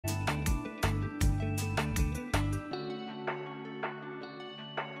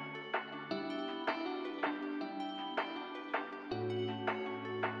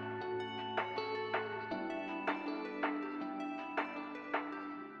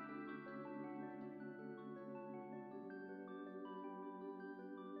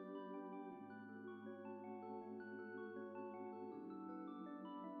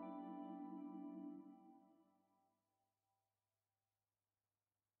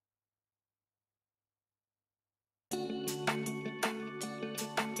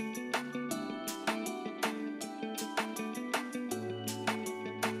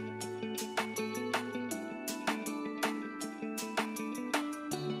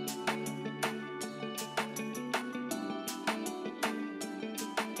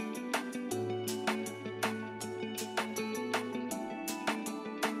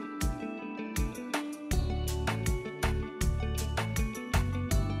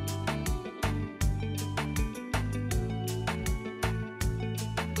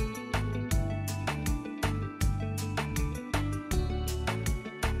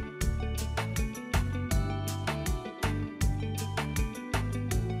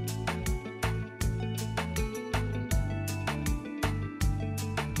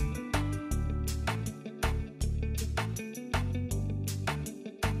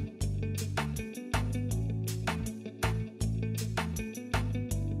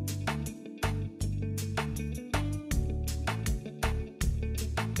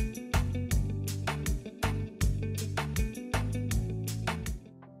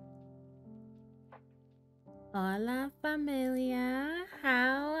Hola familia,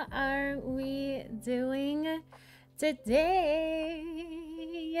 how are we doing today?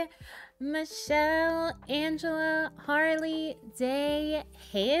 Michelle, Angela, Harley, Day,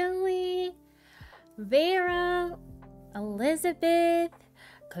 Haley, Vera, Elizabeth,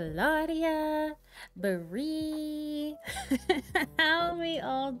 Claudia, Bree. How are we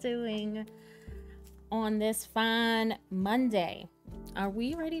all doing on this fine Monday? Are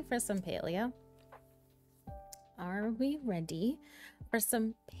we ready for some paleo? Are we ready for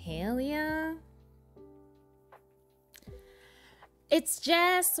some Palia? It's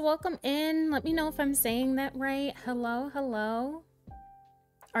Jess. Welcome in. Let me know if I'm saying that right. Hello, hello.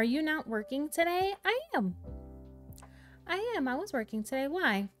 Are you not working today? I am. I was working today.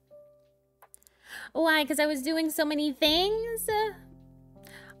 Why? Why? Because I was doing so many things.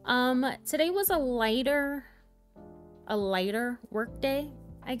 Today was a lighter work day,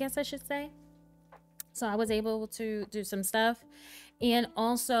 I guess I should say. So I was able to do some stuff. And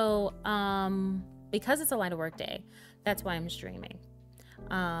also, because it's a lighter work day, that's why I'm streaming.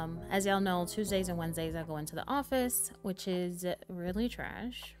 As y'all know, Tuesdays and Wednesdays I go into the office, which is really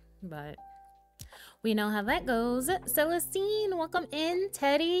trash, but we know how that goes. Celestine, welcome in.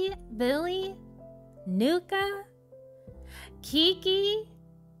 Teddy, Billy, Nuka, Kiki.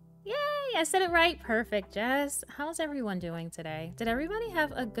 Yay, I said it right. Perfect, Jess. How's everyone doing today? Did everybody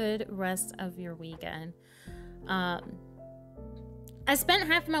have a good rest of your weekend? I spent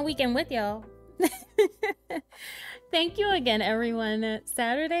half my weekend with y'all. Thank you again, everyone.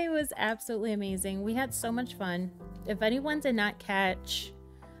 Saturday was absolutely amazing. We had so much fun. If anyone did not catch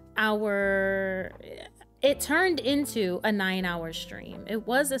it turned into a 9-hour stream. It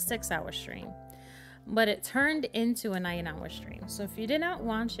was a 6-hour stream, but it turned into a 9-hour stream. So if you did not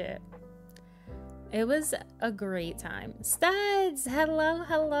watch it, it was a great time. Studs, hello,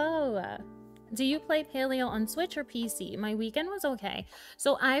 hello. Do you play Paleo on Switch or PC? My weekend was okay.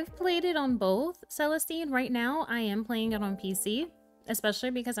 So I've played it on both, Celestine. Right now, I am playing it on PC,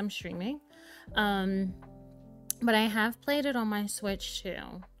 especially because I'm streaming. But I have played it on my Switch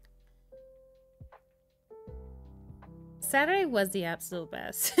too. Saturday was the absolute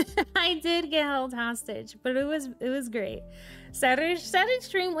best. I did get held hostage, but it was great. Saturday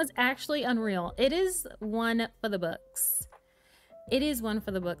stream was actually unreal. It is one for the books. It is one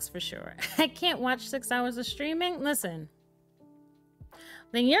for the books for sure. I can't watch 6 hours of streaming. Listen,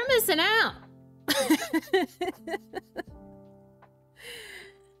 then you're missing out.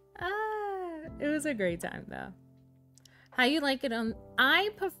 It was a great time though. How you like it on? I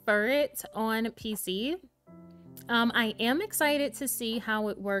prefer it on PC. I am excited to see how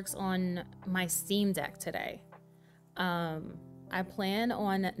it works on my Steam Deck today. I plan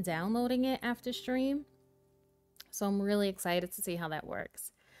on downloading it after stream, so I'm really excited to see how that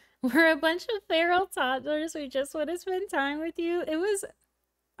works. We're a bunch of feral toddlers. We just want to spend time with you.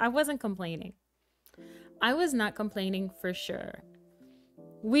 I wasn't complaining. I was not complaining for sure.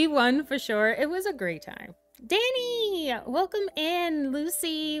 We won for sure. It was a great time. Danny, welcome in.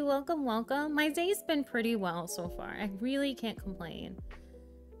 Lucy, welcome, welcome. My day's been pretty well so far. I really can't complain.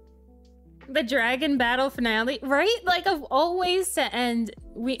 The dragon battle finale, right? Like of always to end,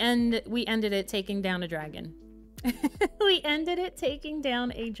 we ended it taking down a dragon. We ended it taking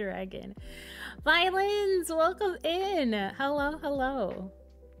down a dragon. Violins, welcome in. Hello, hello.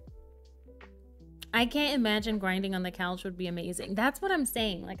 I can't imagine grinding on the couch would be amazing. That's what I'm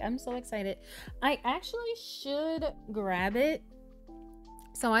saying. Like, I'm so excited. I actually should grab it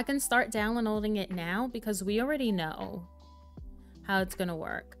so I can start downloading it now because we already know how it's gonna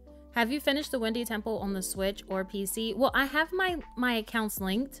work. Have you finished the Wendy Temple on the Switch or PC? Well, I have my accounts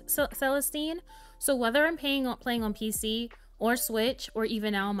linked, Celestine. So whether I'm playing on PC or Switch or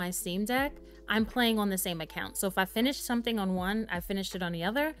even now on my Steam Deck, I'm playing on the same account. So if I finish something on one, I finished it on the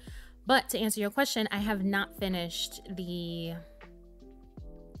other. But to answer your question, I have not finished the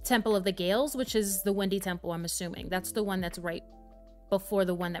Temple of the Gales, which is the Wendy Temple, I'm assuming. That's the one that's right before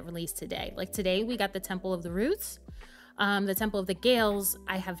the one that released today. Like today, we got the Temple of the Roots. The Temple of the Gales,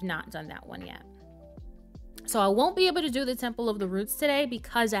 I have not done that one yet. So I won't be able to do the Temple of the Roots today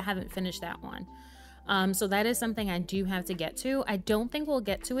because I haven't finished that one. So that is something I do have to get to. I don't think we'll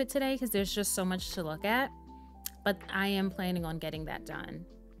get to it today because there's just so much to look at. But I am planning on getting that done.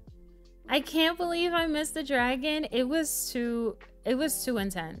 I can't believe I missed the dragon. It was too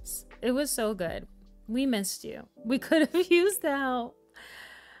intense. It was so good. We missed you. We could have used the help.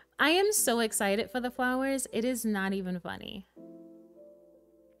 I am so excited for the flowers. It is not even funny.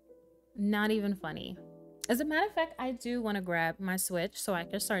 Not even funny. As a matter of fact, I do want to grab my Switch so I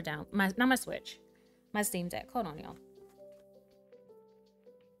can start down not my Switch, my Steam Deck. Hold on, y'all.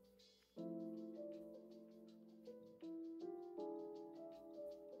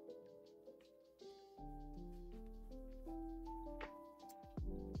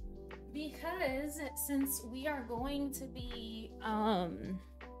 because since we are going to be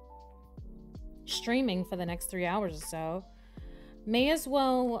streaming for the next 3 hours or so, may as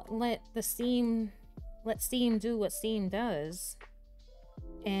well let Steam do what Steam does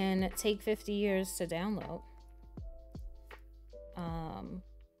and take 50 years to download.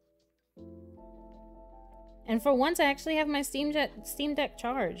 And for once I actually have my Steam Deck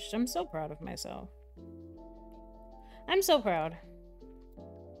charged. I'm so proud of myself. I'm so proud.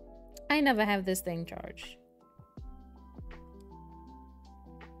 I never have this thing charged.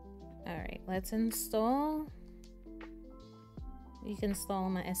 Alright, let's install. You can install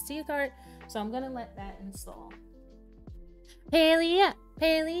my SD card, so I'm gonna let that install. Palia,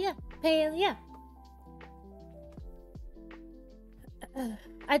 Palia, Palia.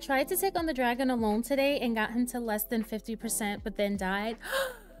 I tried to take on the dragon alone today and got him to less than 50%, but then died.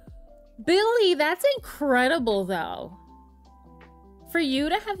 Billy, that's incredible though. For you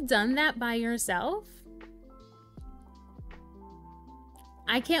to have done that by yourself.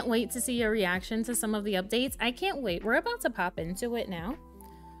 I can't wait to see your reaction to some of the updates. I can't wait. We're about to pop into it now.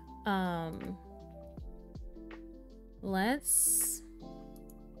 Let's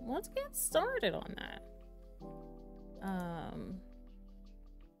get started on that.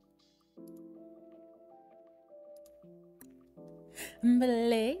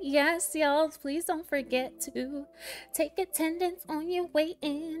 Yes, y'all, please don't forget to take attendance on your way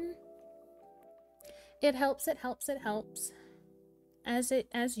in. It helps, it helps, it helps.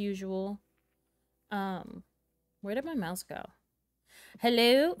 As usual. Where did my mouse go?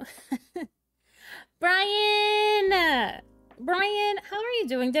 Hello? Brian! Brian, how are you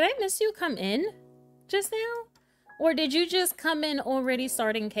doing? Did I miss you come in just now? Or did you just come in already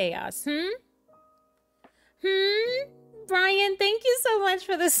starting chaos? Brian, thank you so much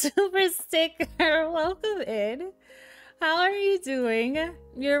for the super sticker. Welcome in. How are you doing?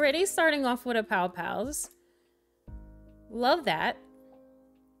 You're already starting off with a Pow Pals. Love that.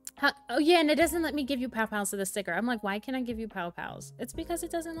 Oh yeah, and it doesn't let me give you Pow Pals to the sticker. I'm like, why can't I give you Pow Pals? It's because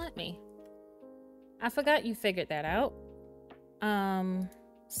it doesn't let me. I forgot you figured that out.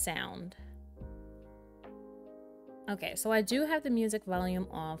 Sound. Okay, so I do have the music volume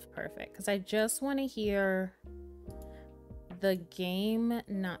off. Perfect. Because I just want to hear the game,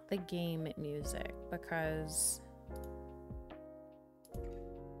 not the game music. Because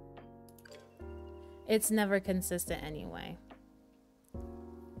it's never consistent anyway.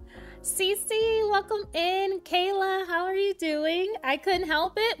 Cece, welcome in. Kayla, how are you doing? I couldn't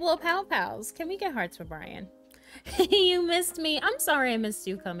help it. Well, Pow Pals. Can we get hearts for Brian? You missed me. I'm sorry I missed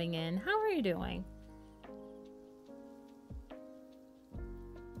you coming in. How are you doing?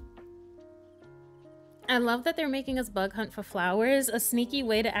 I love that they're making us bug hunt for flowers. A sneaky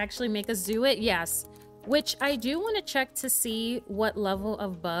way to actually make us do it. Yes. Which I do want to check to see what level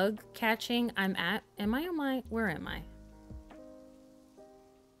of bug catching I'm at. Am I on my... Where am I?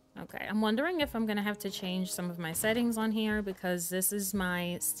 Okay, I'm wondering if I'm gonna have to change some of my settings on here because this is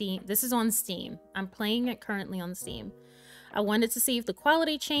my Steam. This is on Steam. I'm playing it currently on Steam. I wanted to see if the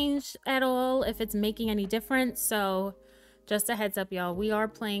quality changed at all, if it's making any difference. So just a heads up, y'all, we are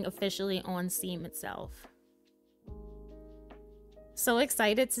playing officially on Steam itself. So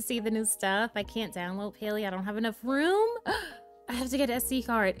excited to see the new stuff. I can't download Palia. I don't have enough room. I have to get an SD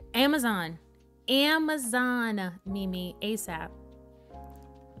card. Amazon, Mimi, ASAP.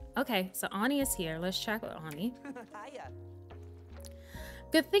 Okay, so Ani is here. Let's check with Ani.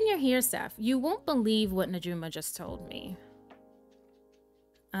 Good thing you're here, Steph. You won't believe what Najuma just told me.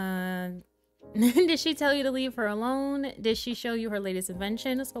 Did she tell you to leave her alone? Did she show you her latest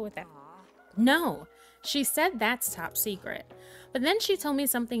invention? Let's go with that. No, she said that's top secret. But then she told me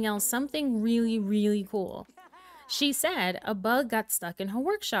something else, something really, really cool. She said a bug got stuck in her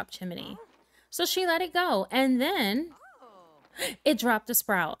workshop chimney. So she let it go, and then it dropped a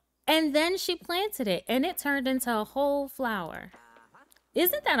sprout. And then she planted it, and it turned into a whole flower.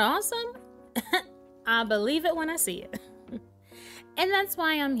 Isn't that awesome? I believe it when I see it. And that's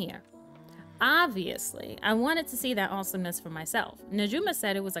why I'm here. Obviously, I wanted to see that awesomeness for myself. Najuma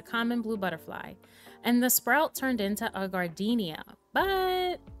said it was a common blue butterfly, and the sprout turned into a gardenia.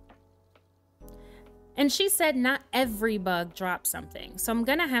 And she said not every bug drops something, so I'm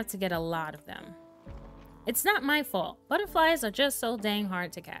gonna have to get a lot of them. It's not my fault. Butterflies are just so dang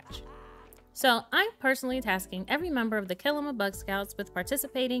hard to catch. So I'm personally tasking every member of the Kill 'em a Bug Scouts with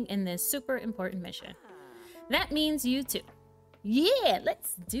participating in this super important mission. That means you too. Yeah,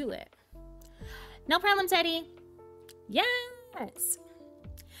 let's do it. No problem, Teddy. Yes.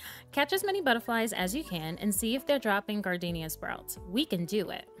 Catch as many butterflies as you can and see if they're dropping gardenia sprouts. We can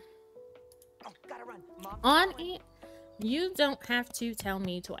do it. Oh, gotta run. Mom, On it. You don't have to tell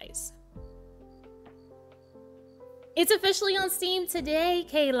me twice. It's officially on Steam today,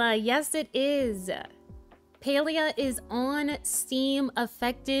 Kayla. Yes, it is. Palia is on Steam,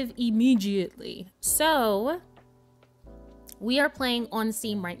 effective immediately. So we are playing on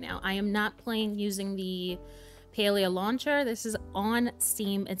Steam right now. I am not playing using the Palia launcher. This is on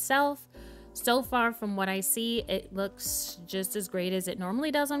Steam itself. So far, from what I see, it looks just as great as it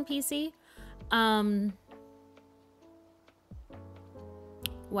normally does on PC.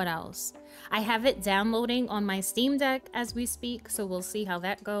 What else? I have it downloading on my Steam Deck as we speak, so we'll see how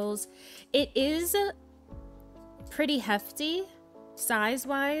that goes. It is pretty hefty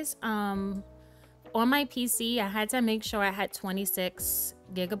size-wise. On my PC, I had to make sure I had 26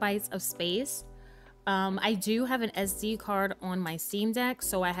 gigabytes of space. I do have an SD card on my Steam Deck,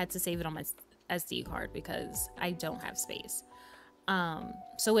 so I had to save it on my SD card because I don't have space.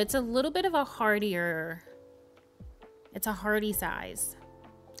 So it's a little bit of a hardier, it's a hardy size.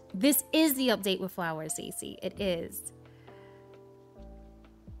 This is the update with flowers, Cece. It is.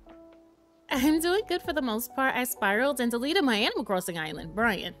 I'm doing good for the most part. I spiraled and deleted my Animal Crossing island.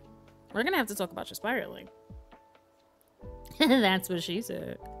 Brian, we're gonna have to talk about your spiraling. That's what she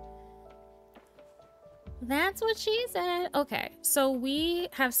said. That's what she said. Okay, so we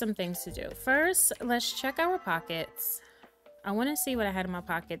have some things to do. First, let's check our pockets. I want to see what I had in my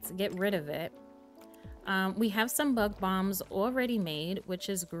pockets. Get rid of it. We have some bug bombs already made, which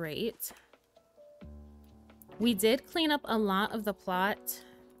is great. We did clean up a lot of the plot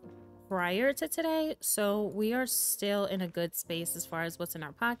prior to today, so we are still in a good space as far as what's in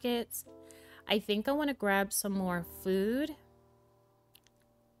our pockets. I think I want to grab some more food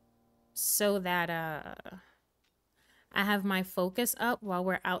so that I have my focus up while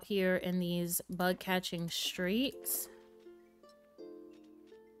we're out here in these bug catching streets.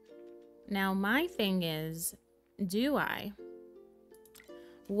 Now my thing is,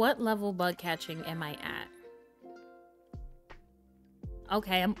 what level bug catching am I at?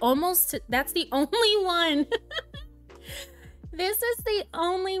 Okay, I'm almost that's the only one. This is the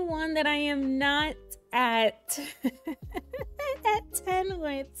only one that I am not at at 10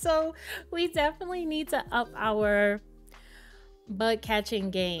 with. So we definitely need to up our bug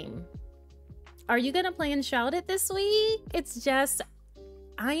catching game. Are you gonna play Enshrouded this week? It's just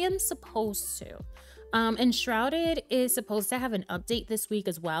I am supposed to. Enshrouded is supposed to have an update this week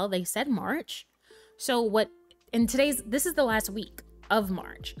as well. They said March. So this is the last week of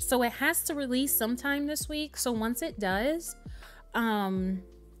March. So it has to release sometime this week. So once it does, I'll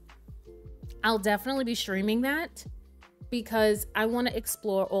definitely be streaming that because I want to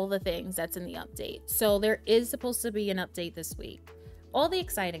explore all the things that's in the update. So there is supposed to be an update this week. All the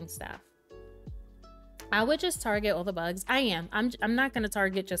exciting stuff. I would just target all the bugs. I'm not going to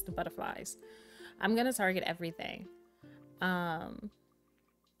target just the butterflies. I'm going to target everything. I'm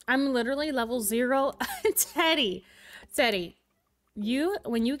literally level 0. Teddy,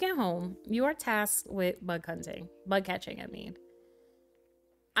 when you get home, you are tasked with bug catching, I mean.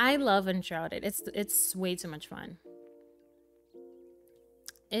 I love Enshrouded. It's way too much fun.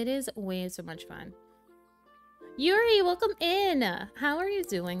 It is way too much fun. Yuri, welcome in. How are you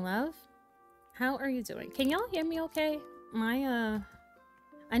doing, love? How are you doing? Can y'all hear me okay? I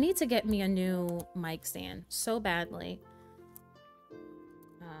need to get me a new mic stand so badly.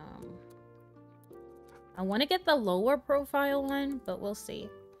 I want to get the lower profile one, but we'll see.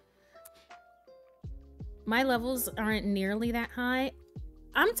 My levels aren't nearly that high.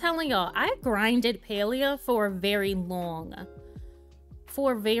 I'm telling y'all, I grinded Palia for a very long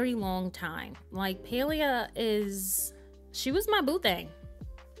time. Like, Palia she was my boo thing.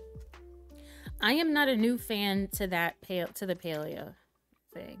 I am not a new fan to the Palia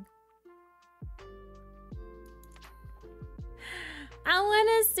thing. I want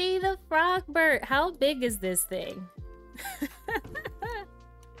to see the Frogbert. How big is this thing?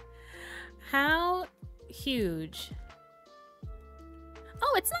 How huge?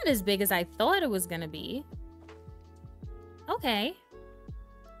 Oh, it's not as big as I thought it was gonna be. Okay.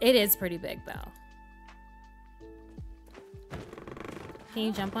 It is pretty big though. Can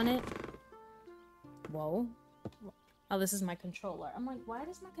you jump on it? Whoa. Oh, this is my controller. I'm like, why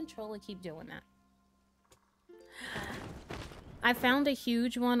does my controller keep doing that? I found a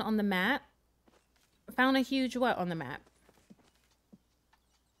huge one on the map. Found a huge what on the map?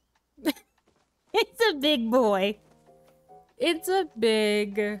 It's a big boy. That's a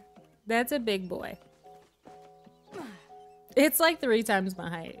big boy. It's like 3 times my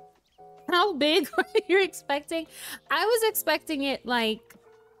height. How big were you expecting? I was expecting it like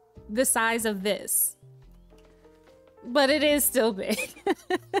the size of this. But it is still big.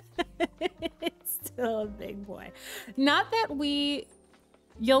 It's still a big boy. Not that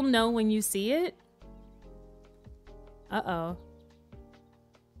you'll know when you see it. Uh-oh.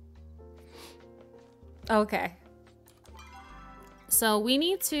 Okay. So we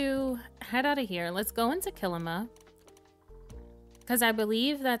need to head out of here. Let's go into Kilima. Because I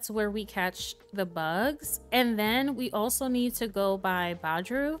believe that's where we catch the bugs. And then we also need to go by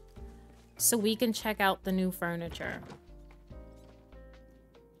Badru so we can check out the new furniture.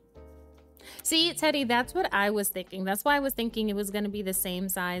 See, Teddy, that's what I was thinking. That's why I was thinking it was going to be the same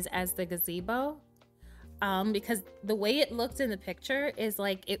size as the gazebo. Because the way it looked in the picture is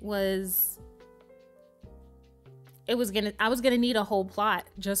like I was gonna need a whole plot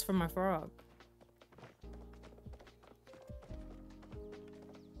just for my frog.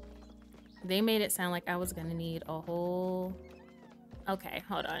 They made it sound like I was gonna need a whole... Okay,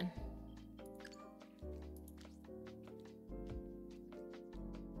 hold on.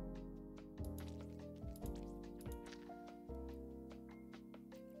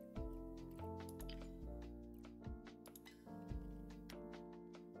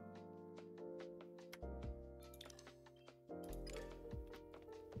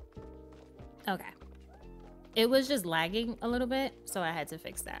 Okay. It was just lagging a little bit, so I had to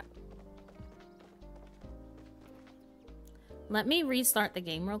fix that. Let me restart the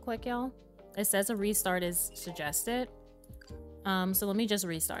game real quick, y'all. It says a restart is suggested. So let me just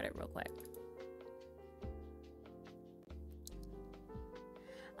restart it real quick.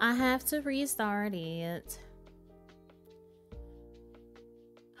 I have to restart it.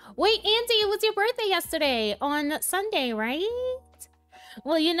 Wait, Andy, it was your birthday yesterday on Sunday, right?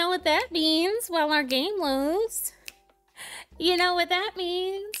 Well, you know what that means while our game loads. You know what that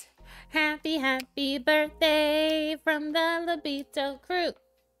means. Happy, happy birthday from the Lobito crew.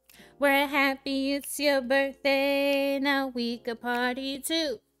 We're happy it's your birthday, now we could party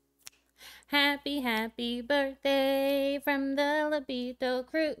too. Happy, happy birthday from the Lobito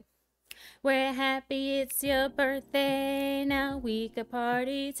crew. We're happy it's your birthday, now we could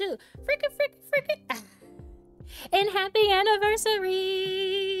party too. Frickin', frickin', frickin'. Ah. And happy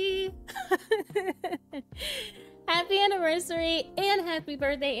anniversary! Happy anniversary and happy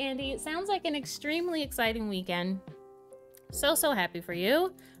birthday, Andy. It sounds like an extremely exciting weekend. So happy for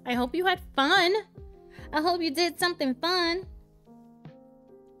you. I hope you had fun. I hope you did something fun.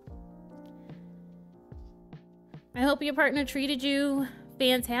 I hope your partner treated you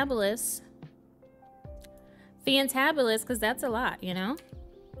fantabulous. Fantabulous, because that's a lot, you know?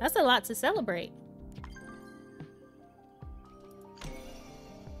 That's a lot to celebrate.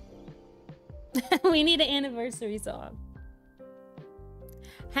 We need an anniversary song.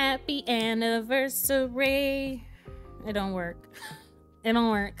 Happy anniversary. It don't work. It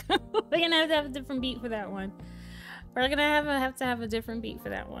don't work. We're gonna have to have a different beat for that one. We're gonna have to have a different beat for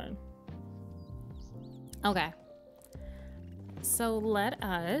that one. Okay. So let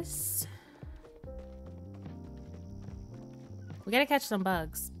us... We gotta catch some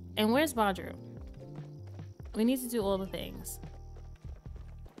bugs. And where's Badru? We need to do all the things.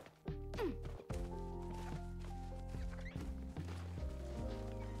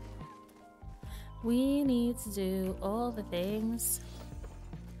 We need to do all the things.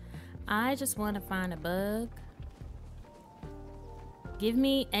 I just want to find a bug. Give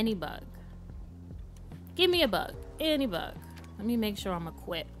me any bug. Give me a bug. Any bug. Let me make sure I'm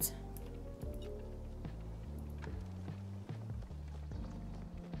equipped.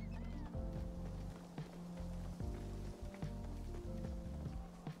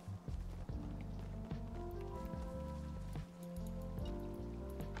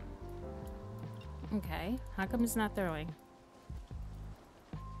 Okay, how come it's not throwing?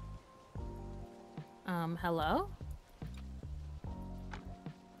 Hello?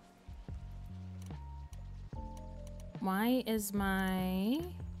 Why is my...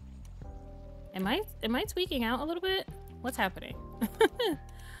 Am I tweaking out a little bit? What's happening?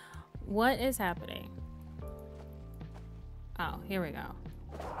 What is happening? Oh, here we go.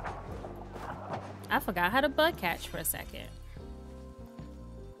 I forgot how to bug catch for a second.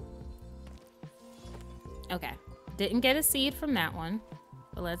 Okay, didn't get a seed from that one,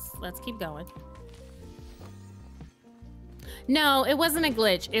 but let's keep going. No, it wasn't a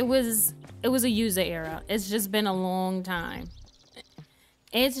glitch. It was a user error. It's just been a long time.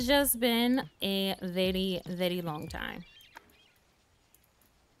 It's just been a very, very long time.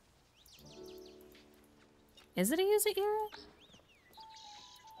 Is it a user error?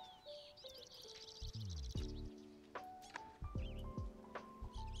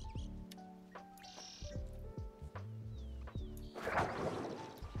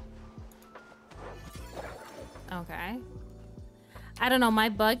 Okay. I don't know, my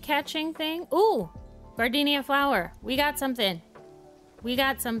bug catching thing. Ooh, gardenia flower. We got something. We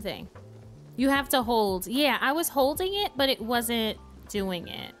got something. You have to hold. Yeah, I was holding it, but it wasn't doing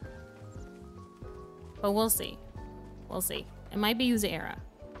it. But we'll see. We'll see. It might be user error.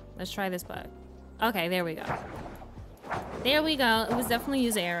 Let's try this bug. Okay, there we go. There we go. It was definitely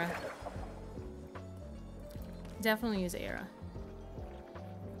user error. Definitely user error.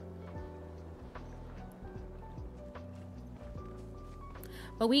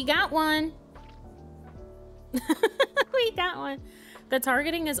 But we got one. We got one. The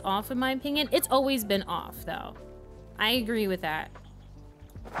targeting is off in my opinion. It's always been off though. I agree with that.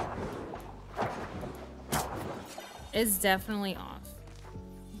 It's definitely off.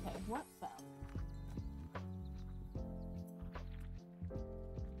 Okay, what fell?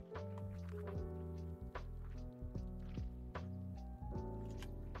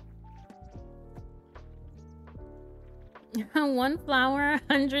 One flower,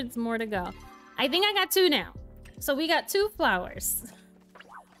 hundreds more to go. I think I got 2 now. So we got 2 flowers.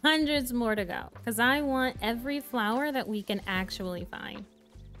 Hundreds more to go. Because I want every flower that we can actually find.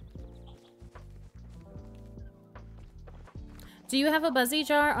 Do you have a buzzy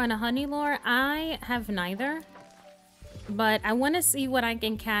jar on a honey lure? I have neither. But I want to see what I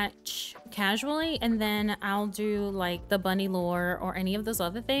can catch casually. And then I'll do like the bunny lure or any of those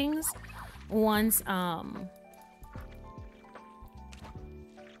other things. Once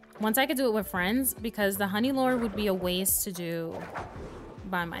I could do it with friends, because the honey lure would be a waste to do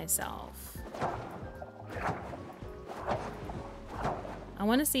by myself. I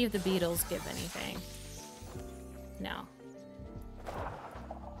want to see if the beetles give anything. No.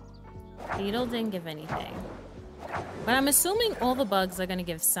 Beetle didn't give anything. But I'm assuming all the bugs are going to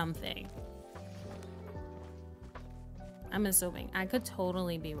give something. I'm assuming. I could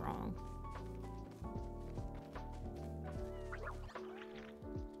totally be wrong.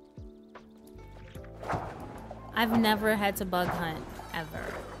 I've never had to bug hunt, ever.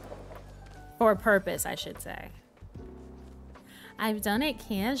 For a purpose, I should say. I've done it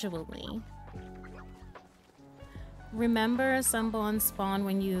casually. Remember sunborns spawn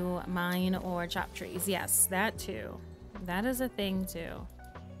when you mine or chop trees. Yes, that too. That is a thing too.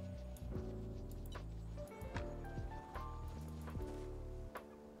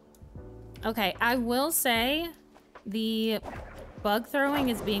 Okay, I will say the bug throwing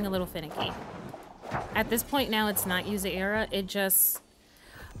is being a little finicky. At this point now, it's not user error. It just,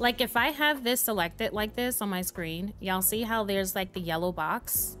 like if I have this selected like this on my screen, y'all see how there's like the yellow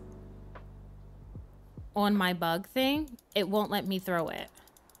box on my bug thing? It won't let me throw it.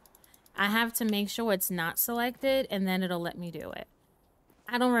 I have to make sure it's not selected and then it'll let me do it.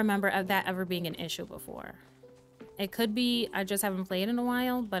 I don't remember of that ever being an issue before. It could be I just haven't played in a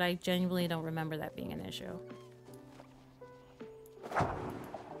while, but I genuinely don't remember that being an issue.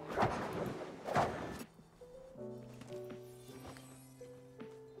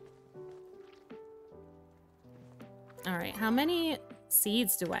 All right, how many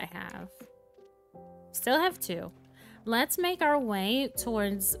seeds do I have? Still have 2. Let's make our way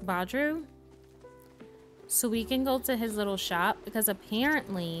towards Badru so we can go to his little shop, because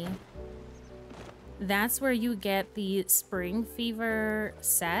apparently that's where you get the spring fever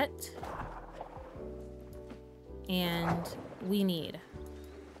set, and we need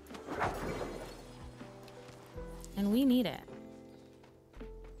it.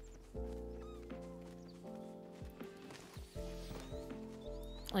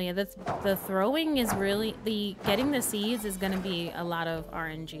 Oh yeah, the throwing is really, getting the seeds is gonna be a lot of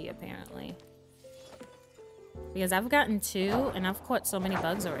RNG apparently. Because I've gotten 2 and I've caught so many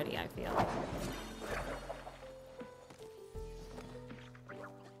bugs already, I feel.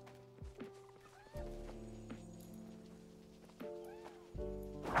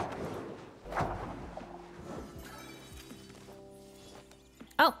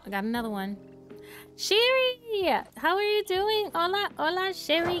 Oh, I got another one. Sherry, how are you doing? Hola, hola,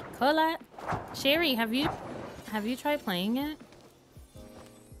 Sherry, hola. Sherry, have you tried playing it?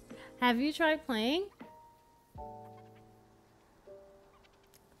 Have you tried playing?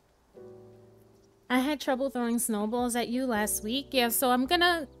 I had trouble throwing snowballs at you last week. Yeah, so I'm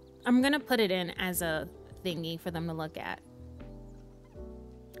gonna put it in as a thingy for them to look at.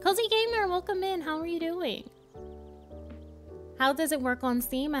 Cozy Gamer, welcome in. How are you doing? How does it work on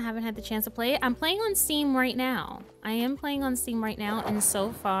Steam? I haven't had the chance to play it. I'm playing on Steam right now. I am playing on Steam right now, and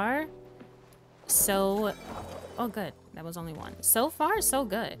so far, oh good. That was only 1. So far, so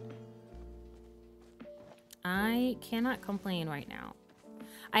good. I cannot complain right now.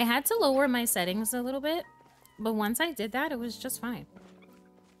 I had to lower my settings a little bit, but once I did that, it was just fine.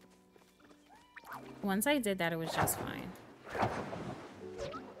 Once I did that, it was just fine.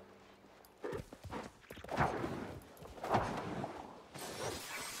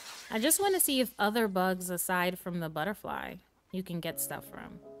 I just want to see if other bugs aside from the butterfly you can get stuff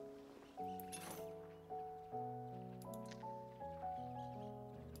from.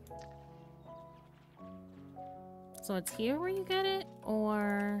 So it's here where you get it,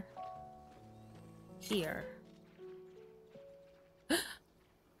 or here?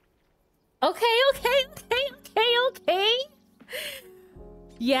 Okay.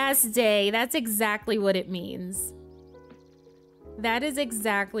 Yes, Day. That's exactly what it means. That is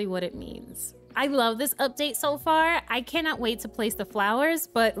exactly what it means. I love this update so far. I cannot wait to place the flowers,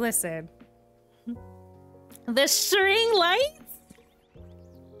 but listen. The string lights?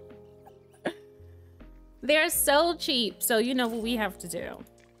 They're so cheap, so you know what we have to do.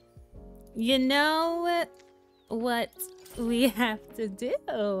 You know what we have to do.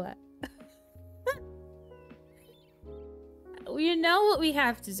 You know what we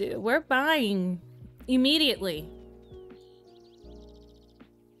have to do. We're buying immediately.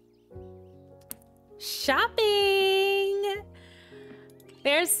 Shopping!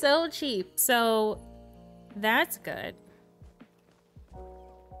 They're so cheap, so that's good.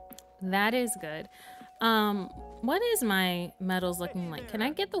 That is good. What is my medals looking like? Can I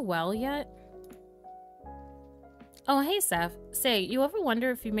get the well yet? Oh, hey, Seth. Say, you ever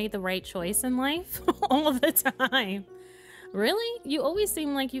wonder if you made the right choice in life? All the time. Really? You always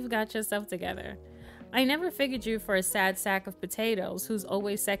seem like you've got yourself together. I never figured you for a sad sack of potatoes who's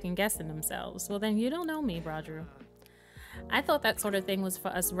always second-guessing themselves. Well, then you don't know me, Brodrew. I thought that sort of thing was for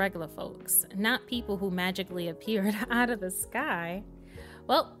us regular folks, not people who magically appeared out of the sky.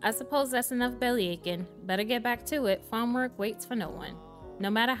 Well, I suppose that's enough belly aching. Better get back to it. Farm work waits for no one, no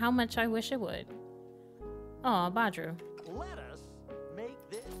matter how much I wish it would. Oh, Brodrew. Let us make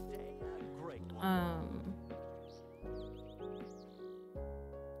this day a great one.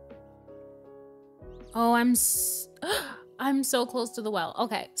 Oh, I'm so close to the well.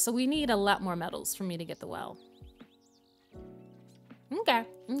 Okay, so we need a lot more medals for me to get the well. Okay.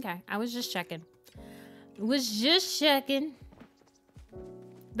 I was just checking.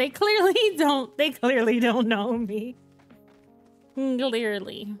 They clearly don't know me.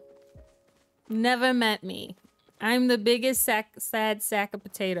 Clearly. Never met me. I'm the biggest sad sack of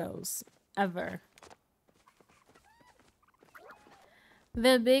potatoes ever.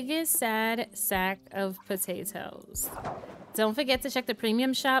 The biggest sad sack of potatoes. Don't forget to check the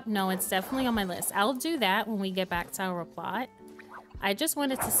premium shop. No, it's definitely on my list. I'll do that when we get back to our plot. I just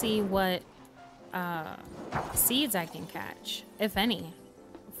wanted to see what seeds I can catch, if any,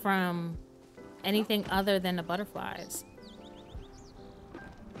 from anything other than the butterflies.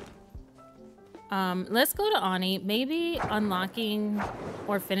 Let's go to Ani. Maybe unlocking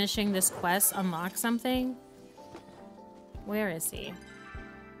or finishing this quest unlocks something. Where is he?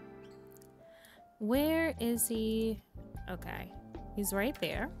 Where is he? Okay, he's right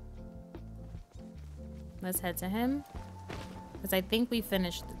there. Let's head to him, because I think we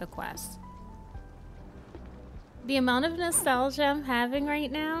finished the quest. The amount of nostalgia I'm having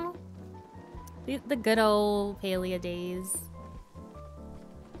right now. The good old Palia days.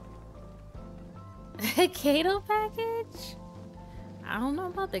 A Kato package? I don't know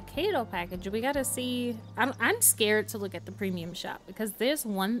about the Kato package. We gotta see. I'm scared to look at the premium shop because there's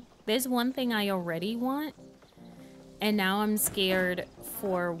one thing I already want, and now I'm scared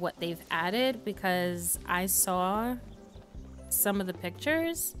for what they've added because I saw some of the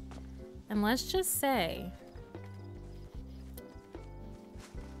pictures, and let's just say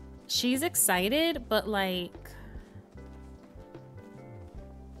she's excited, but like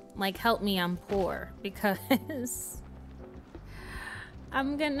help me, I'm poor because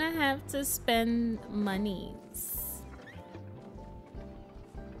I'm gonna have to spend monies.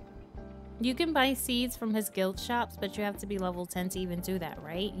 You can buy seeds from his guild shops, but you have to be level 10 to even do that,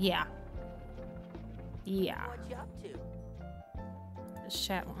 right? Yeah. What you up to?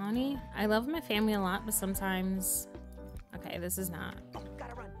 Shatwani. I love my family a lot, but sometimes... Okay, this is not. Oh,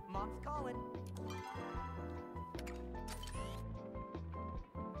 gotta run. Mom's calling.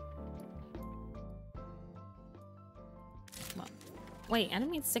 Wait, I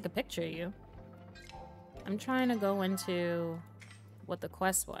didn't mean to take a picture of you. I'm trying to go into what the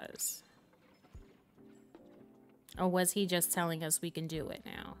quest was. Or was he just telling us we can do it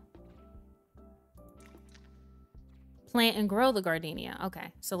now? Plant and grow the gardenia.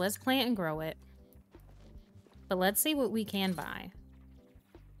 Okay, so let's plant and grow it. But let's see what we can buy.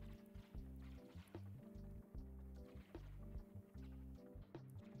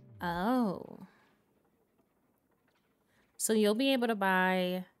 Oh. So you'll be able to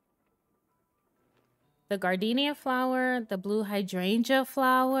buy the gardenia flower, the blue hydrangea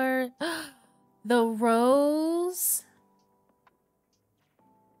flower, the rose.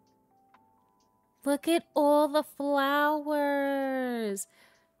 Look at all the flowers.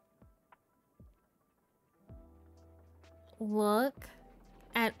 Look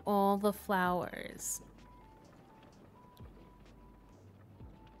at all the flowers.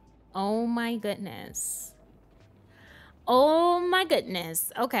 Oh my goodness. Oh my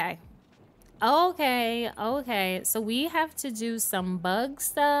goodness. Okay. Okay. So we have to do some bug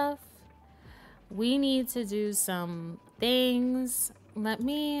stuff. We need to do some things. Let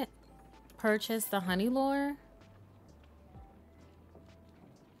me purchase the honey lure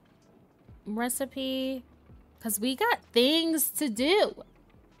recipe because we got things to do.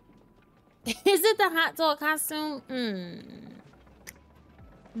 Is it the hot dog costume?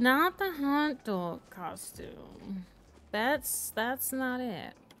 Not the hot dog costume. That's not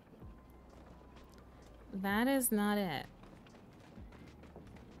it. That is not it.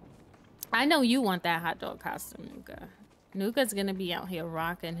 I know you want that hot dog costume, Nuka. Nuka's gonna be out here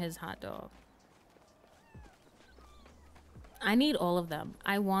rocking his hot dog. I need all of them.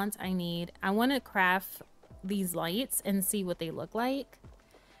 I want to craft these lights and see what they look like.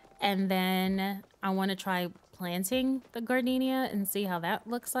 And then I want to try planting the gardenia and see how that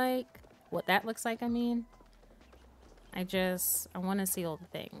looks like. What that looks like, I mean. I want to see all the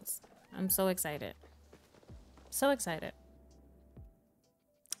things. I'm so excited. So excited.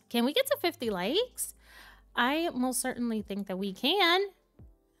 Can we get to 50 likes? I most certainly think that we can.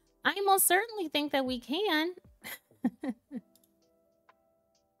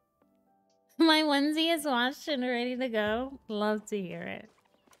 My onesie is washed and ready to go. Love to hear it.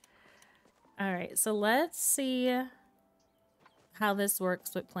 All right, so let's see how this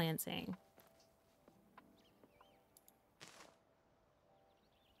works with planting.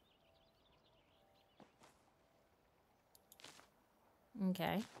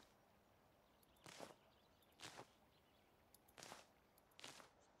 Okay.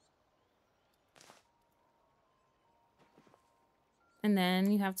 And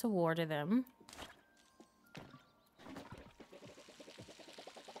then you have to water them.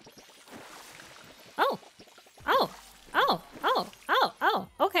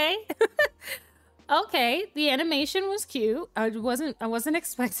 Okay. Okay, the animation was cute. I wasn't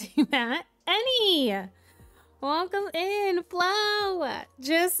expecting that. Annie, welcome in, Flo.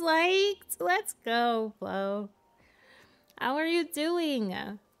 Just liked. Let's go, Flo. How are you doing?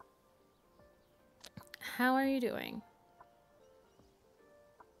 How are you doing?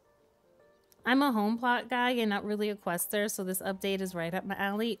 I'm a home plot guy and not really a quester, so this update is right up my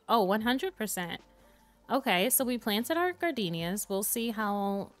alley. Oh, 100%. Okay, so we planted our gardenias. We'll see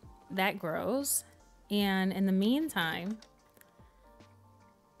how that grows. And in the meantime,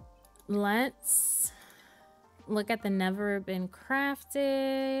 let's look at the never been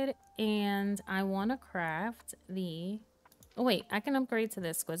crafted. And I want to craft the... Oh, wait, I can upgrade to the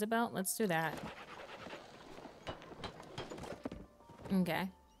exquisite belt. Let's do that. Okay.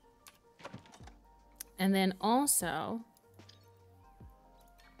 And then also...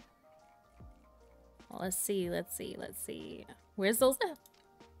 Let's see. Where's those?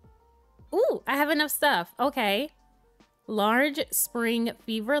 Ooh, I have enough stuff. Okay. Large spring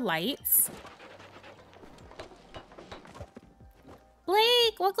fever lights.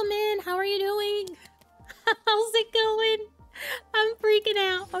 Blake, welcome in. How are you doing? How's it going? I'm freaking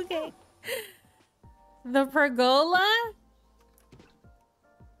out. Okay. The pergola.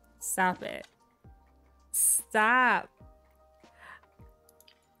 Stop it. Stop.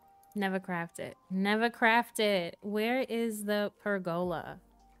 Never crafted. Never crafted. Where is the pergola?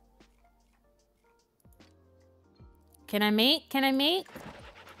 Can I make?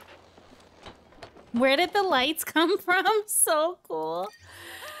 Where did the lights come from? So cool.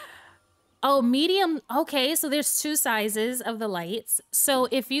 Oh, medium. Okay, so there's two sizes of the lights. So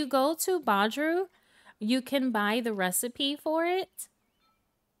if you go to Badru, you can buy the recipe for it.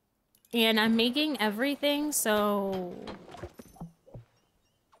 And I'm making everything, so...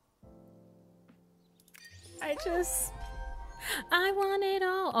 I want it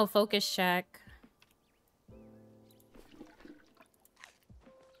all. Oh, focus check.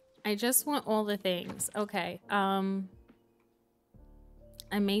 I just want all the things. Okay. I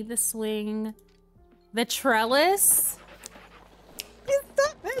made the swing. The trellis. This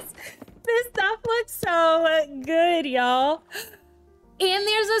stuff looks so good, y'all. And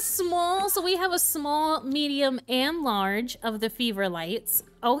there's a small, so we have a small, medium, and large of the fever lights.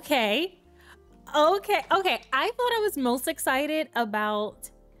 Okay. Okay. I thought I was most excited about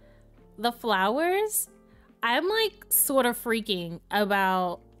the flowers. I'm like sort of freaking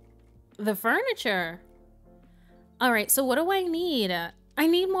about the furniture. All right, so what do I need? I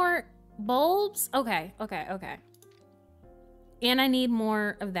need more bulbs. Okay. And I need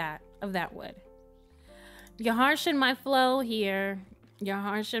more of that wood. You're harshing my flow here. You're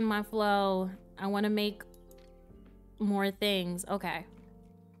harshing my flow. I want to make more things. Okay.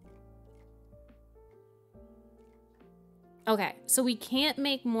 Okay, so we can't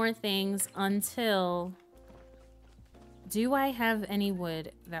make more things until... Do I have any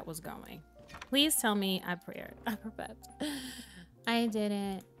wood that was going? Please tell me I prepared. I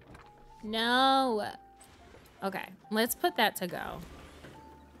didn't. No. Okay, let's put that to go.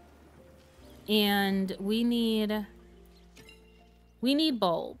 And we need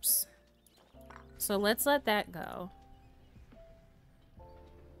bulbs. So let's let that go.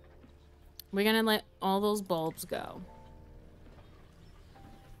 We're gonna let all those bulbs go.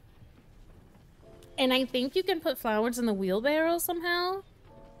 And I think you can put flowers in the wheelbarrow somehow.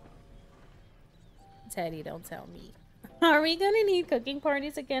 Teddy, don't tell me. Are we gonna need cooking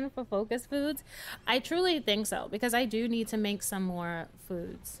parties again for focus foods? I truly think so, because I do need to make some more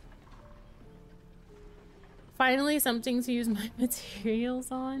foods. Finally, something to use my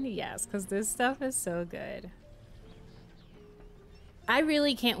materials on. Yes, because this stuff is so good. I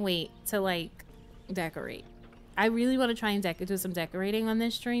really can't wait to, like, decorate. I really want to try and do some decorating on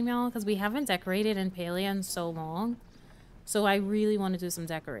this stream, y'all, because we haven't decorated in Palia in so long. So I really want to do some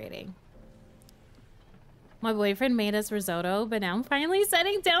decorating. My boyfriend made us risotto, but now I'm finally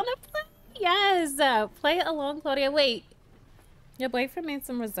sitting down to play. Yes, play along, Claudia. Wait, your boyfriend made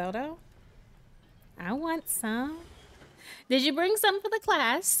some risotto? I want some. Did you bring some for the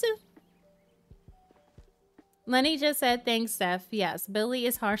class? Lenny just said, thanks, Steph. Yes, Billy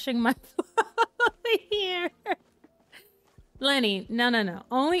is harshing my here. Lenny, no.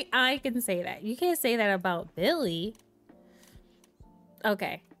 Only I can say that. You can't say that about Billy.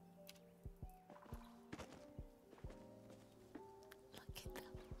 Okay. Look at that.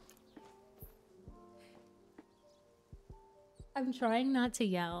 I'm trying not to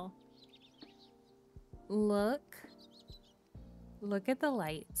yell. Look at the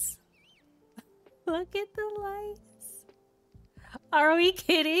lights. Look at the lights. Are we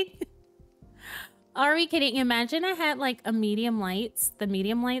kidding? Are we kidding? Imagine I had like a medium lights, the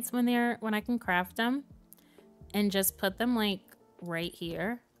medium lights when I can craft them and just put them like right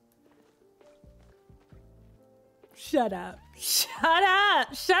here. Shut up. Shut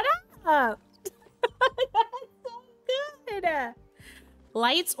up. Shut up. That's so good.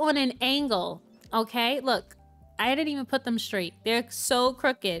 Lights on an angle. Okay, look. I didn't even put them straight. They're so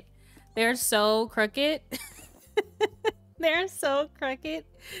crooked. They're so crooked. They're so crooked.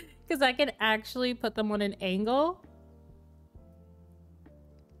 Because I can actually put them on an angle.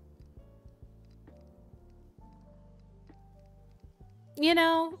 You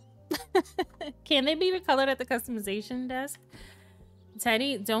know, can they be recolored at the customization desk?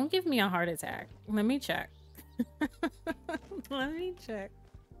 Teddy, don't give me a heart attack. Let me check. Let me check.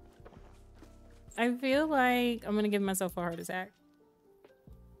 I feel like I'm gonna give myself a heart attack.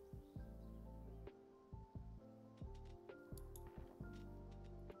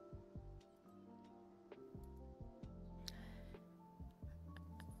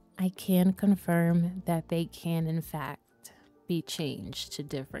 I can confirm that they can, in fact, be changed to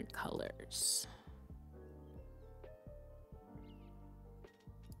different colors.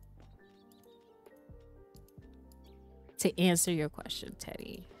 To answer your question,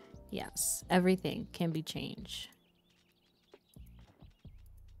 Teddy, yes, everything can be changed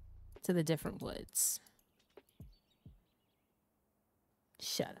to the different woods.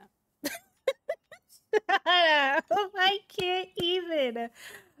 Shut up. Shut up. I can't even.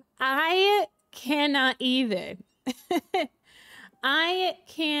 I cannot even. I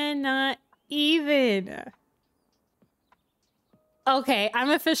cannot even. Okay,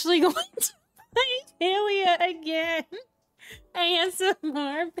 I'm officially going to play Palia again.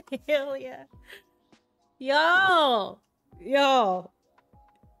 ASMR Palia. Yo.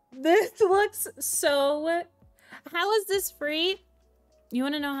 This looks so... How is this free? You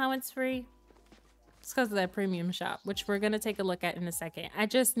want to know how it's free? It's because of that premium shop, which we're going to take a look at in a second. I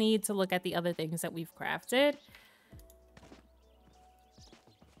just need to look at the other things that we've crafted.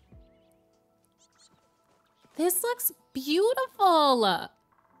 This looks beautiful.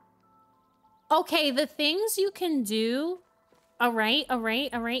 Okay, the things you can do. All right.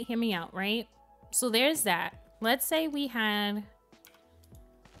 Hear me out, right? So there's that. Let's say we had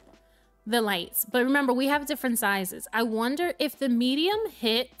the lights, but remember we have different sizes. I wonder if the medium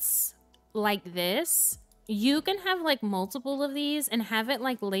hits like this, you can have like multiple of these and have it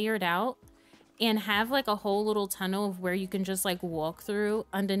like layered out and have like a whole little tunnel of where you can just like walk through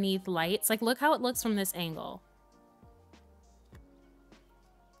underneath lights. Like, look how it looks from this angle.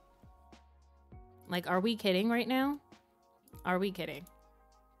 Like, are we kidding right now? Are we kidding?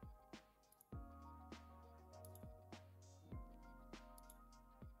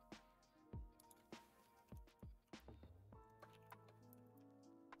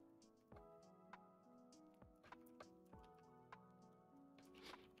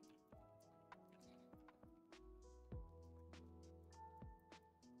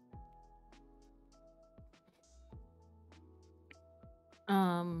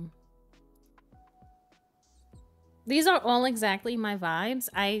 These are all exactly my vibes.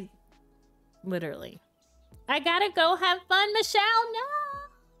 I gotta go have fun, Michelle. No,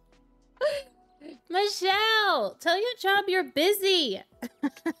 Michelle, tell your job you're busy.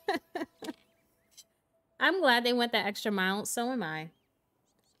 I'm glad they went that extra mile. So am I.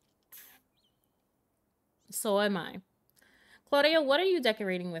 So am I. Claudia, what are you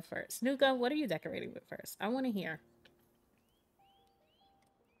decorating with first? Nuka, what are you decorating with first? I want to hear.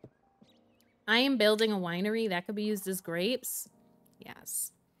 I am building a winery that could be used as grapes.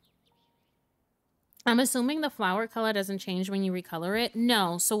 Yes. I'm assuming the flower color doesn't change when you recolor it.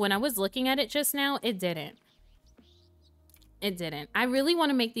 No. So when I was looking at it just now, it didn't. It didn't. I really want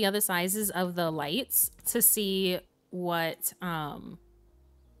to make the other sizes of the lights to see what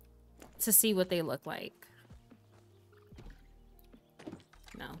they look like.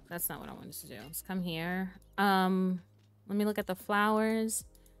 No, that's not what I wanted to do. Let's come here. Let me look at the flowers.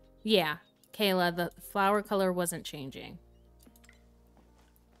 Yeah, Kayla, the flower color wasn't changing.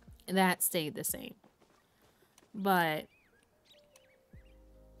 That stayed the same. But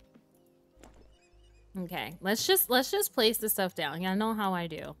okay, let's just place the stuff down. Y'all know how I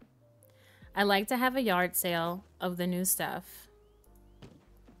do. I like to have a yard sale of the new stuff.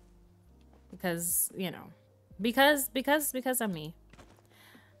 Because, you know, because I'm me.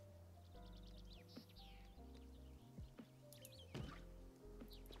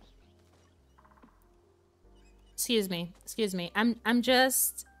 Excuse me. I'm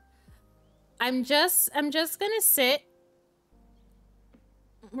just gonna sit.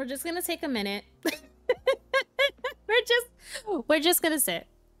 We're just gonna take a minute. we're just gonna sit.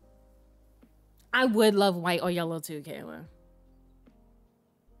 I would love white or yellow too, Kayla.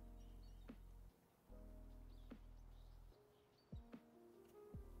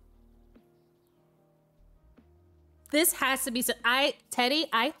 This has to be so. Teddy,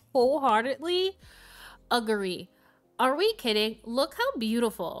 I wholeheartedly agree. Are we kidding? Look how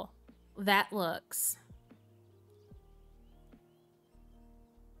beautiful that looks.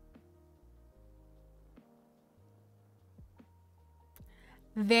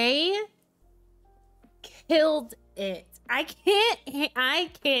 They killed it. I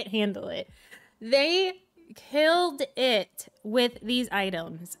can't handle it. They killed it with these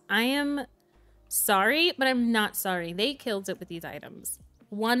items. I am sorry, but I'm not sorry. They killed it with these items.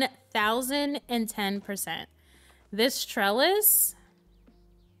 1010%. This trellis.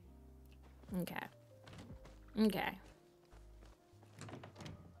 Okay. Okay.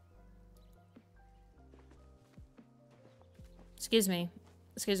 Excuse me.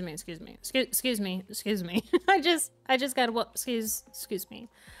 Excuse me. I just gotta what? Excuse me.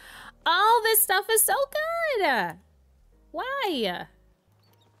 Oh, this stuff is so good. Why?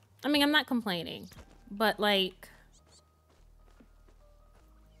 I mean, I'm not complaining, but like,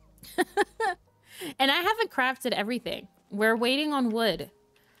 and I haven't crafted everything. We're waiting on wood.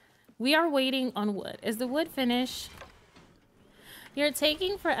 We are waiting on wood. Is the wood finished? You're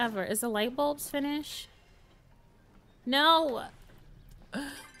taking forever. Is the light bulbs finished? No.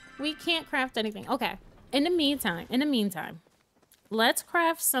 We can't craft anything. Okay. In the meantime, let's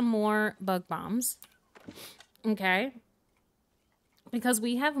craft some more bug bombs. Okay. Because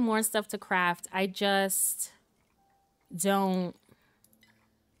we have more stuff to craft. I don't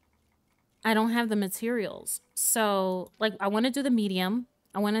have the materials. So, like, I want to do the medium.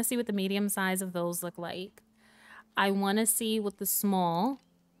 I want to see what the medium size of those look like. I want to see what the small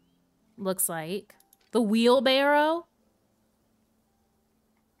looks like. The wheelbarrow.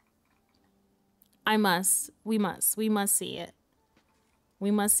 We must see it.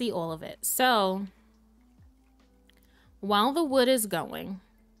 We must see all of it. So, while the wood is going,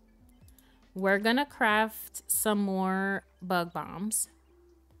 we're gonna craft some more bug bombs.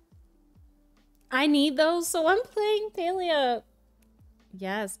 I need those, so I'm playing Palia.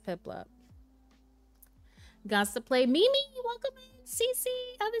 Yes, Piplup. Gots to play. Mimi, welcome in.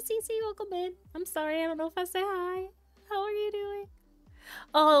 Cece, other Cece, welcome in. I'm sorry, I don't know if I say hi. How are you doing?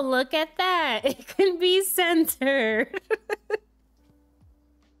 Oh, look at that. It can be centered.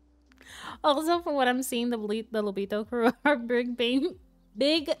 Also, from what I'm seeing, the Lobito crew are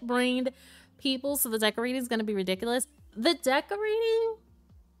big-brained people, so the decorating is going to be ridiculous. The decorating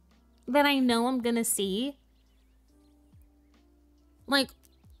that I know I'm going to see, like,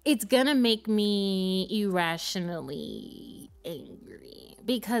 it's going to make me irrationally angry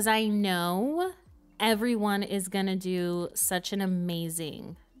because I know everyone is going to do such an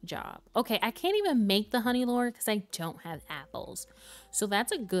amazing job. Okay, I can't even make the honey lure because I don't have apples. So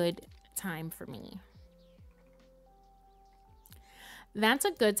that's a good time for me. That's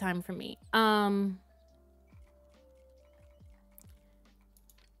a good time for me.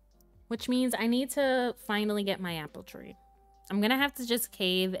 which means I need to finally get my apple tree. I'm gonna have to just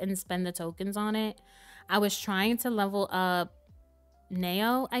cave and spend the tokens on it. I was trying to level up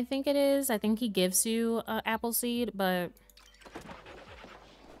Neo, I think it is. I think he gives you apple seed, but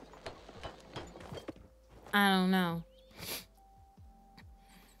I don't know.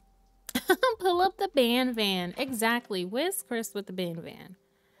 Pull up the band van. Exactly. Where's Chris with the band van?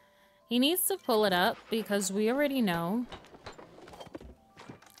 He needs to pull it up because we already know.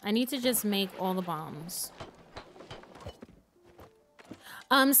 I need to just make all the bombs.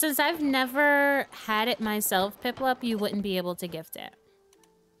 Since I've never had it myself, Piplup, you wouldn't be able to gift it.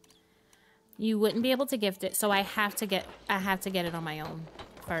 You wouldn't be able to gift it, so I have to get it on my own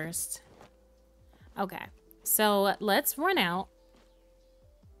first. Okay. So let's run out.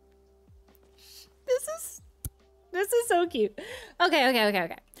 This is so cute. Okay.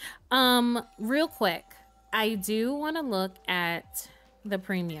 Real quick, I do want to look at the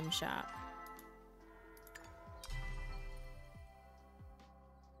premium shop.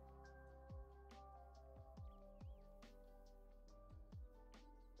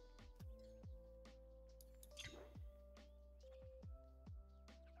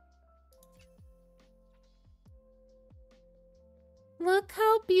 Look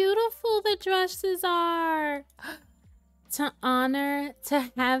how beautiful the dresses are. To honor,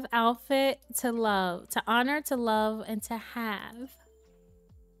 to have outfit, to love. To honor, to love, and to have.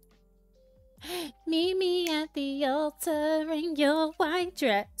 Meet me at the altar in your white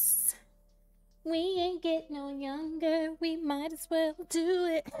dress. We ain't get no younger. We might as well do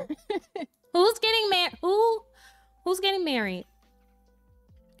it. Who's getting married? Who's getting married?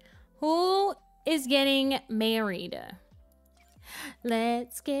 Who is getting married?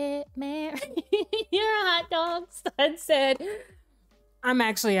 Let's get married. You're a hot dog, Stud said. I'm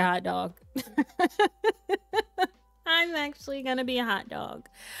actually a hot dog. I'm actually gonna be a hot dog.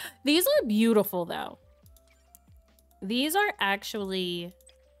 These are beautiful though. These are actually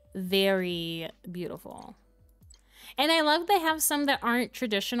very beautiful. And I love they have some that aren't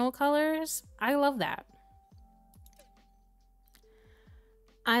traditional colors. I love that.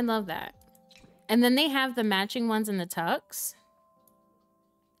 I love that. And then they have the matching ones in the tux.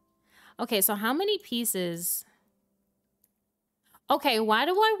 Okay, so how many pieces? Okay, why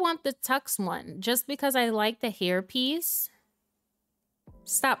do I want the tux one? Just because I like the hair piece?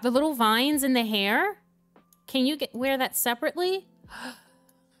 Stop, the little vines in the hair? Can you wear that separately?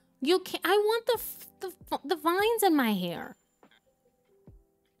 You can't. I want the vines in my hair.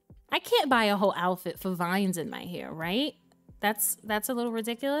 I can't buy a whole outfit for vines in my hair, right? That's a little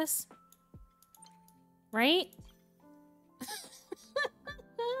ridiculous. Right?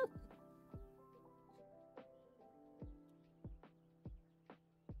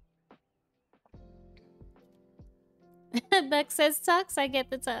 Beck says tux, I get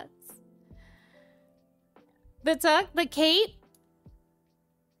the tux. The tux, the cape?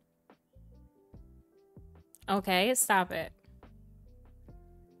 Okay, stop it.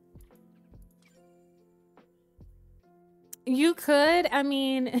 You could, I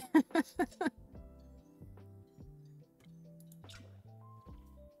mean...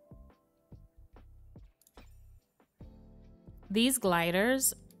 These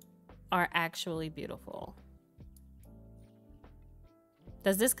gliders are actually beautiful.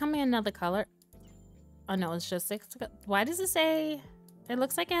 Does this come in another color? Oh no, it's just 6. Why does it say? It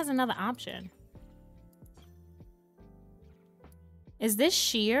looks like it has another option. Is this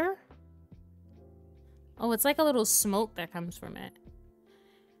sheer? Oh, it's like a little smoke that comes from it.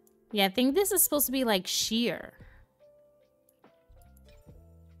 Yeah, I think this is supposed to be like sheer.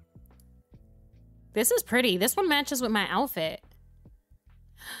 This is pretty. This one matches with my outfit.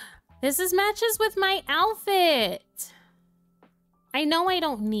 Matches with my outfit. I know I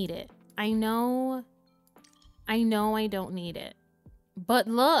don't need it. I know I don't need it. But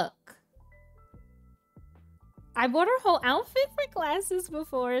look. I bought her whole outfit for classes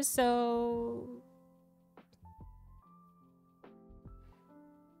before, so...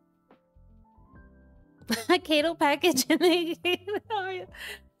 A Kato package and they can all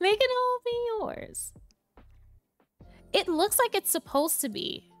be yours. It looks like it's supposed to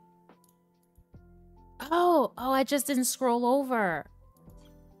be. Oh, I just didn't scroll over.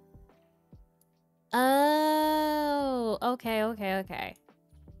 Oh, okay.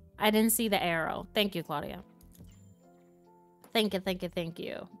 I didn't see the arrow. Thank you, Claudia. Thank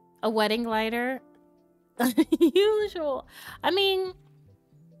you. A wedding glider? Usual. I mean,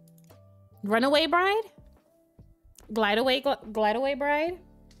 runaway bride? Glide away bride? Glide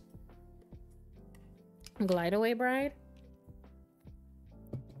away bride?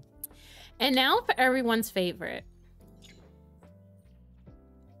 And now for everyone's favorite.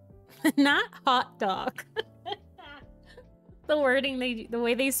 Not hot dog. The wording, the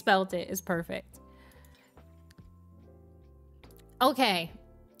way they spelt it is perfect. Okay.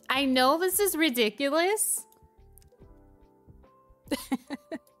 I know this is ridiculous.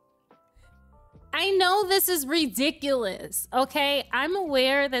 I know this is ridiculous, okay? I'm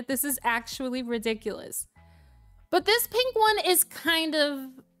aware that this is actually ridiculous. But this pink one is kind of...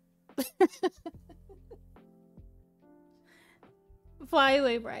 Fly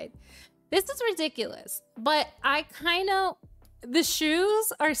away, bride. This is ridiculous, but I kind of... The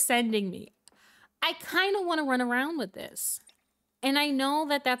shoes are sending me. I kind of want to run around with this. And I know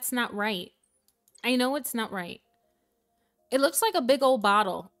that that's not right. I know it's not right. It looks like a big old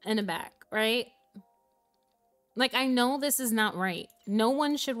bottle in the back, right? Like, I know this is not right. No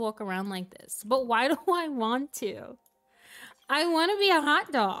one should walk around like this. But why do I want to? I want to be a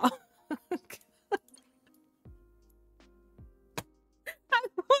hot dog. I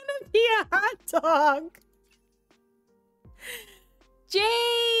want to be a hot dog.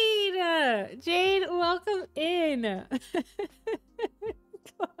 Jade! Jade, welcome in.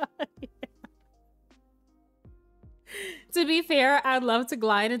 To be fair, I'd love to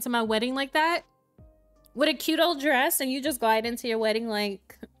glide into my wedding like that. With a cute old dress, and you just glide into your wedding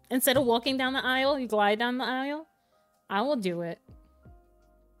like, instead of walking down the aisle, you glide down the aisle. I will do it.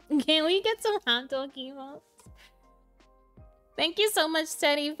 Can we get some hot dog emotes? Thank you so much,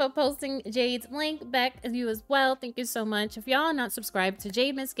 Teddy, for posting Jade's link. Beck, you as well. Thank you so much. If y'all are not subscribed to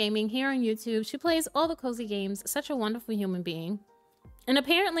Jade Miss Gaming here on YouTube, she plays all the cozy games. Such a wonderful human being. And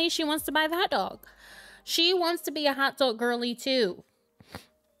apparently she wants to buy the hot dog. She wants to be a hot dog girly too.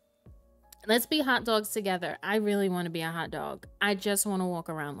 Let's be hot dogs together. I really want to be a hot dog. I just want to walk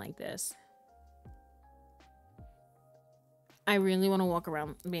around like this. I really want to walk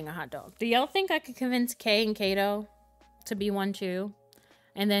around being a hot dog. Do y'all think I could convince Kay and Kato to be one too?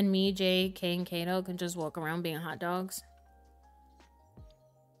 And then me, Jay, Kay, and Kato can just walk around being hot dogs?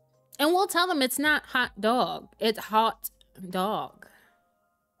 And we'll tell them it's not hot dog. It's hot dog.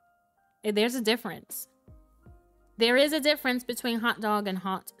 There's a difference. There is a difference between hot dog and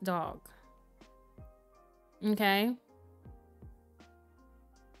hot dog. Okay?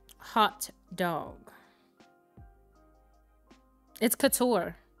 Hot dog. It's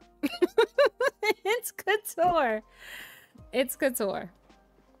couture. It's couture. It's couture.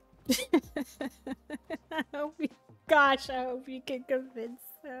 I hope you can convince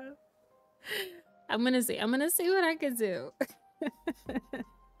them. I'm gonna see what I can do.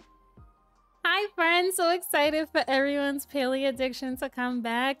 Hi friends, so excited for everyone's Palia addiction to come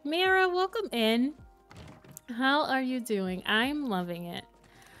back. Mira, welcome in. How are you doing? I'm loving it.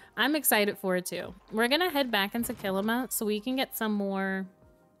 I'm excited for it too. We're gonna head back into Kilima so we can get some more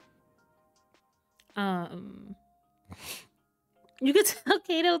you could tell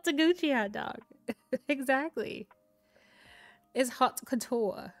Kato Taguchi hot dog. Exactly. It's hot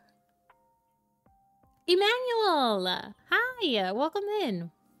couture. Emmanuel! Hi! Welcome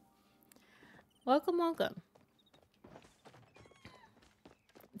in. Welcome, welcome.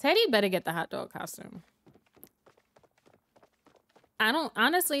 Teddy better get the hot dog costume.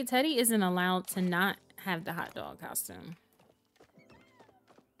 Honestly, Teddy isn't allowed to not have the hot dog costume.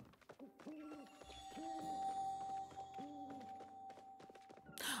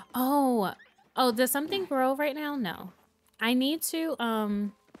 Oh, does something grow right now? No. I need to,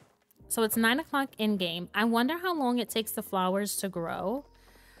 so it's 9 o'clock in game. I wonder how long it takes the flowers to grow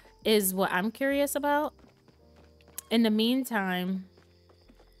is what I'm curious about. In the meantime,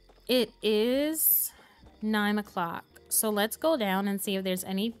 it is 9 o'clock. So let's go down and see if there's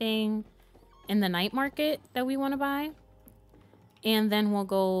anything in the night market that we want to buy. And then we'll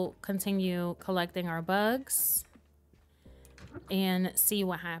go continue collecting our bugs and see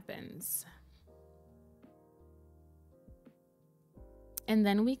what happens. And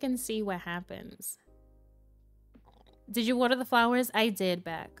then we can see what happens. Did you water the flowers? I did,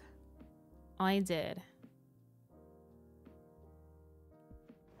 Beck. I did.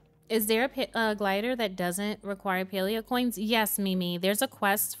 Is there a glider that doesn't require Palia coins? Yes, Mimi. There's a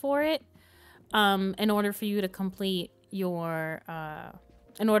quest for it. In order for you to complete your,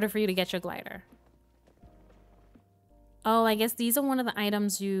 in order for you to get your glider. Oh, I guess these are one of the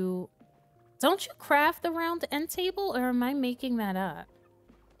items you... Don't you craft the round end table, or am I making that up?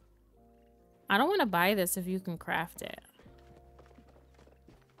 I don't want to buy this if you can craft it.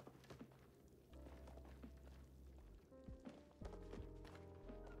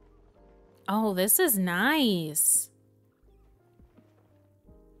 Oh, this is nice.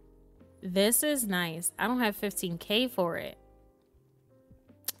 This is nice. I don't have 15K for it.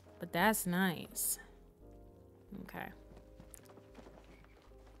 But that's nice. Okay.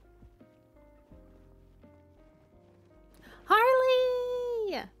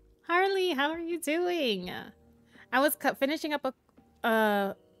 Riley, how are you doing? I was finishing up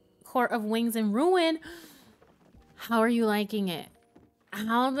a Court of Wings and Ruin. How are you liking it?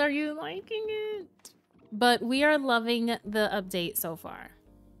 How are you liking it? But we are loving the update so far.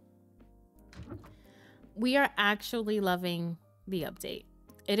 We are actually loving the update.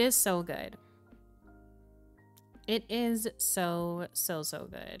 It is so good. It is so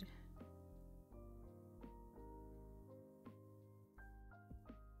good.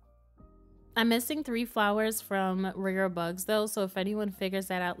 I'm missing 3 flowers from Rare Bugs though, so if anyone figures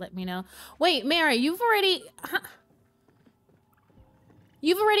that out, let me know. Wait, Mary, you've already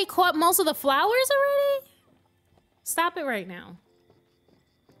caught most of the flowers already? Stop it right now.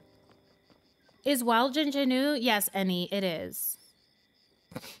 Is Wild Ginger new? Yes, Annie, it is.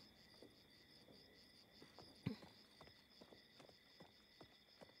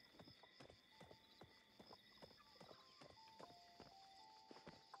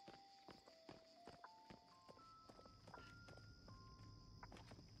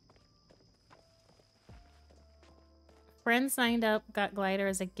 Friend signed up, got glider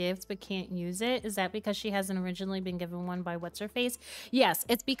as a gift, but can't use it. Is that because she hasn't originally been given one by what's-her-face? Yes,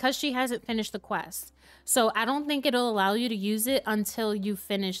 it's because she hasn't finished the quest. So I don't think it'll allow you to use it until you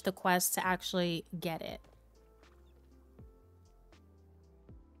finish the quest to actually get it.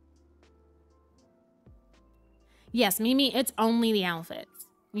 Yes, Mimi, it's only the outfits.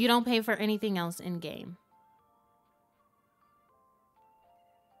 You don't pay for anything else in-game.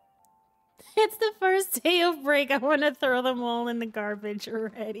 It's the first day of break. I want to throw them all in the garbage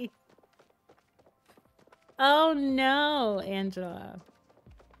already. Oh no, Angela.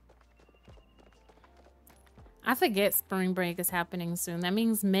 I forget spring break is happening soon. That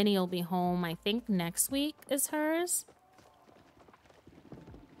means Minnie will be home. I think next week is hers.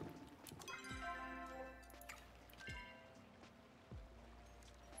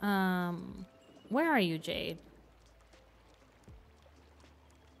 Where are you, Jade?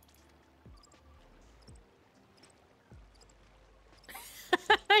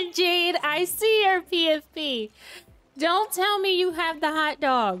 Jade, I see your PFP. Don't tell me you have the hot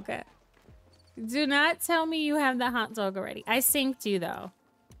dog. Do not tell me you have the hot dog already. I synced you, though.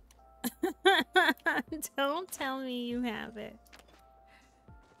 Don't tell me you have it.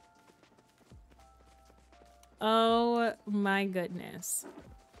 Oh, my goodness.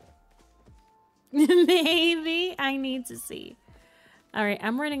 Maybe I need to see. All right,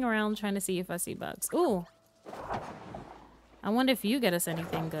 I'm running around trying to see if I see bugs. Ooh. I wonder if you get us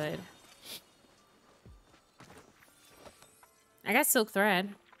anything good. I got silk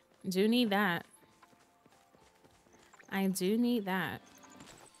thread. Do need that. I do need that.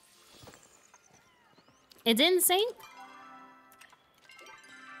 It didn't sync?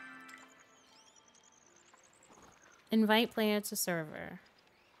 Invite player to server.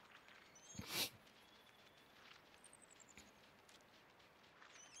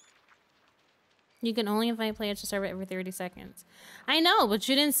 You can only invite players to server every 30 seconds. I know, but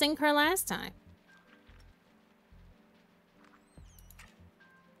you didn't sync her last time.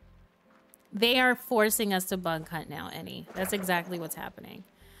 They are forcing us to bug hunt now, Annie. That's exactly what's happening.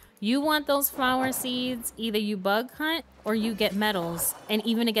 You want those flower seeds, either you bug hunt or you get medals. And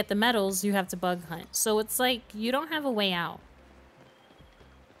even to get the medals, you have to bug hunt. So it's like, you don't have a way out.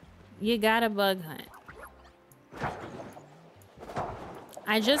 You gotta bug hunt.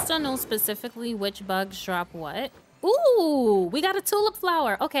 I just don't know specifically which bugs drop what. Ooh, we got a tulip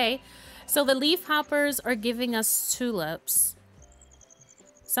flower. Okay, so the leaf hoppers are giving us tulips.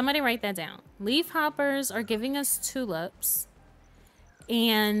 Somebody write that down. Leaf hoppers are giving us tulips.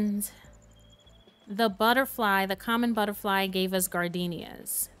 And the butterfly, the common butterfly, gave us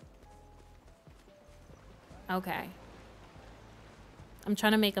gardenias. Okay. I'm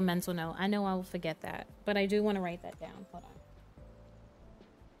trying to make a mental note. I know I will forget that, but I do want to write that down. Hold on.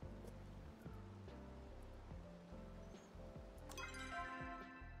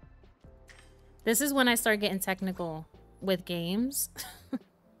 This is when I start getting technical with games.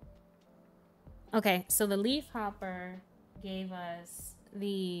 Okay, so the leaf hopper gave us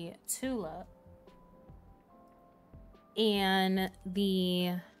the tulip. And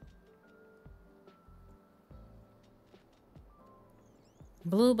the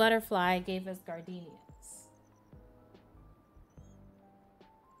blue butterfly gave us gardenias.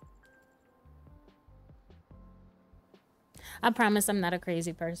 I promise I'm not a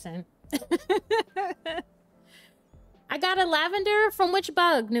crazy person. I got a lavender from which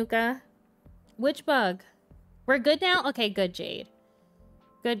bug, Nuka? Which bug? We're good now? Okay, good, Jade.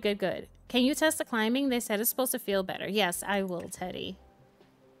 Good, good, good. Can you test the climbing? They said it's supposed to feel better. Yes, I will, Teddy.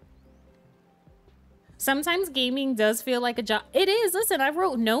 Sometimes gaming does feel like a job. It is. Listen, I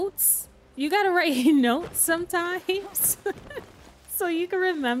wrote notes. You gotta write notes sometimes so you can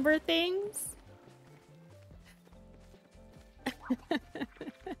remember things.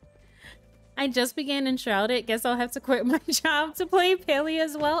 I just began Enshrouded. Guess I'll have to quit my job to play Palia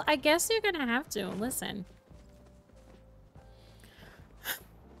as well. I guess you're gonna have to. Listen.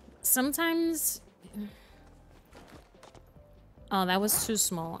 Sometimes... Oh, that was too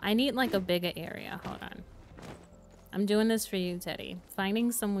small. I need like a bigger area. Hold on. I'm doing this for you, Teddy. Finding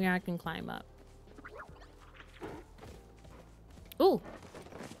somewhere I can climb up. Ooh.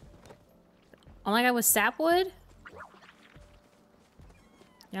 All I got was sapwood?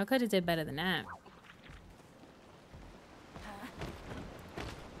 Y'all could have did better than that.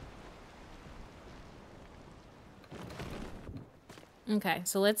 Okay,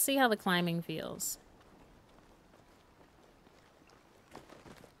 so let's see how the climbing feels.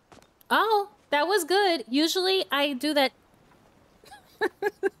 Oh, that was good. Usually I do that.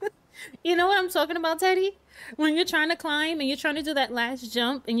 You know what I'm talking about, Teddy? When you're trying to climb and you're trying to do that last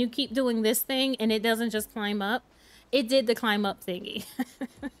jump and you keep doing this thing and it doesn't just climb up. It did the climb up thingy.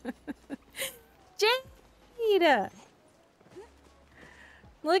 Jade!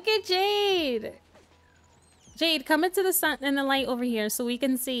 Look at Jade. Jade, come into the sun and the light over here so we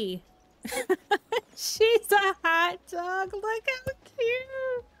can see. She's a hot dog. Look how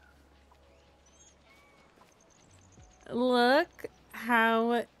cute. Look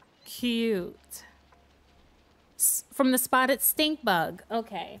how cute. From the spotted stink bug.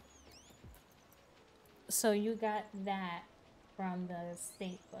 Okay. So you got that from the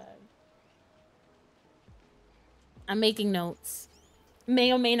stink bug. I'm making notes.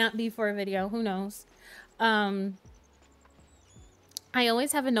 May or may not be for a video. Who knows? I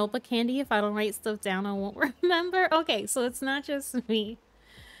always have a notebook handy. If I don't write stuff down, I won't remember. Okay, so it's not just me.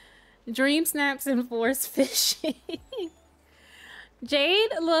 Dream snaps and force fishing.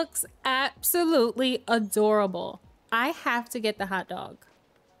 Jade looks absolutely adorable. I have to get the hot dog.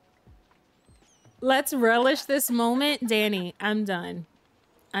 Let's relish this moment. Danny, I'm done.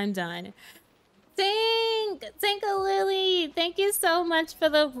 I'm done. Tink Lily, thank you so much for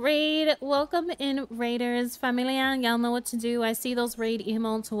the raid. Welcome in, Raiders. Familia, y'all know what to do. I see those raid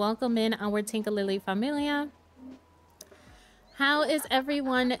emotes. Welcome in our Tinka Lily familia. How is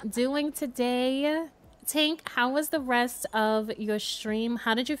everyone doing today? Tink, how was the rest of your stream?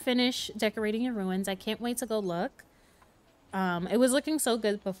 How did you finish decorating your ruins? I can't wait to go look. It was looking so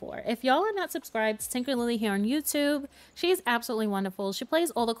good before. If y'all are not subscribed to Tinker Lily here on YouTube, she's absolutely wonderful. She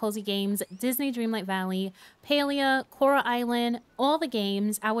plays all the cozy games, Disney Dreamlight Valley, Palia, Coral Island, all the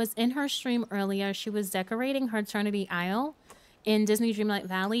games. I was in her stream earlier. She was decorating her Eternity Isle in Disney Dreamlight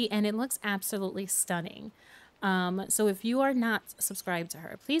Valley, and it looks absolutely stunning. So if you are not subscribed to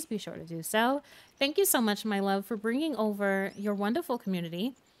her, please be sure to do so. Thank you so much, my love, for bringing over your wonderful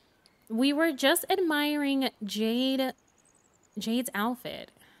community. We were just admiring Jade's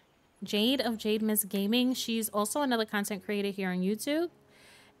outfit. Jade of Jade Miss Gaming. She's also another content creator here on YouTube.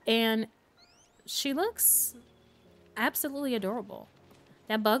 And she looks absolutely adorable.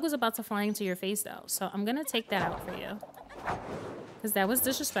 That bug was about to fly into your face though. So I'm going to take that out for you. Because that was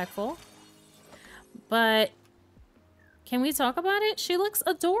disrespectful. But can we talk about it? She looks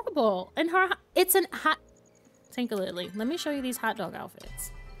adorable. And it's an hot... Tinker Lily, let me show you these hot dog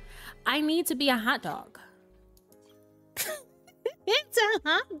outfits. I need to be a hot dog. It's a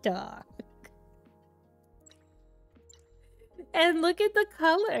hot dog. And look at the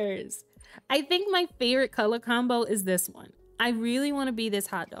colors. I think my favorite color combo is this one. I really want to be this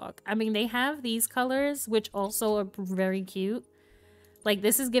hot dog. I mean, they have these colors, which also are very cute. Like,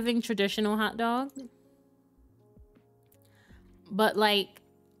 this is giving traditional hot dog. But, like,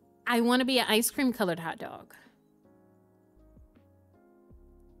 I want to be an ice cream colored hot dog.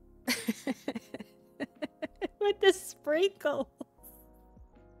 With the sprinkle.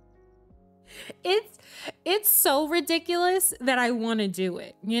 It's so ridiculous that I want to do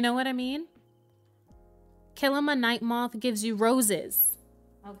it. You know what I mean? Kill 'em a night moth gives you roses.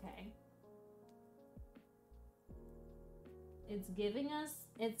 Okay. It's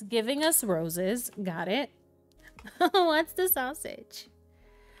giving us roses. Got it. What's the sausage?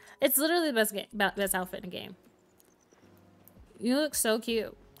 It's literally the best outfit in the game. You look so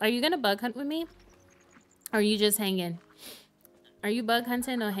cute. Are you gonna bug hunt with me? Or are you just hanging? Are you bug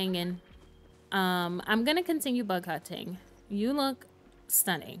hunting or hanging? I'm gonna continue bug hunting. You look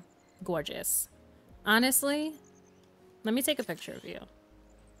stunning. Gorgeous. Honestly, let me take a picture of you.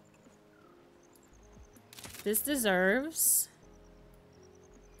 This deserves...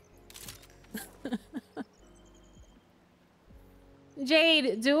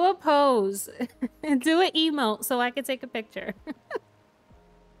 Jade, do a pose. Do an emote so I can take a picture.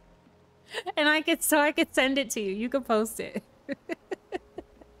 And I could send it to you. You could post it.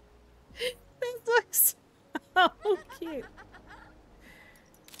 This looks so cute.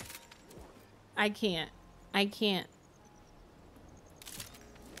 I can't.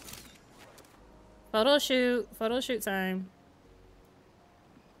 Photo shoot time.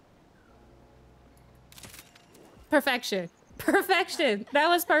 Perfection. That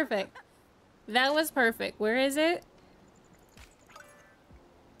was perfect. Where is it?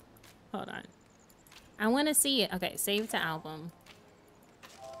 Hold on. I want to see it. Okay, save to album.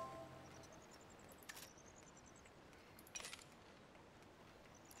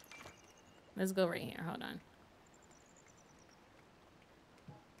 Let's go right here. Hold on.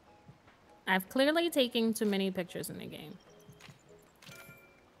 I've clearly taken too many pictures in the game.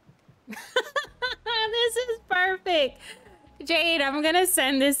 This is perfect. Jade, I'm gonna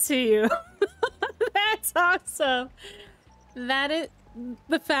send this to you. That's awesome. That is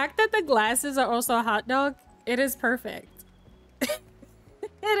the fact that the glasses are also a hot dog. It is perfect. It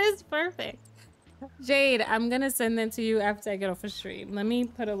is perfect. Jade, I'm gonna send that to you after I get off the stream. Let me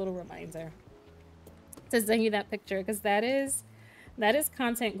put a little reminder to send you that picture because that is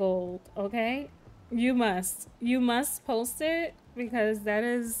content gold. Okay, you must post it because that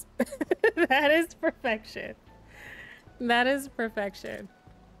is that is perfection. That is perfection.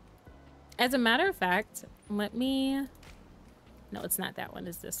 As a matter of fact, let me... No, it's not that one.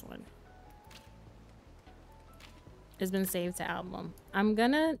 It's this one. It's been saved to album. I'm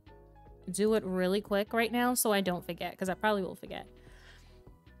gonna do it really quick right now so I don't forget, because I probably will forget.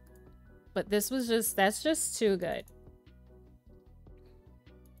 But this was just... That's just too good.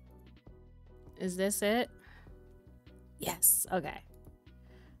 Is this it? Yes. Okay.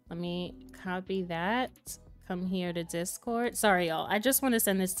 Let me copy that. Come here to Discord. Sorry, y'all. I just want to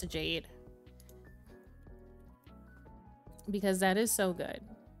send this to Jade. Because that is so good.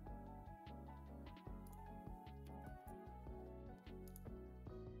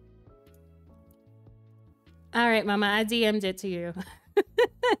 All right, Mama. I DM'd it to you.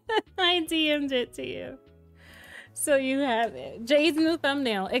 I DM'd it to you. So you have it. Jade's new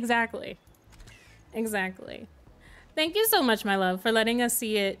thumbnail. Exactly. Exactly. Thank you so much, my love, for letting us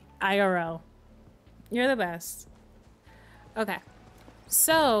see it IRL. You're the best. Okay.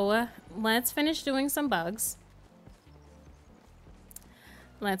 So, let's finish doing some bugs.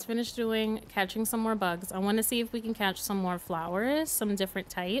 Let's finish catching some more bugs. I want to see if we can catch some more flowers, some different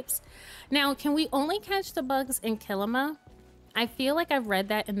types. Now, can we only catch the bugs in Kilima? I feel like I've read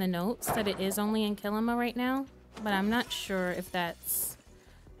that in the notes that it is only in Kilima right now, but I'm not sure if that's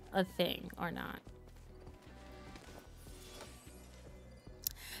a thing or not.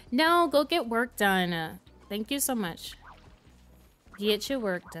 No, go get work done. Thank you so much. Get your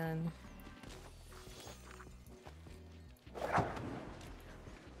work done.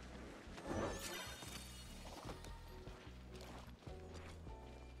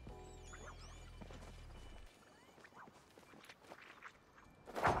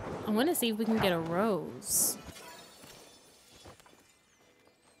 I want to see if we can get a rose.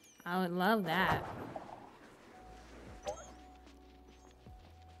 I would love that.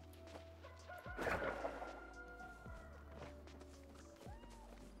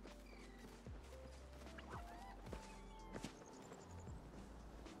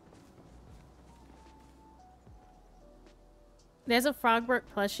 There's a Frogwork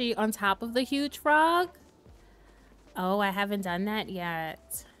plushie on top of the huge frog. Oh, I haven't done that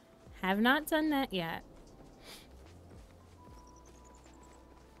yet. Have not done that yet.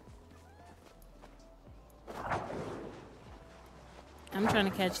 I'm trying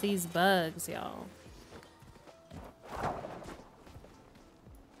to catch these bugs, y'all.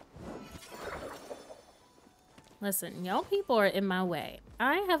 Listen, y'all people are in my way.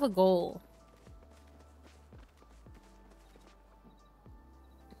 I have a goal.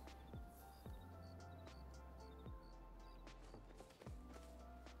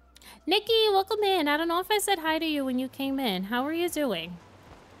 Nikki, welcome in. I don't know if I said hi to you when you came in. How are you doing?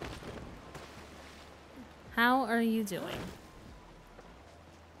 How are you doing?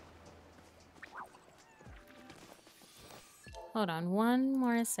 Hold on one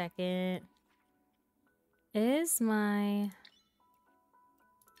more second. Is my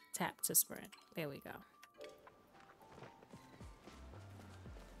tap to sprint? There we go.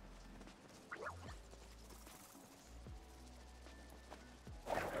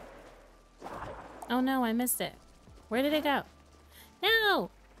 Oh no, I missed it. Where did it go?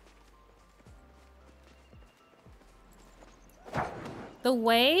 No! The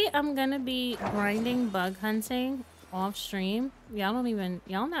way I'm gonna be grinding bug hunting off stream Y'all don't even,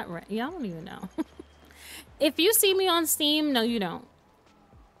 y'all don't even know. If you see me on Steam, no, you don't.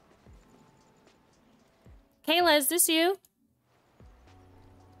 Kayla, is this you?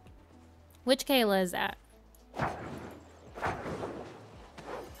 Which Kayla is that?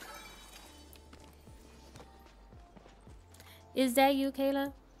 Is that you,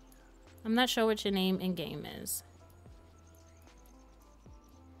 Kayla? I'm not sure what your name in game is.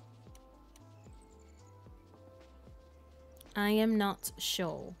 I am not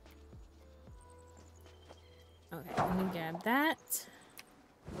sure. Okay, let me grab that.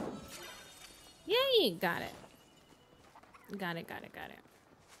 Yay, got it. Got it.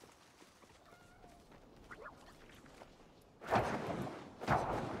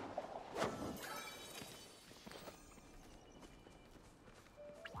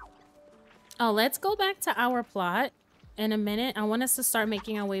 Oh, let's go back to our plot in a minute. I want us to start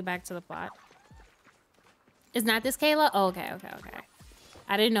making our way back to the plot. Is not this Kayla? Oh, okay.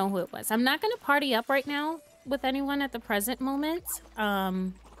 I didn't know who it was. I'm not going to party up right now with anyone at the present moment.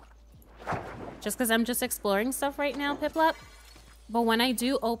 Just because I'm just exploring stuff right now, Piplup. But when I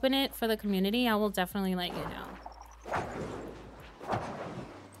do open it for the community, I will definitely let you know.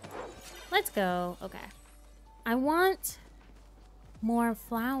 Let's go. Okay. I want more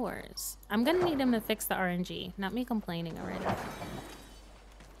flowers. I'm going to need them to fix the RNG. Not me complaining already.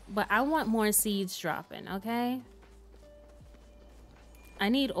 But I want more seeds dropping, okay? I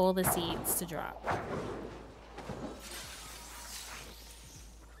need all the seeds to drop.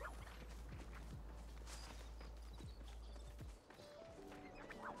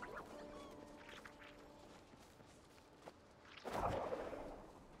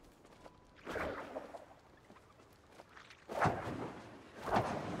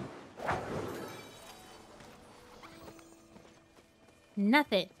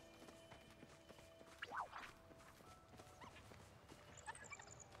 Nothing.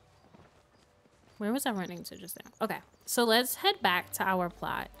 Where was I running to just now? Okay, so let's head back to our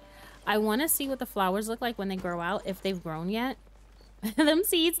plot. I want to see what the flowers look like when they grow out, if they've grown yet. Them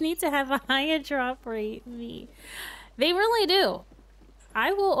seeds need to have a higher drop rate. They really do.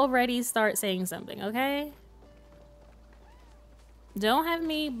 I will already start saying something, okay? Don't have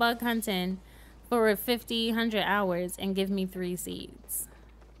me bug hunting for 50, 100 hours and give me 3 seeds.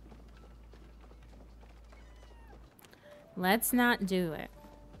 Let's not do it.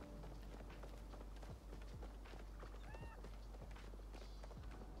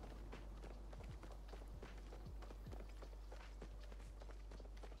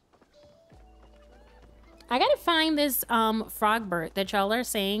 I gotta find this frog bird that y'all are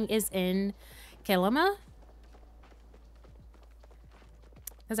saying is in Kilima.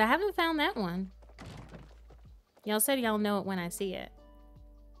 Because I haven't found that one. Y'all said y'all know it when I see it.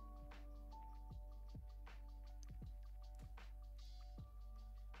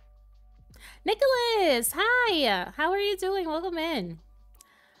 Nicholas, hi. How are you doing? Welcome in.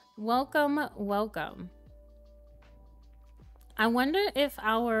 Welcome. I wonder if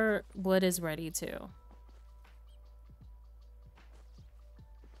our wood is ready too.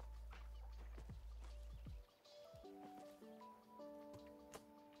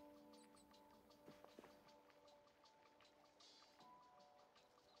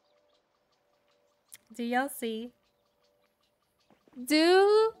 Do y'all see?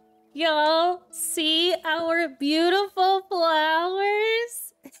 Do y'all see our beautiful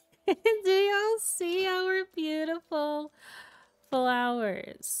flowers? Do y'all see our beautiful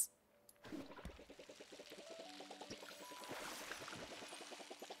flowers?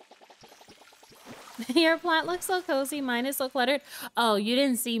 Your plant looks so cozy. Mine is so cluttered. Oh, you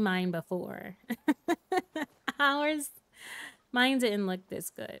didn't see mine before. Mine didn't look this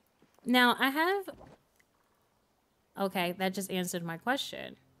good. Now I have... Okay, that just answered my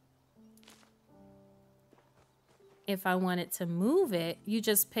question. If I wanted to move it, you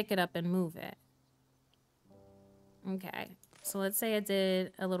just pick it up and move it. Okay, so let's say I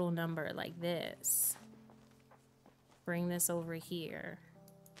did a little number like this. Bring this over here.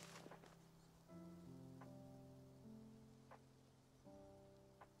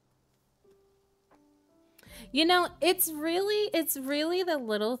 You know, it's really the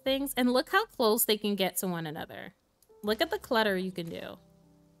little things. And look how close they can get to one another. Look at the clutter you can do.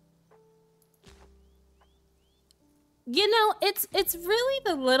 You know, it's really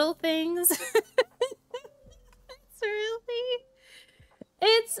the little things.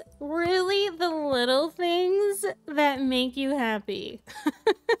 It's really the little things that make you happy.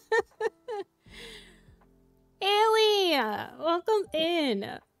 Haley, welcome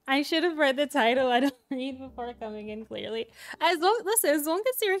in. I should have read the title. I don't read before coming in clearly. Listen, as long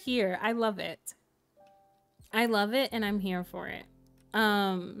as you're here, I love it. I love it and I'm here for it.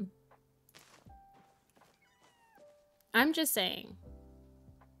 I'm just saying.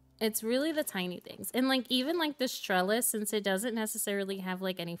 It's really the tiny things. And like even like this trellis, since it doesn't necessarily have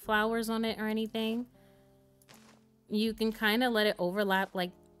like any flowers on it or anything, you can kind of let it overlap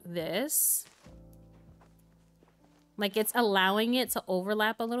like this. Like it's allowing it to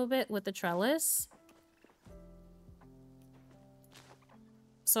overlap a little bit with the trellis.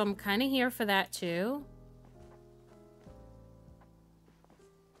 So I'm kind of here for that too.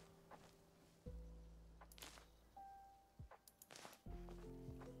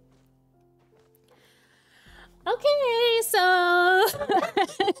 Okay, so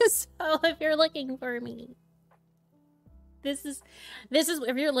so if you're looking for me, this is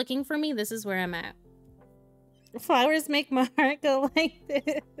if you're looking for me, this is where I'm at. Flowers make my heart go like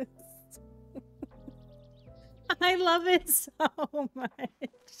this. I love it so much.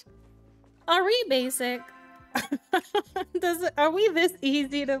 Are we basic? Are we this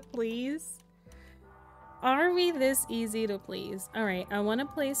easy to please? Are we this easy to please? All right, I want to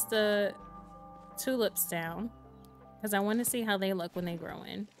place the tulips down because I want to see how they look when they grow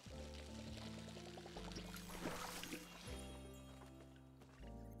in.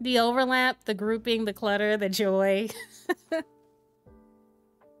 The overlap, the grouping, the clutter, the joy.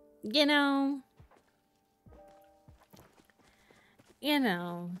 You know.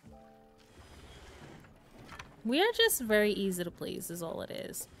 We are just very easy to please is all it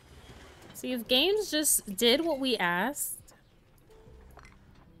is. See, if games just did what we asked,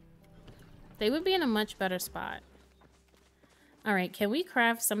 they would be in a much better spot. All right, can we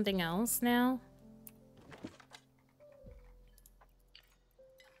craft something else now?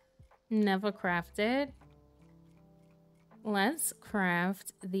 Never crafted. Let's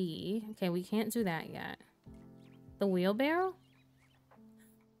craft the... Okay, we can't do that yet. The wheelbarrow?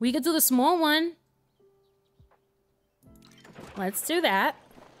 We could do the small one. Let's do that.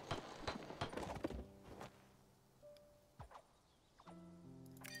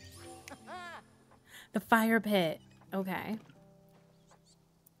 The fire pit. Okay.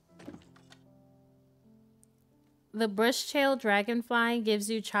 The bush-tailed dragonfly gives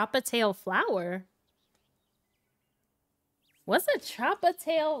you chop-a-tail flower. What's a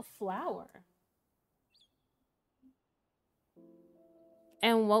chop-a-tail flower?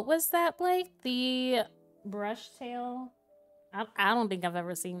 And what was that, Blake? The brush-tail? I don't think I've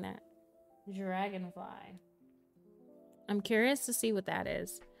ever seen that. Dragonfly. I'm curious to see what that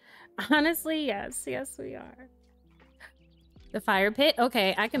is. Honestly, yes. Yes, we are. The fire pit?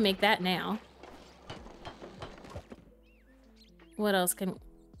 Okay, I can make that now. What else can...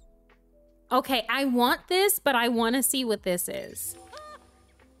 Okay, I want this, but I want to see what this is.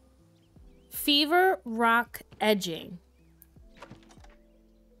 Fever rock edging.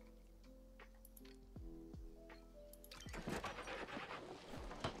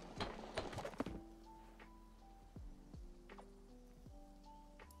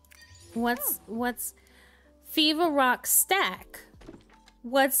 What's Fever rock stack?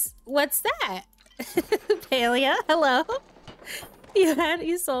 What's that? Palia, hello. You had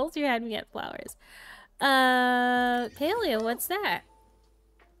me at flowers. Palia, what's that?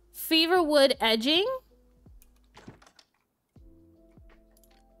 Fever wood edging?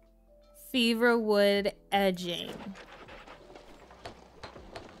 Fever wood edging.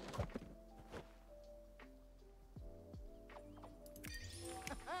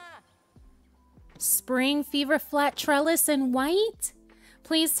 Spring fever flat trellis in white?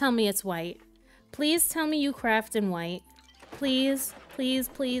 Please tell me it's white. Please tell me you craft in white. Please, please,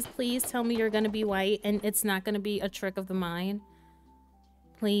 please, please tell me you're gonna be white and it's not gonna be a trick of the mind.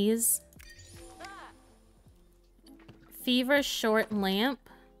 Please. Fever short lamp.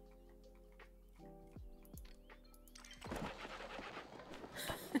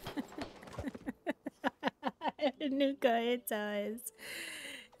 Nuka, it does.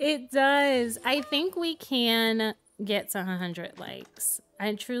 It does. I think we can get to 100 likes.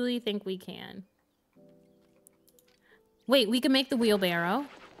 I truly think we can. Wait, we can make the wheelbarrow.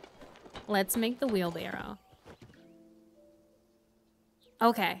 Let's make the wheelbarrow.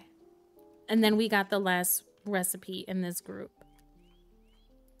 Okay. And then we got the last recipe in this group.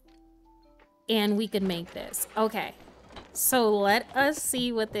 And we could make this. Okay. So let us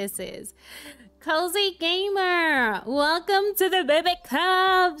see what this is. Cozy Gamer, welcome to the Baby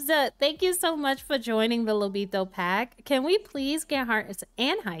Cubs. Thank you so much for joining the Lobito Pack. Can we please get hearts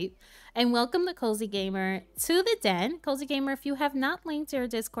and hype and welcome the Cozy Gamer to the den. Cozy Gamer, if you have not linked your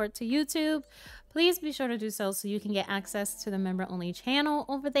Discord to YouTube, please be sure to do so you can get access to the member-only channel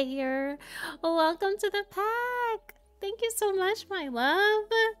over there. Welcome to the pack. Thank you so much, my love.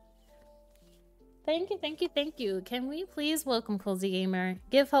 Thank you, thank you, thank you. Can we please welcome Cozy Gamer?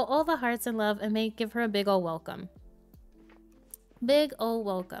 Give her all the hearts and love and give her a big ol' welcome. Big ol'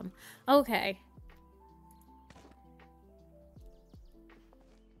 welcome. Okay.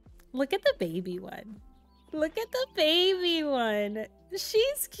 Look at the baby one. Look at the baby one.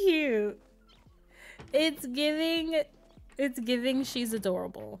 She's cute. It's giving she's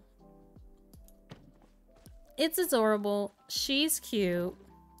adorable. It's adorable. She's cute.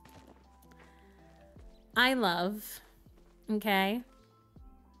 I love. Okay?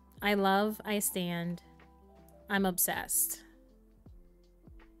 I love, I stand. I'm obsessed.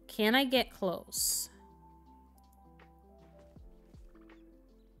 Can I get close?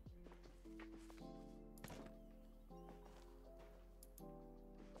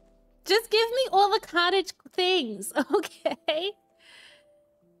 Just give me all the cottage things, okay?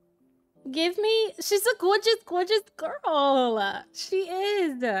 Give me... She's a gorgeous, gorgeous girl. She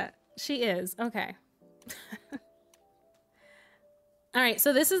is. She is. Okay. All right,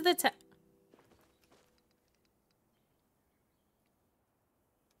 so this is the...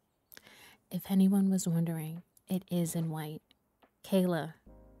 If anyone was wondering, it is in white. Kayla,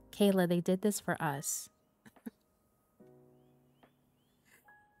 they did this for us.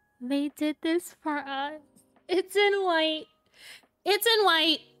 They did this for us. It's in white. It's in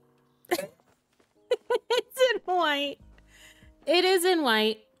white. It's in white. It is in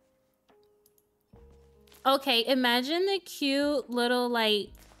white. Okay, imagine the cute little, like,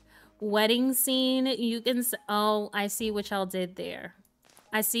 wedding scene. You can... Oh, I see what y'all did there.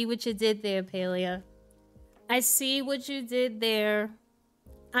 I see what you did there, Palia. I see what you did there.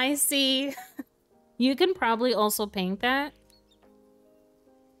 I see. You can probably also paint that.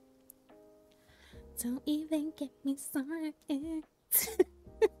 Don't even get me started.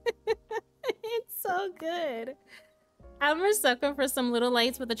 It's so good. I'm a sucker for some little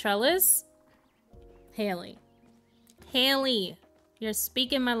lights with a trellis. Haley. Haley, you're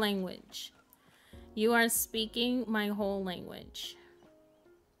speaking my language. You are speaking my whole language.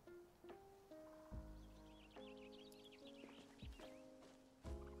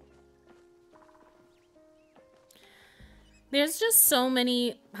 There's just so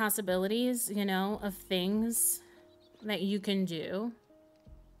many possibilities, you know, of things that you can do.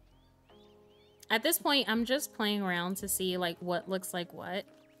 At this point, I'm just playing around to see, like, what looks like what.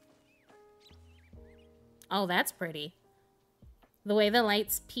 Oh, that's pretty. The way the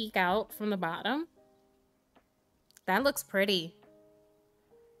lights peek out from the bottom. That looks pretty.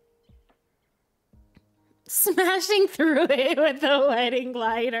 Smashing through it with the wedding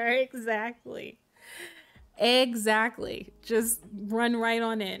glider. Exactly. Exactly. Just run right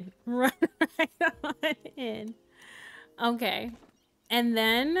on in. Run right on in. Okay. And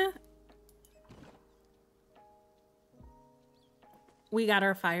then we got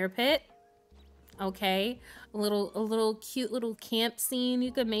our fire pit. Okay. A little cute little camp scene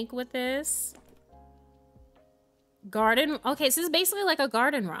you could make with this. Garden. Okay, so it's basically like a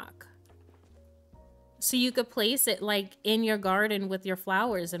garden rock. So you could place it like in your garden with your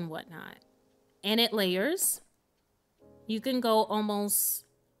flowers and whatnot. And it layers. You can go almost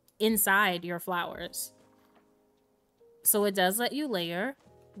inside your flowers. So it does let you layer.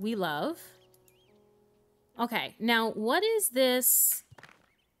 We love. Okay, now what is this?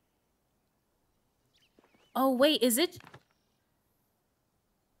 Oh, wait, is it?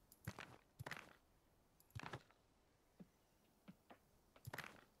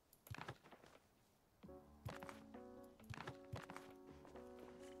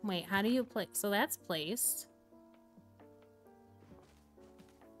 Wait, how do you place? So that's placed.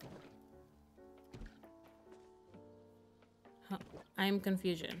 Huh. I'm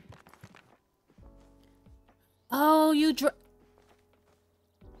confusion. Oh, you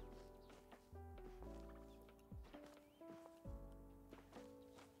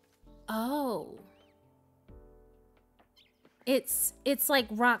Oh. It's like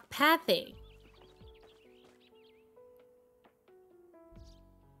rock pathing.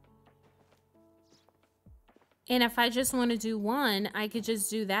 And if I just want to do one, I could just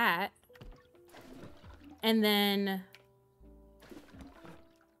do that. And then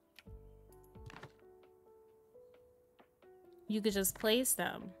you could just place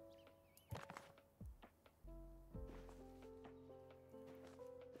them.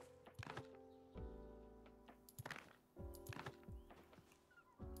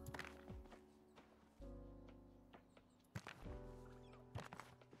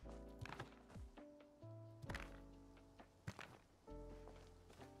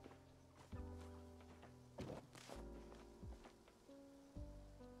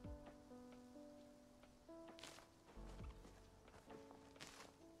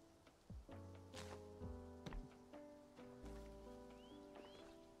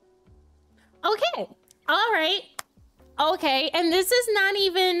 All right. Okay, and this is not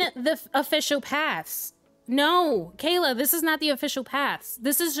even the official paths. No, Kayla, this is not the official paths.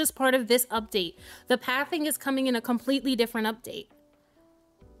 This is just part of this update. The pathing is coming in a completely different update.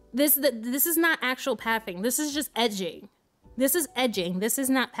 This is not actual pathing. This is just edging. This is edging. This is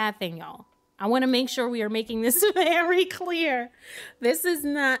not pathing, y'all. I want to make sure we are making this very clear. This is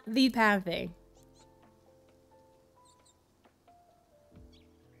not the pathing.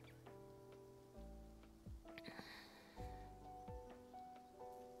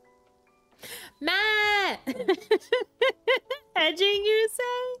 Matt! Edging, you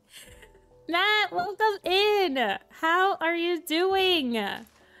say? Matt, welcome in. How are you doing?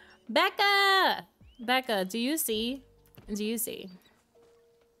 Becca! Becca, do you see? Do you see?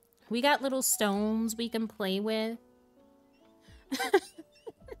 We got little stones we can play with.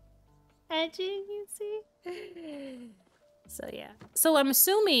 Edging, you see? So, yeah. So, I'm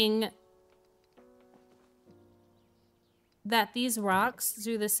assuming that these rocks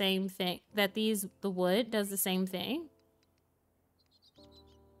do the same thing. That the wood does the same thing.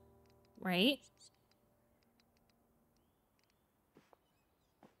 Right?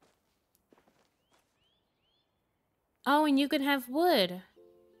 Oh, and you could have wood.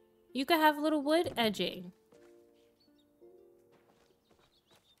 You could have little wood edging.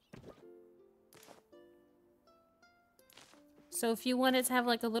 So if you wanted to have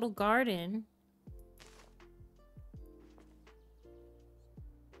like a little garden.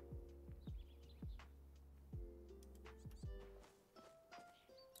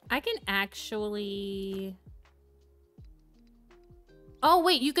 I can actually... Oh,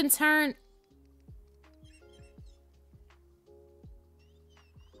 wait, you can turn...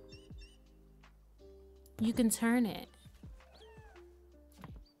 You can turn it.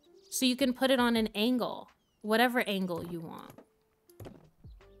 So you can put it on an angle. Whatever angle you want.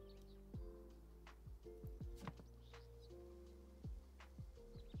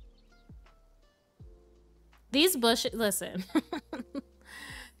 These bushes... Listen.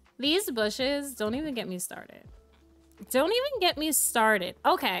 These bushes... Don't even get me started. Don't even get me started.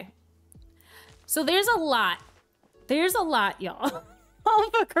 Okay. So there's a lot. There's a lot, y'all. Oh,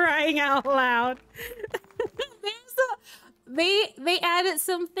 for crying out loud. They added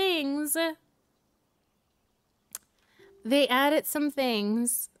some things. They added some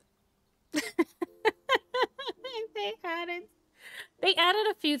things. They added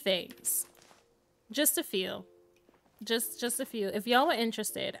a few things. Just a few. Just a few. If y'all were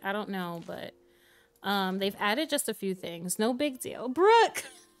interested, I don't know, but they've added just a few things. No big deal. Brooke.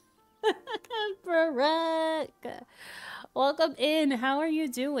 Brooke. Welcome in. How are you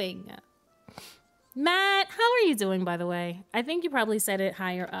doing? Matt, how are you doing, by the way? I think you probably said it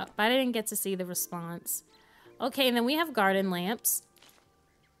higher up, but I didn't get to see the response. Okay, and then we have garden lamps.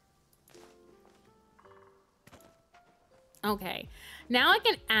 Okay, now I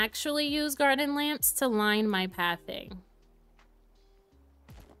can actually use garden lamps to line my pathing.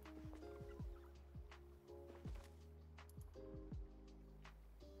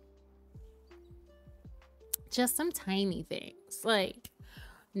 Just some tiny things, like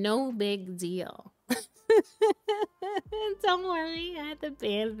no big deal. Don't worry, I had the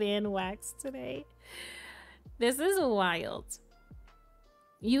van wax today. This is wild.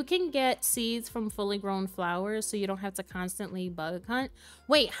 You can get seeds from fully grown flowers, so you don't have to constantly bug hunt.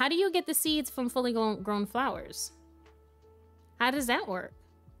 Wait, how do you get the seeds from fully grown flowers? How does that work?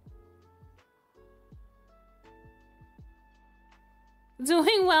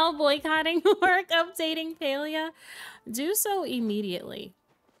 Doing well, boycotting work, updating Palia. Do so immediately.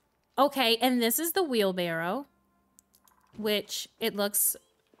 Okay, and this is the wheelbarrow, which it looks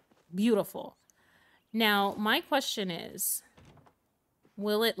beautiful. Now, my question is,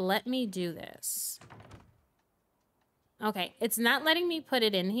 will it let me do this? Okay, it's not letting me put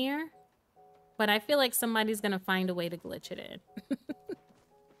it in here, but I feel like somebody's gonna find a way to glitch it in.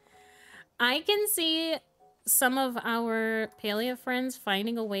 I can see some of our Palia friends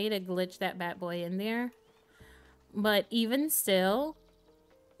finding a way to glitch that bad boy in there. But even still,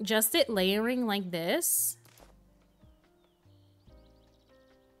 just it layering like this.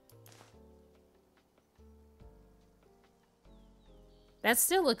 That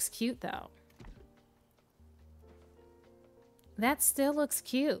still looks cute though. That still looks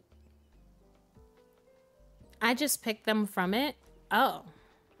cute. I just picked them from it. Oh.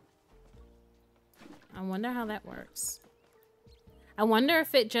 I wonder how that works. I wonder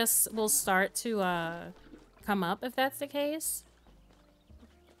if it just will start to come up if that's the case.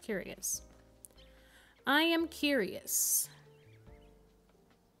 Curious. I am curious.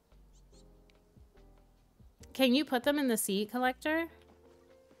 Can you put them in the seed collector?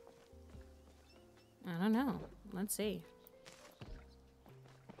 I don't know. Let's see.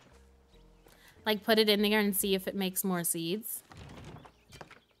 Like, put it in there and see if it makes more seeds.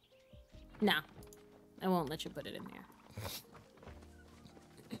 No. I won't let you put it in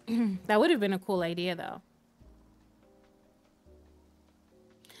there. That would have been a cool idea, though.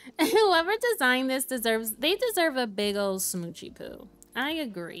 Whoever designed this they deserve a big old smoochy poo. I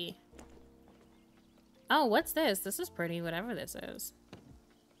agree. Oh, what's this? This is pretty, whatever this is.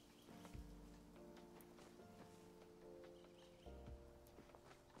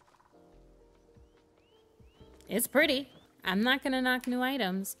 It's pretty. I'm not gonna knock new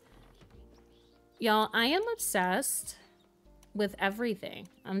items. Y'all, I am obsessed with everything.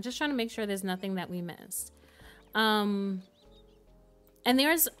 I'm just trying to make sure there's nothing that we missed. And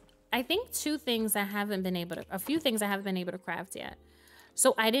there's, I think, a few things I haven't been able to craft yet.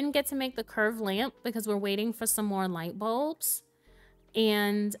 So I didn't get to make the curved lamp because we're waiting for some more light bulbs.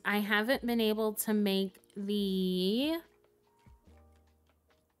 And I haven't been able to make the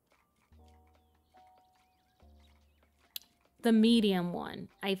medium one,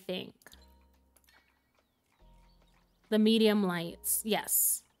 I think. The medium lights,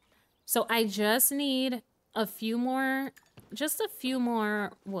 yes. So I just need a few more, just a few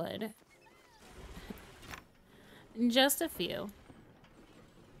more wood. Just a few.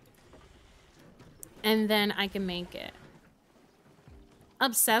 And then I can make it.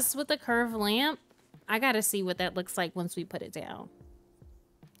 Obsessed with the curved lamp. I gotta see what that looks like once we put it down.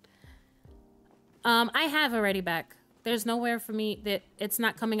 I have already, Beck. There's nowhere for me that it's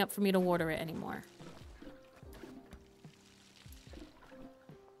not coming up for me to water it anymore.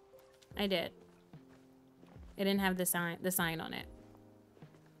 I did. It didn't have the sign on it.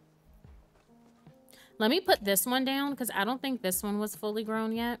 Let me put this one down because I don't think this one was fully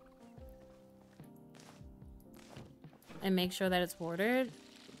grown yet. And make sure that it's watered,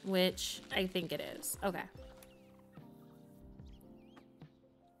 which I think it is. Okay.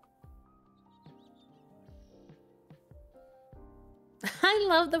 I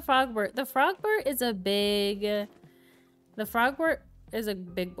love the frogbird. The frogbird is a big... The frogbird is a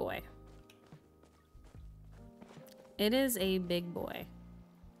big boy. It is a big boy.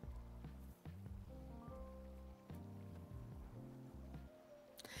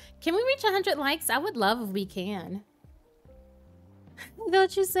 Can we reach 100 likes? I would love if we can. I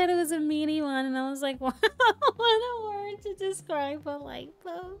thought you said it was a meaty one, and I was like, wow, what a word to describe a like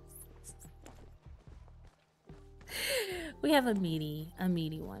post. We have a meaty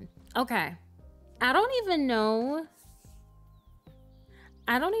one. Okay. I don't even know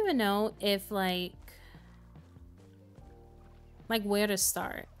if like where to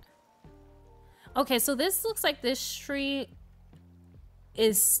start. Okay, so this looks like this tree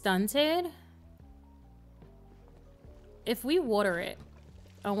is stunted. If we water it,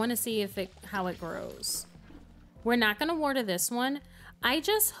 I want to see how it grows. We're not going to water this one. I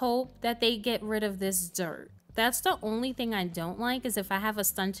just hope that they get rid of this dirt. That's the only thing I don't like, is if I have a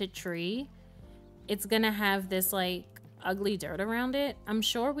stunted tree, it's going to have this like ugly dirt around it. I'm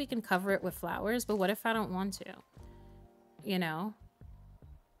sure we can cover it with flowers, but what if I don't want to? You know?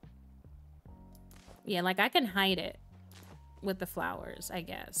 Yeah, like I can hide it with the flowers, I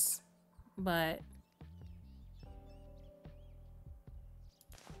guess. But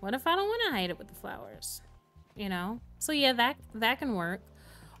what if I don't want to hide it with the flowers? You know? So yeah, that can work.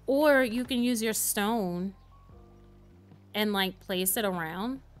 Or you can use your stone and like place it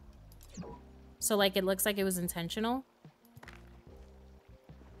around. So like it looks like it was intentional.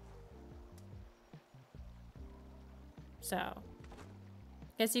 So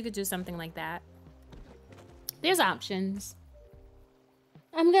guess you could do something like that. There's options.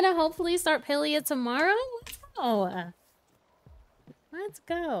 I'm gonna hopefully start Palia tomorrow. Oh, let's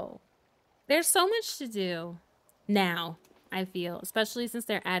go. There's so much to do now, I feel, especially since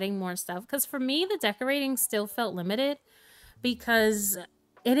they're adding more stuff. Because for me, the decorating still felt limited because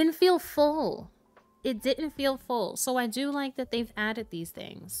it didn't feel full. It didn't feel full. So I do like that they've added these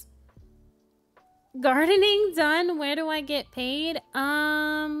things. Gardening done. Where do I get paid?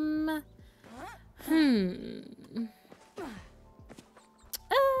 I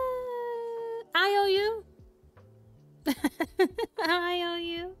owe you. I owe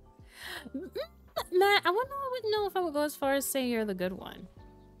you. Matt, I wouldn't know if I would go as far as say you're the good one.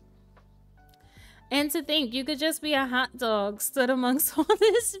 And to think you could just be a hot dog stood amongst all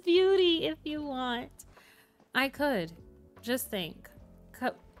this beauty if you want. I could. Just think.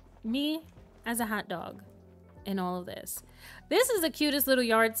 Me as a hot dog in all of this. This is the cutest little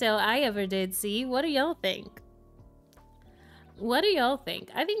yard sale I ever did see. What do y'all think? What do y'all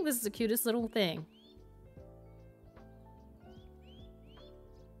think? I think this is the cutest little thing.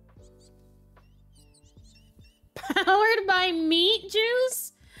 Powered by meat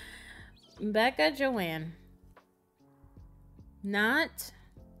juice? Becca Joanne. Not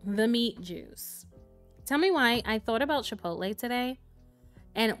the meat juice. Tell me why. I thought about Chipotle today,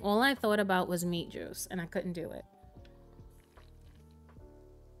 and all I thought about was meat juice, and I couldn't do it.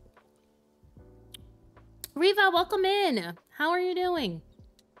 Riva, welcome in. How are you doing?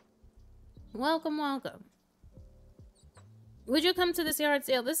 Welcome, welcome. Would you come to this yard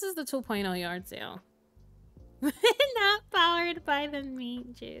sale? This is the 2.0 yard sale. Not powered by the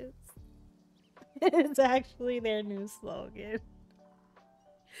meat juice. It's actually their new slogan.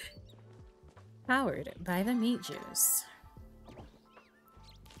 Powered by the meat juice.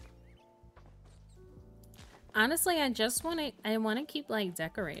 Honestly, I want to keep like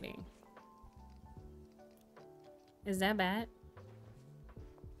decorating. Is that bad?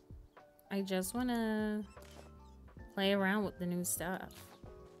 I just want to play around with the new stuff.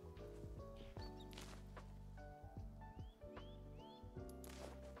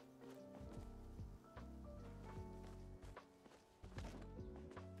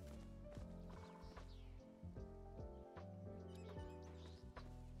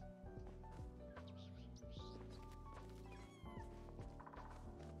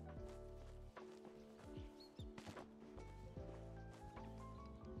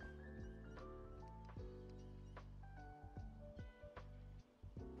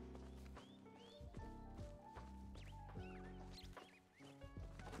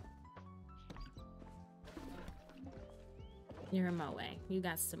 You're in my way. You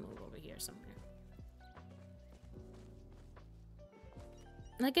got to move over here somewhere.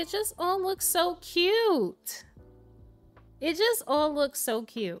 Like, it just all looks so cute. It just all looks so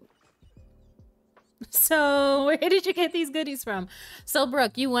cute. So, where did you get these goodies from? So,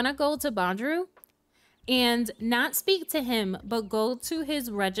 Brooke, you want to go to Badru and not speak to him, but go to his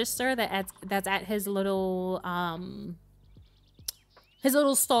register that's at his little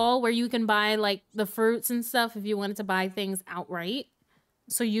stall where you can buy like the fruits and stuff if you wanted to buy things outright.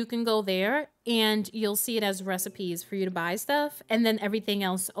 So you can go there and you'll see it as recipes for you to buy stuff, and then everything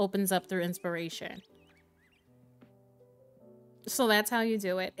else opens up through inspiration. So that's how you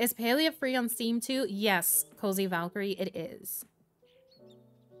do it. Is Palia free on Steam too? Yes, Cozy Valkyrie, it is.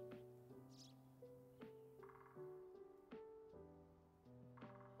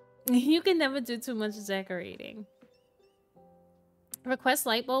 You can never do too much decorating. Request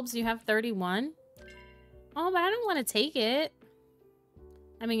light bulbs, you have 31. Oh, but I don't want to take it.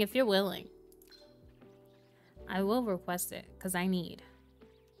 I mean, if you're willing. I will request it, because I need.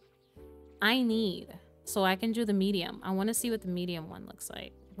 So I can do the medium. I want to see what the medium one looks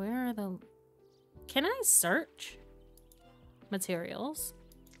like. Where are the... Can I search? Materials.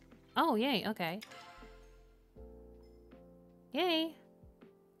 Oh, yay, okay. Yay.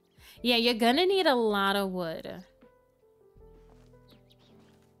 Yeah, you're gonna need a lot of wood.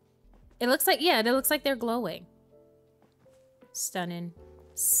 It looks like, yeah, it looks like they're glowing. Stunning.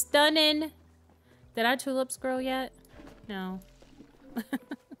 Stunning. Did our tulips grow yet? No.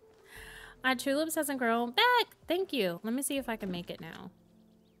 Our tulips hasn't grown. Back! Thank you. Let me see if I can make it now.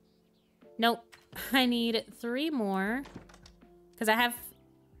 Nope. I need 3 more. Because I have...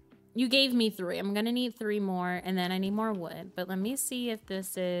 You gave me 3. I'm going to need 3 more. And then I need more wood. But let me see if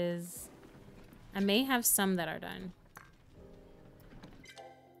this is... I may have some that are done.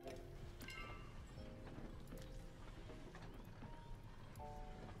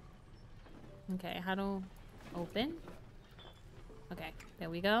 Okay, how to open? Okay, there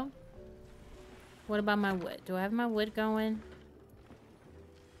we go. What about my wood? Do I have my wood going?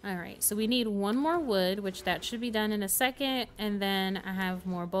 Alright, so we need 1 more wood, which that should be done in a second. And then I have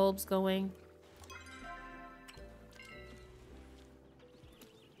more bulbs going.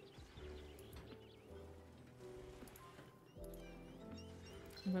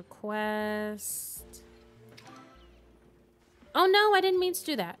 Request. Oh no, I didn't mean to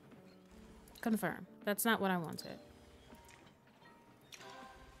do that. Confirm. That's not what I wanted.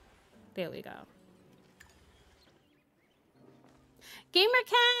 There we go. Gamer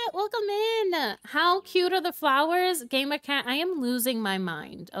Cat, welcome in. How cute are the flowers? Gamer Cat, I am losing my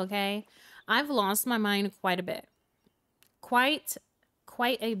mind, okay? I've lost my mind quite a bit. Quite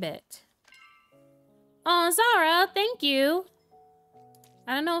a bit. Oh, Zara, thank you.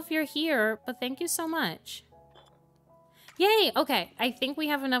 I don't know if you're here, but thank you so much. Yay, okay. I think we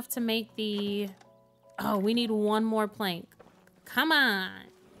have enough to make the... Oh, we need 1 more plank. Come on.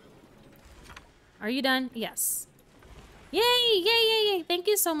 Are you done? Yes. Yay, yay, yay, yay. Thank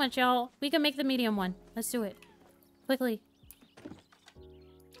you so much, y'all. We can make the medium one. Let's do it. Quickly.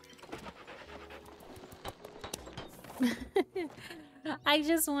 I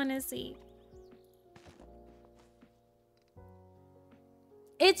just want to see.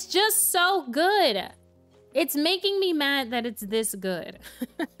 It's just so good. It's making me mad that it's this good.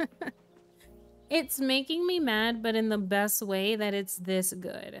 It's making me mad, but in the best way that it's this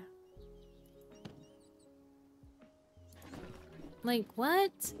good. Like,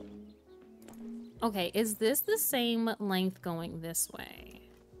 what? Okay, is this the same length going this way?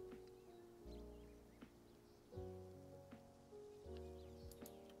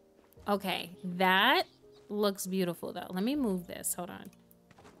 Okay, that looks beautiful though. Let me move this. Hold on.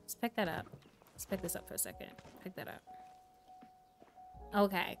 Let's pick that up. Let's pick this up for a second. Pick that up.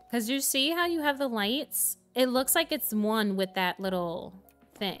 Okay, because you see how you have the lights? It looks like it's one with that little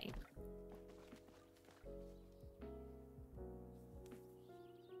thing.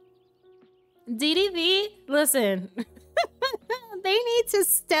 DDV, listen. They need to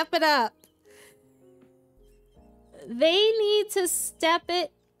step it up. They need to step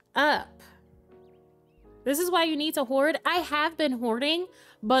it up. This is why you need to hoard. I have been hoarding,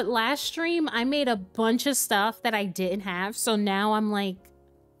 but last stream I made a bunch of stuff that I didn't have, so now I'm like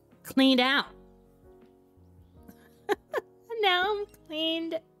cleaned out. Now I'm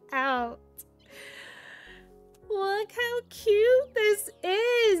cleaned out. Look how cute this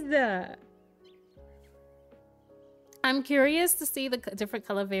is. I'm curious to see the different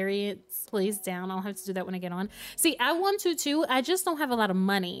color variants placed down. I'll have to do that when I get on. See, I want to too. I just don't have a lot of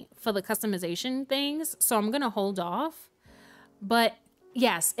money for the customization things, so I'm going to hold off. But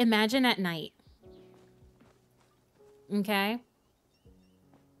yes, imagine at night. Okay.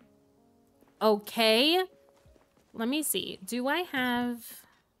 Okay. Let me see. Do I have...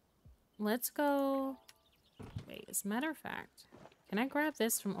 Let's go... Wait, as a matter of fact, can I grab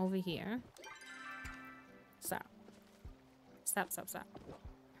this from over here? Stop. Stop, stop, stop.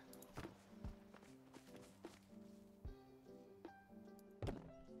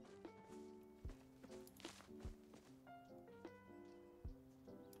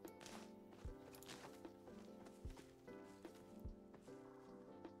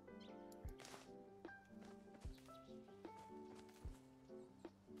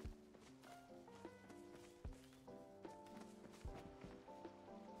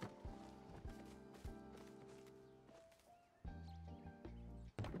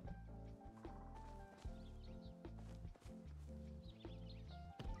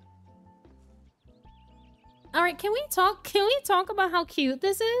 All right, can we talk about how cute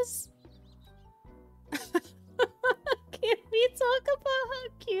this is? Can we talk about how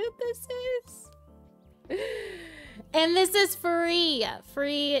cute this is? And this is free.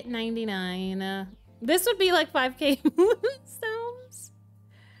 Free 99. This would be like 5K moonstones.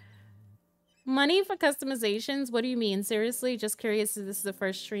 Money for customizations? What do you mean? Seriously? Just curious if this is the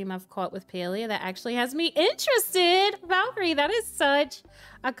first stream I've caught with Palia that actually has me interested. Valkyrie, that is such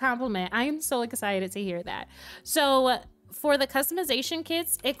a compliment. I am so excited to hear that. So for the customization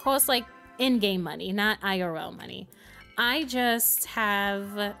kits, it costs like in-game money, not IRL money. I just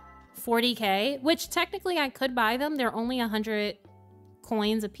have 40K, which technically I could buy them. They're only 100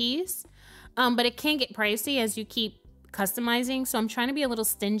 coins a piece, but it can get pricey as you keep customizing. So I'm trying to be a little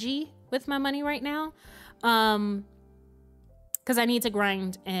stingy with my money right now, because I need to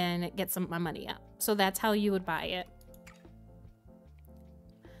grind and get my money up. So that's how you would buy it.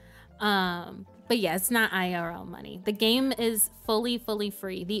 But yeah, it's not IRL money. The game is fully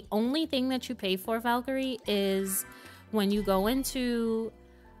free. The only thing that you pay for, Valkyrie, is when you go into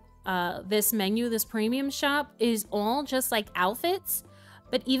this menu, this premium shop, is all just like outfits.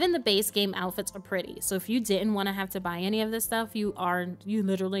 But even the base game outfits are pretty. So if you didn't want to have to buy any of this stuff, you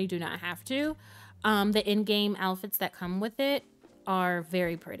literally do not have to. The in-game outfits that come with it are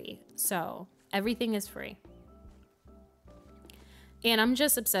very pretty. So everything is free. And I'm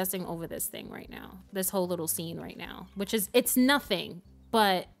just obsessing over this thing right now. This whole little scene right now, which is, it's nothing,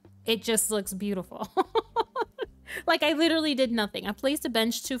 but it just looks beautiful. Like I literally did nothing. I placed a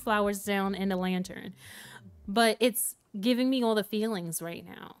bench, 2 flowers down, and a lantern. But it's giving me all the feelings right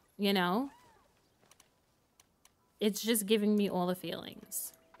now, you know? It's just giving me all the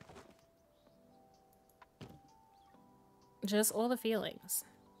feelings. Just all the feelings.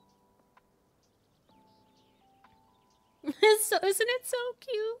 So, isn't it so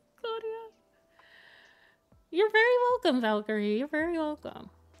cute, Claudia? You're very welcome, Valkyrie. You're very welcome.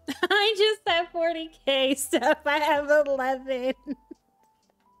 I just have 40K stuff. I have 11.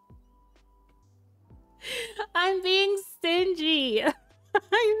 I'm being stingy. I'm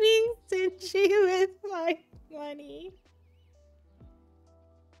being stingy with my money.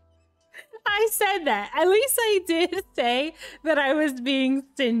 I said that. At least I did say that I was being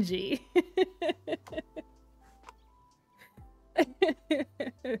stingy.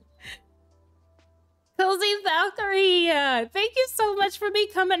 Josie Valkyrie, thank you so much for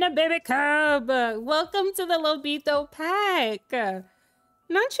becoming a baby cub. Welcome to the Lobito Pack.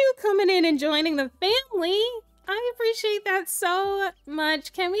 Not you coming in and joining the family. I appreciate that so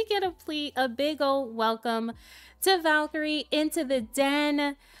much. Can we get a big old welcome to Valkyrie into the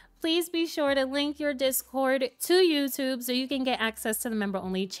den? Please be sure to link your Discord to YouTube so you can get access to the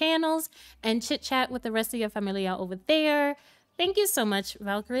member-only channels and chit-chat with the rest of your familia over there. Thank you so much,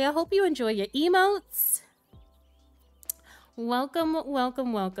 Valkyrie. I hope you enjoy your emotes. Welcome,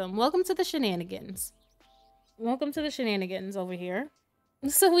 welcome, welcome. Welcome to the shenanigans. Welcome to the shenanigans over here.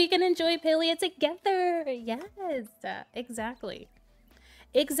 So we can enjoy Palia together. Yes, exactly.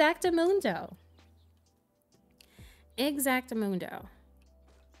 Exactamundo. Exactamundo.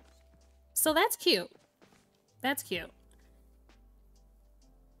 So that's cute. That's cute.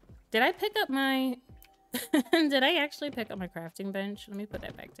 Did I pick up my... Did I actually pick up my crafting bench? Let me put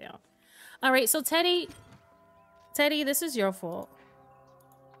that back down. All right, so Teddy, this is your fault.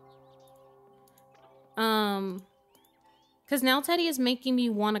 Because now Teddy is making me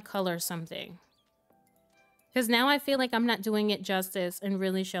want to color something. Because now I feel like I'm not doing it justice and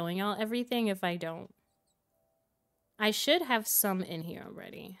really showing y'all everything if I don't. I should have some in here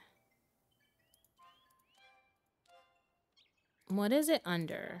already. What is it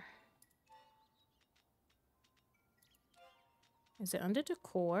under? Is it under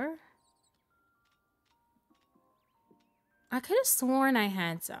decor? I could have sworn I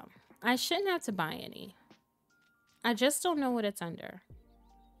had some. I shouldn't have to buy any. I just don't know what it's under.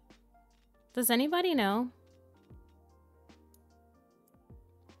 Does anybody know?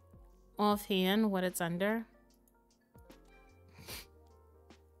 Offhand, what it's under?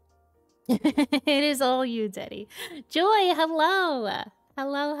 It is all you, Teddy. Joy, hello.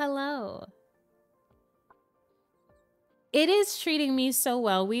 Hello, hello. It is treating me so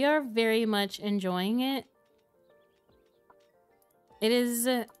well. We are very much enjoying it. It is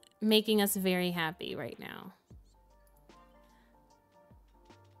making us very happy right now.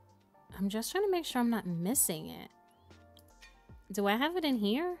 I'm just trying to make sure I'm not missing it. Do I have it in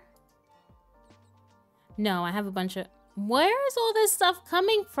here? No, I have a bunch of... Where is all this stuff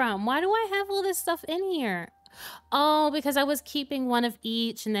coming from? Why do I have all this stuff in here? Oh, because I was keeping one of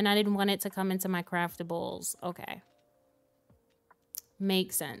each and then I didn't want it to come into my craftables. Okay.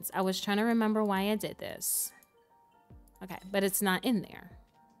 Makes sense. I was trying to remember why I did this. Okay, but it's not in there.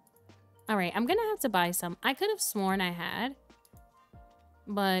 All right, I'm gonna have to buy some. I could have sworn I had,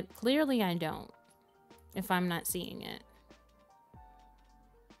 but clearly I don't if I'm not seeing it.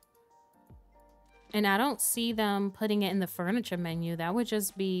 And I don't see them putting it in the furniture menu. That would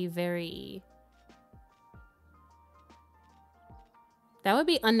just be very... That would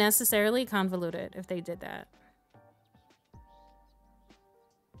be unnecessarily convoluted if they did that.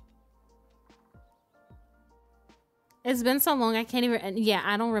 It's been so long, I can't even... Yeah,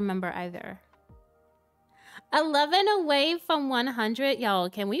 I don't remember either. 11 away from 100.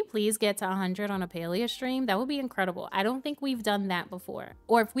 Y'all, can we please get to 100 on a Palia stream? That would be incredible. I don't think we've done that before.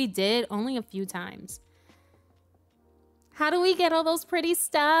 Or if we did, only a few times. How do we get all those pretty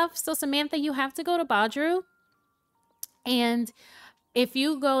stuff? So, Samantha, you have to go to Badru. And if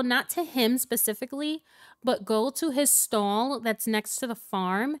you go not to him specifically, but go to his stall that's next to the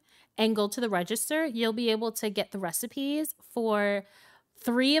farm and go to the register, you'll be able to get the recipes for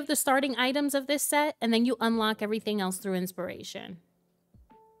 3 of the starting items of this set, and then you unlock everything else through inspiration.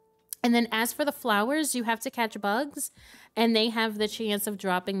 And then as for the flowers, you have to catch bugs, and they have the chance of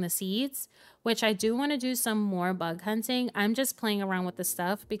dropping the seeds, which I do want to do some more bug hunting. I'm just playing around with the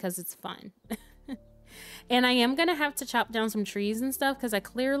stuff because it's fun. And I am going to have to chop down some trees and stuff because I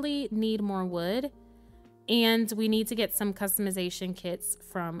clearly need more wood. And we need to get some customization kits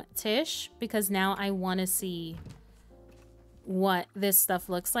from Tish because now I want to see what this stuff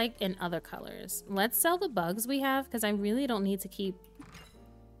looks like in other colors. Let's sell the bugs we have because I really don't need to keep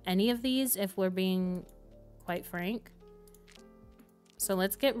any of these if we're being quite frank. So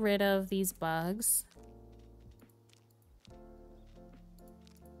let's get rid of these bugs.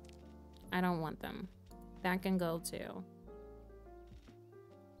 I don't want them. That can go too.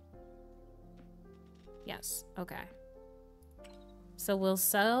 Yes, okay. So we'll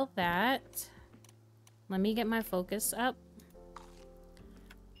sell that. Let me get my focus up.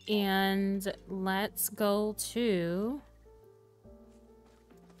 And let's go to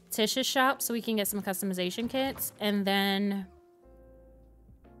Tish's shop so we can get some customization kits. And then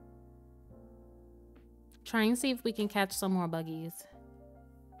try and see if we can catch some more buggies.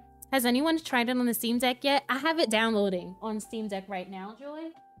 Has anyone tried it on the Steam Deck yet? I have it downloading on Steam Deck right now,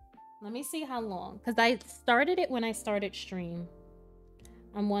 Joy. Let me see how long. Because I started it when I started stream.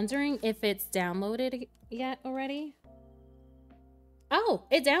 I'm wondering if it's downloaded yet already. Oh,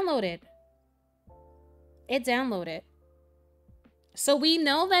 it downloaded. It downloaded. So we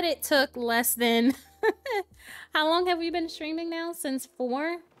know that it took less than... How long have we been streaming now? Since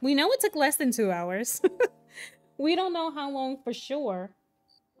 4? We know it took less than 2 hours. We don't know how long for sure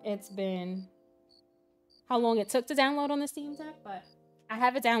it's been... How long it took to download on the Steam Deck, but I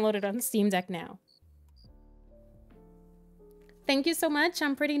have it downloaded on the Steam Deck now. Thank you so much.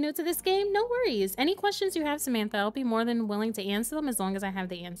 I'm pretty new to this game. No worries. Any questions you have, Samantha, I'll be more than willing to answer them as long as I have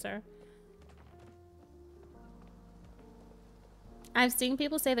the answer. I've seen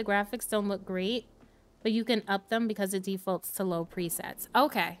people say the graphics don't look great, but you can up them because it defaults to low presets.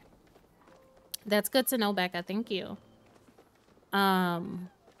 Okay. That's good to know, Becca. Thank you.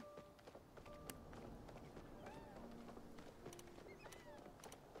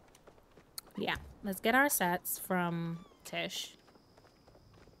 Yeah, let's get our sets from Tish.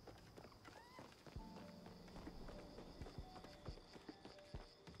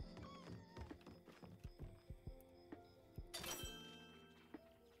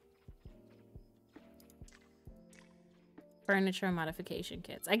 Furniture modification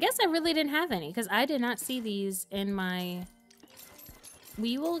kits. I guess I really didn't have any because I did not see these in my...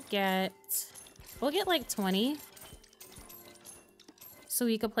 We'll get like 20. So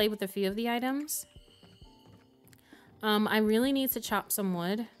we could play with a few of the items. I really need to chop some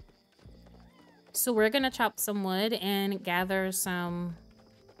wood. So we're gonna chop some wood and gather some...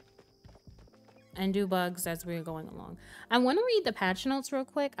 and do bugs as we're going along. I want to read the patch notes real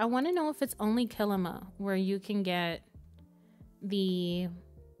quick. I want to know if it's only Kilima where you can get the...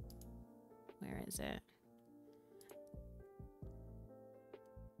 Where is it?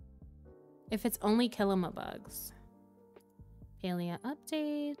 If it's only Kilima bugs. Palia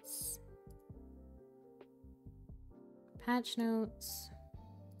updates. Patch notes.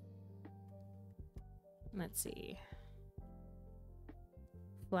 Let's see.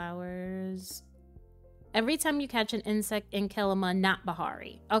 Flowers. Every time you catch an insect in Kilima, not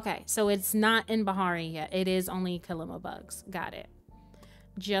Bahari. Okay, so it's not in Bahari yet. It is only Kilima bugs. Got it.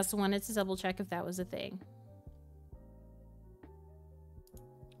 Just wanted to double check if that was a thing.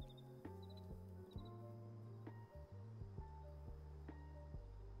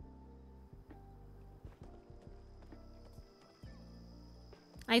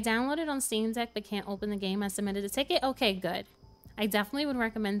 I downloaded on Steam Deck but can't open the game. I submitted a ticket. Okay, good. I definitely would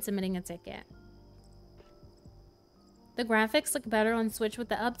recommend submitting a ticket. The graphics look better on Switch with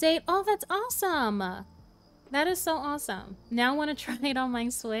the update. Oh, that's awesome. That is so awesome. Now I want to try it on my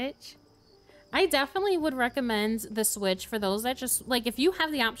Switch. I definitely would recommend the Switch for those that just, like, if you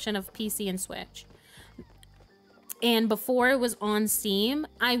have the option of PC and Switch. And before it was on Steam,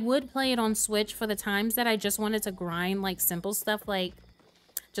 I would play it on Switch for the times that I just wanted to grind, like, simple stuff, like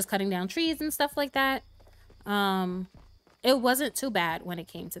just cutting down trees and stuff like that. It wasn't too bad when it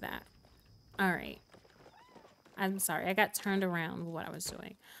came to that. All right. I'm sorry, I got turned around with what I was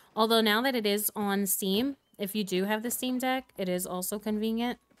doing. Although now that it is on Steam, if you do have the Steam Deck, it is also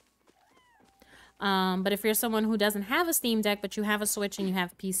convenient. But if you're someone who doesn't have a Steam Deck, but you have a Switch and you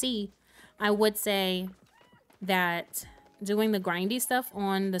have PC, I would say that doing the grindy stuff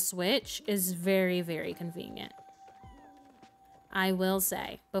on the Switch is very, very convenient. I will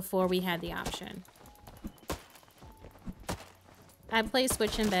say, before we had the option. I play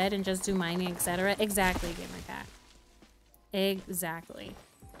Switch in bed and just do mining, etc. Exactly, Gamer Cat. Exactly.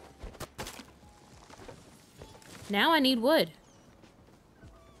 Now I need wood.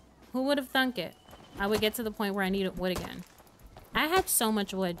 Who would have thunk it? I would get to the point where I needed wood again. I had so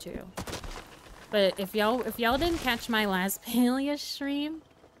much wood too. But if y'all didn't catch my last Palia stream.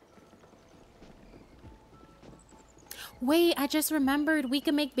 Wait, I just remembered we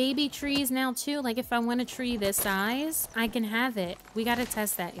can make baby trees now too. Like if I want a tree this size, I can have it. We gotta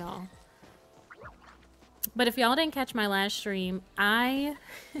test that, y'all. But if y'all didn't catch my last stream, I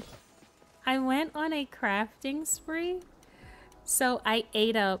went on a crafting spree. So I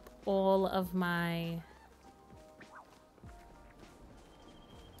ate up all of my...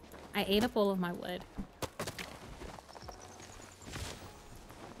 wood.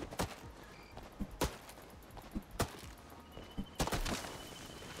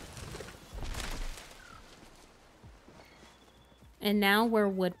 And now we're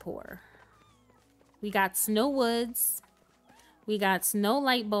wood poor. We got snow woods. We got snow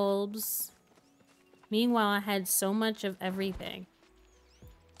light bulbs. Meanwhile, I had so much of everything.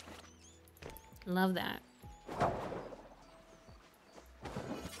 Love that.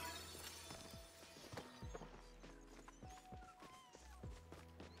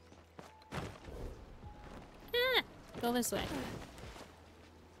 Ah, go this way.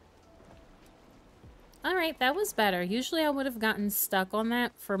 All right, that was better. Usually I would have gotten stuck on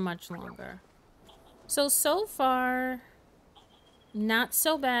that for much longer. So far, not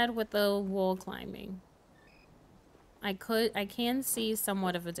so bad with the wall climbing. I can see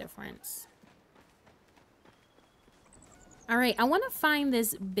somewhat of a difference. All right, I want to find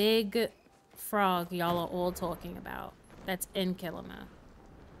this big frog y'all are all talking about. That's in Kilima.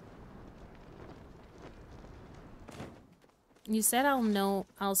 You said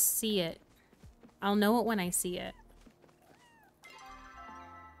I'll see it. I'll know it when I see it.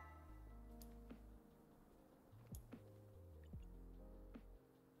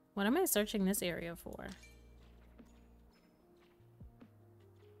 What am I searching this area for?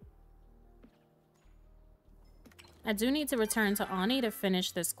 I do need to return to Ani to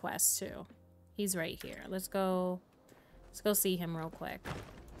finish this quest too. He's right here. Let's go see him real quick.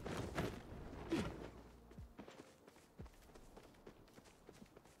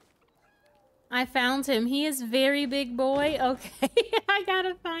 I found him. He is very big boy. Okay, I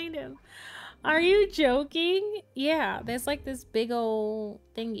gotta find him. Are you joking? Yeah, there's like this big old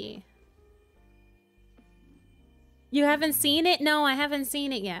thingy. You haven't seen it? No, I haven't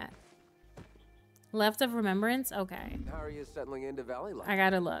seen it yet. Left of Remembrance? Okay. How are you settling into Valley Life? I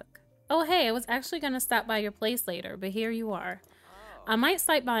gotta look. Oh, hey, I was actually gonna stop by your place later, but here you are. I might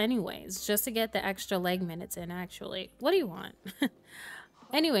stop by anyways, just to get the extra leg minutes in, actually. What do you want?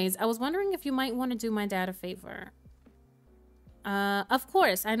 Anyways, I was wondering if you might want to do my dad a favor. Of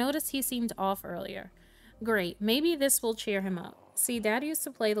course, I noticed he seemed off earlier. Great, maybe this will cheer him up. See, Dad used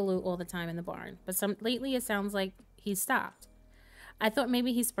to play the lute all the time in the barn, but lately it sounds like he stopped. I thought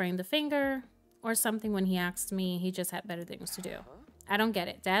maybe he sprained a finger or something when he asked me. He just had better things to do. I don't get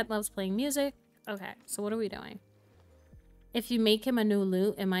it. Dad loves playing music. Okay, so what are we doing? If you make him a new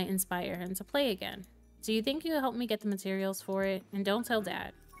lute, it might inspire him to play again. Do you think you will help me get the materials for it? And don't tell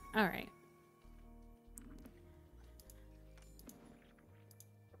Dad. All right.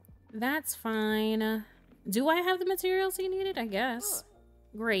 That's fine. Do I have the materials he needed? I guess.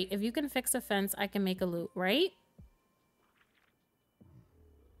 Great. If you can fix a fence, I can make a lute, right?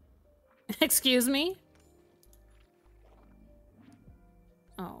 Excuse me?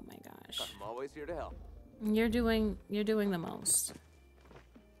 Oh my gosh. I'm always here to help. You're doing the most.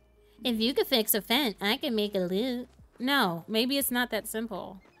 If you could fix a fence, I can make a lute. No, maybe it's not that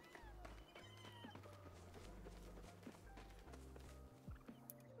simple.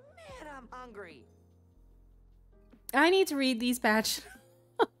 Man, I'm hungry. I need to read these patch.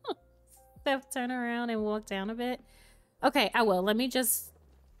 Steph, turn around and walk down a bit. Okay, I will. Let me just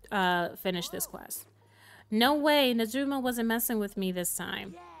finish this quest. No way, Najuma wasn't messing with me this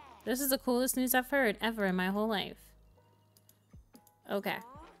time. This is the coolest news I've heard ever in my whole life. Okay.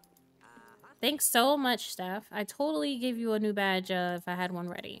 Thanks so much, Steph. I totally give you a new badge if I had one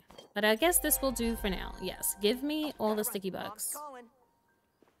ready. But I guess this will do for now. Yes, give me all the sticky bugs.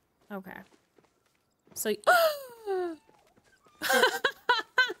 Okay. So, look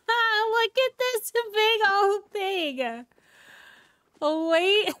at this big old thing. Oh,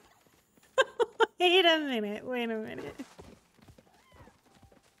 wait. Wait a minute. Wait a minute.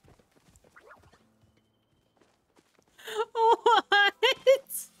 What?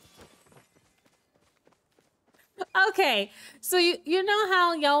 Okay, so you know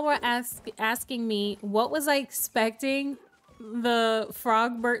how y'all were asking me what was I expecting the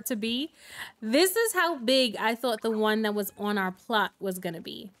Frogbert to be? This is how big I thought the one that was on our plot was gonna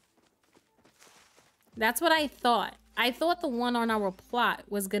be. That's what I thought. I thought the one on our plot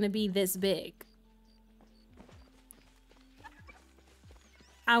was gonna be this big.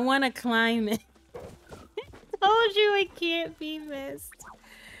 I want to climb it. Told you it can't be missed.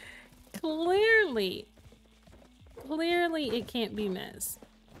 Clearly it can't be missed.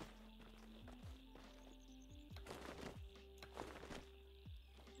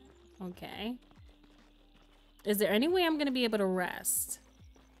 Okay. Is there any way I'm gonna be able to rest?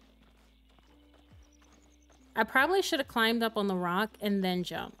 I probably should have climbed up on the rock and then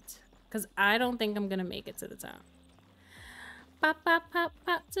jumped, because I don't think I'm gonna make it to the top. Pop, pop, pop,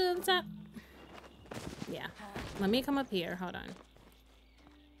 pop to the top. Yeah. Let me come up here. Hold on.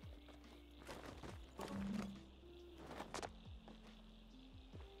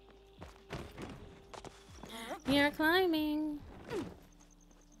 You're climbing.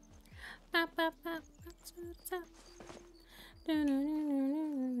 Pop, pop, pop, pop to the top. Do, do, do,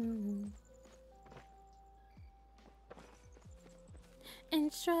 do, do.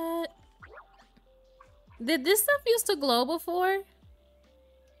 And strut. Did this stuff used to glow before?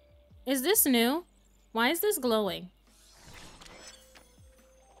 Is this new? Why is this glowing?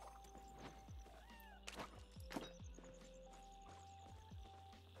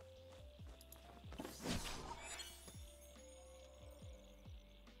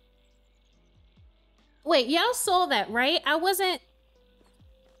 Wait, y'all saw that, right? I wasn't...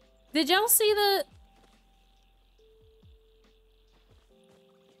 Did y'all see the...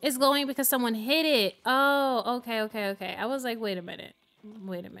 It's glowing because someone hit it. Oh, okay, okay, okay. I was like, wait a minute.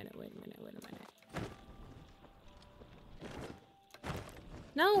 Wait a minute, wait a minute, wait a minute.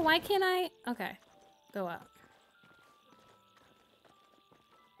 No, why can't I? Okay, go up.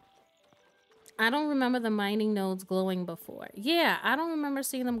 I don't remember the mining nodes glowing before. Yeah, I don't remember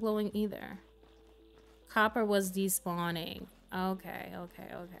seeing them glowing either. Copper was despawning. Okay, okay,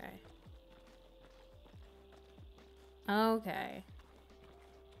 okay. Okay.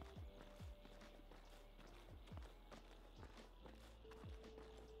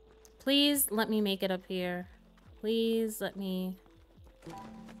 Please let me make it up here. Please let me...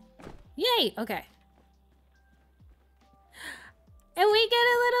 Yay! Okay. And we get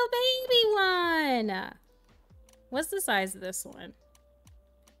a little baby one! What's the size of this one?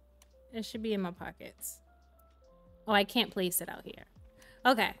 It should be in my pockets. Oh, I can't place it out here.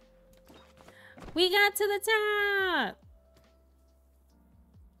 Okay. We got to the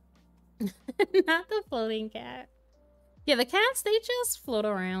top! Not the floating cat. Yeah, the cats, they just float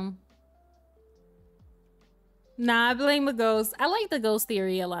around. Nah, I blame the ghost. I like the ghost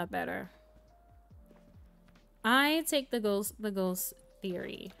theory a lot better. I take the ghost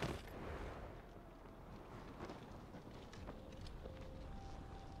theory.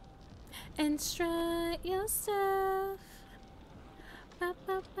 And strut your stuff. Pop,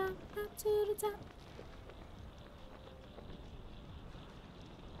 pop, pop, pop to the top.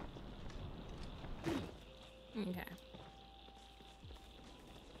 Okay.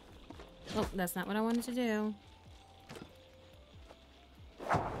 Oh, that's not what I wanted to do.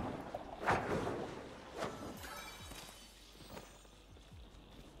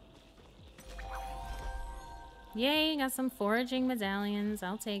 Yay, got some foraging medallions.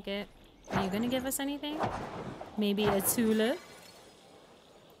 I'll take it. Are you gonna give us anything? Maybe a tulip?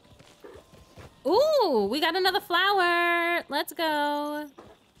 Ooh, we got another flower. Let's go.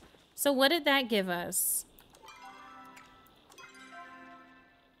 So what did that give us?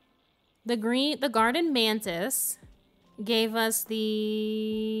 The garden mantis gave us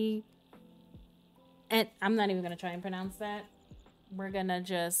the... And I'm not even gonna try and pronounce that. We're gonna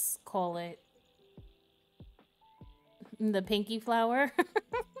just call it the pinky flower.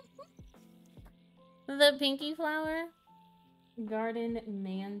 The pinky flower. Garden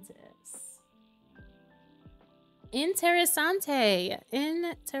mantis. Interessante.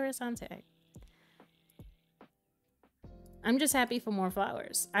 Interessante. I'm just happy for more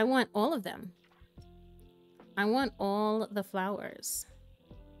flowers. I want all of them. I want all the flowers.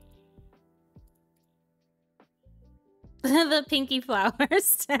 The pinky flower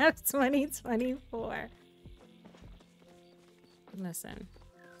step 2024. Listen.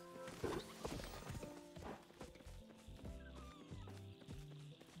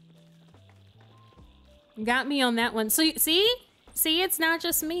 Got me on that one. So see, it's not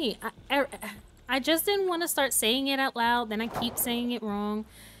just me. I just didn't want to start saying it out loud. Then I keep saying it wrong.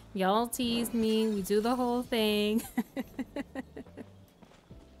 Y'all tease me. We do the whole thing.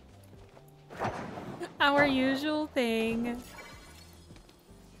 Our usual thing.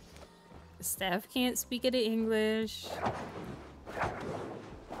 Steph can't speak it in English.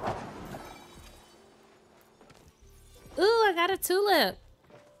 Ooh, I got a tulip.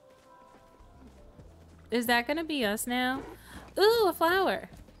 Is that gonna be us now? Ooh, a flower.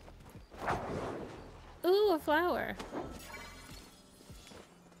 Ooh, a flower.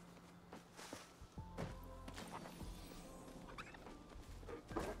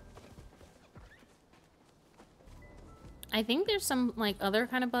 I think there's some like other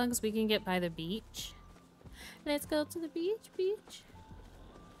kind of bugs we can get by the beach. Let's go to the beach.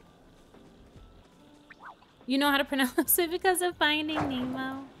 You know how to pronounce it because of Finding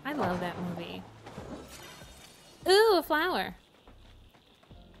Nemo. I love that movie. Ooh, a flower.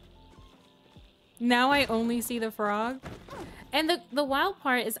 Now I only see the frog. And the wild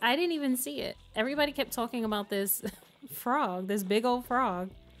part is I didn't even see it. Everybody kept talking about this frog, this big old frog.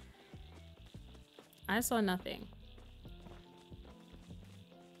 I saw nothing.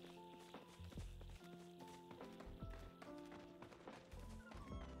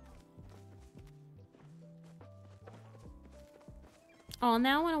 Oh,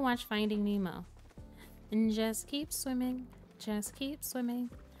 now I want to watch Finding Nemo. And just keep swimming. Just keep swimming.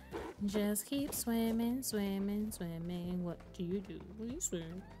 Just keep swimming, swimming, swimming. What do you do when you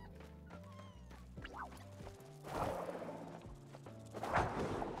swim?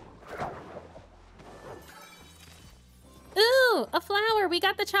 Ooh, a flower. We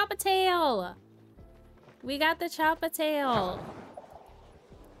got the chop-a-tail. We got the chop-a-tail.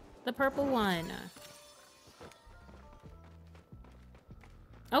 The purple one.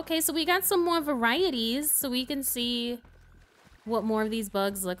 Okay, so we got some more varieties so we can see what more of these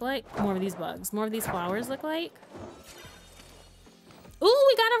bugs look like. More of these bugs. More of these flowers look like. Ooh,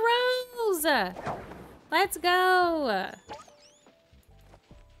 we got a rose! Let's go!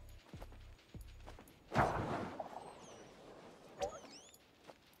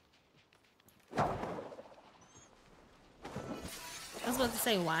 I was about to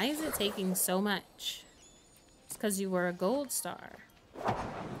say, why is it taking so much? It's because you were a gold star.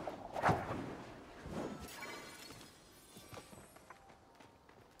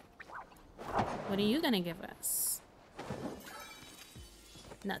 What are you gonna give us?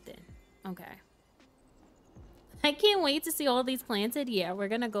 Nothing. Okay. I can't wait to see all these planted. Yeah, we're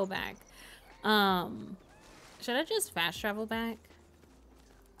gonna go back. Should I just fast travel back?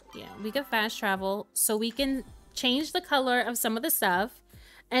 Yeah, we could fast travel so we can change the color of some of the stuff.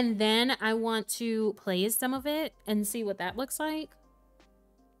 And then I want to play some of it and see what that looks like.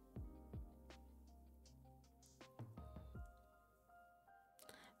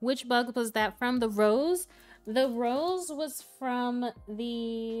 Which bug was that from? The rose? The rose was from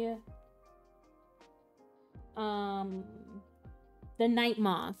the night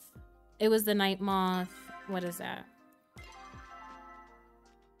moth. It was the night moth. What is that?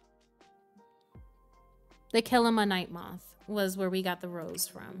 The Kilima night moth was where we got the rose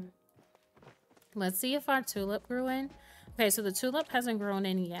from. Let's see if our tulip grew in. Okay, so the tulip hasn't grown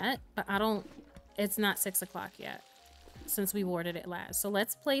in yet, but it's not 6 o'clock yet since we watered it last. So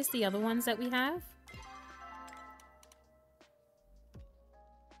let's place the other ones that we have.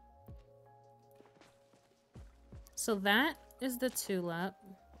 So that is the tulip.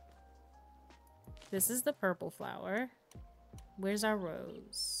 This is the purple flower. Where's our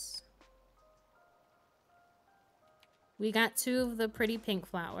rose? We got 2 of the pretty pink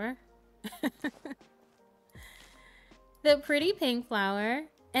flower. The pretty pink flower.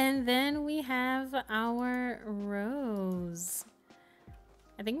 And then we have our rose.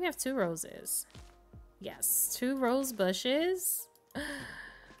 I think we have 2 roses. Yes, 2 rose bushes.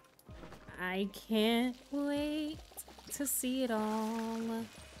 I can't wait to see it all.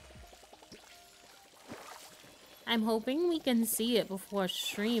 I'm hoping we can see it before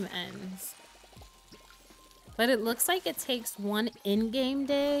stream ends. But it looks like it takes 1 in-game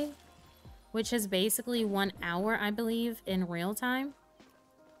day, which is basically 1 hour, I believe, in real time.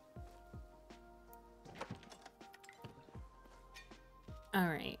 All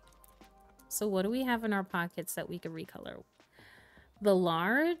right. So what do we have in our pockets that we could recolor? The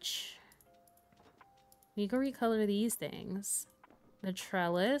large. We can recolor these things. The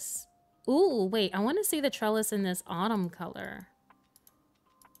trellis. Ooh, wait. I want to see the trellis in this autumn color.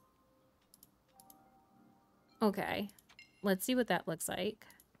 Okay. Let's see what that looks like.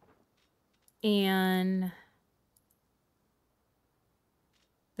 And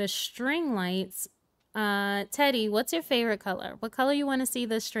the string lights. Teddy, what's your favorite color? What color you want to see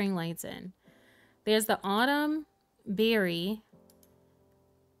the string lights in? There's the autumn berry,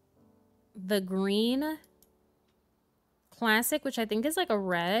 the green classic, which I think is like a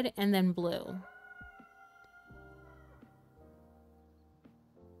red, and then blue.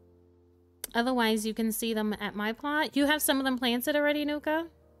 Otherwise, you can see them at my plot. You have some of them planted already, Nuka?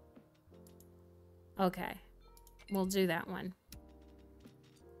 Okay. We'll do that one.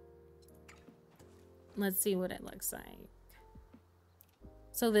 Let's see what it looks like.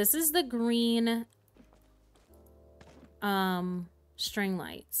 So this is the green string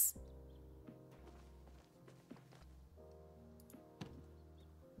lights.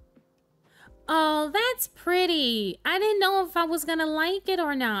 Oh, that's pretty. I didn't know if I was gonna like it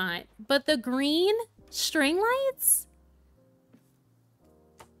or not. But the green string lights?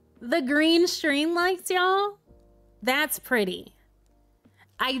 The green string lights, y'all? That's pretty.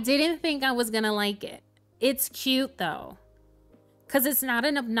 I didn't think I was gonna like it. It's cute though, because it's not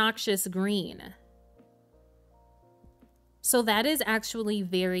an obnoxious green. So that is actually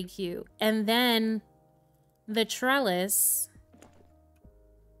very cute. And then the trellis.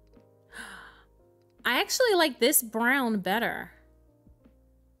 I actually like this brown better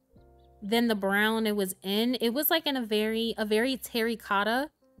than the brown it was in. It was like in a very terracotta,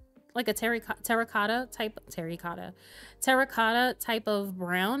 like a terracotta type of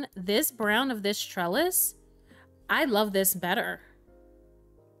brown. This brown of this trellis, I love this better.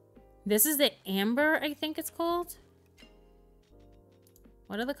 This is the amber, I think it's called.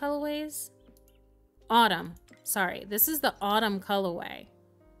 What are the colorways? Autumn. Sorry, this is the autumn colorway.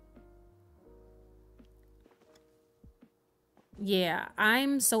 Yeah,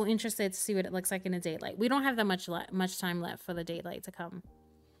 I'm so interested to see what it looks like in the daylight. We don't have that much time left for the daylight to come.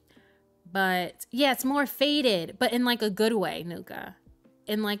 But yeah, it's more faded, but in like a good way, Nuka.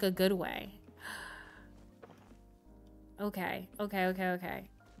 in like a good way. Okay, okay, okay, okay.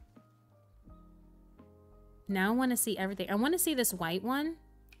 Now I want to see everything. I want to see this white one,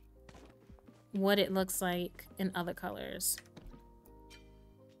 what it looks like in other colors.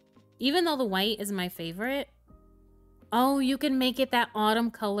 Even though the white is my favorite. Oh, you can make it that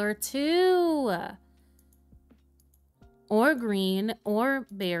autumn color too. Or green, or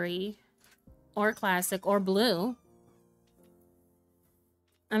berry, or classic, or blue.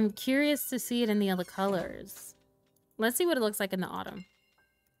 I'm curious to see it in the other colors. Let's see what it looks like in the autumn.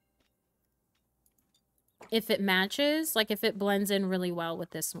 If it matches, like if it blends in really well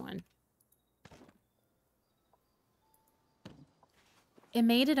with this one. It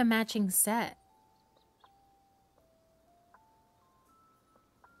made it a matching set.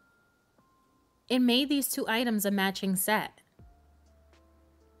 It made these two items a matching set.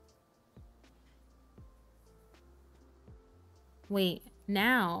 Wait,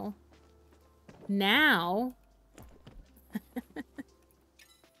 now.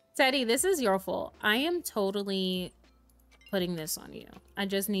 Teddy, this is your fault. I am totally putting this on you. I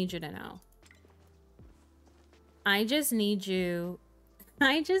just need you to know. I just need you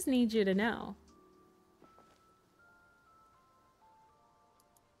to know.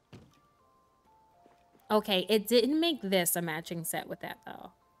 Okay, it didn't make this a matching set with that,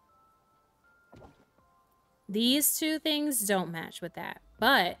 though. These two things don't match with that,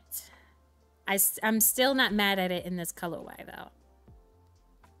 but I'm still not mad at it in this colorway, though.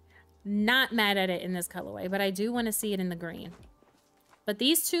 Not mad at it in this colorway, but I do want to see it in the green. But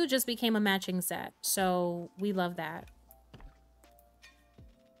these two just became a matching set, so we love that.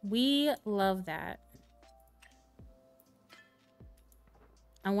 We love that.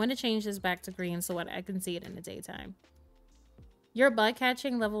 I want to change this back to green so I can see it in the daytime. Your bug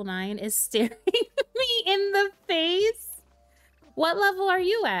catching level 9 is staring me in the face. What level are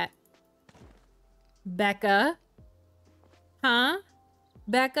you at? Becca? Huh?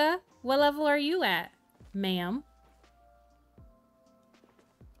 Becca? What level are you at, ma'am?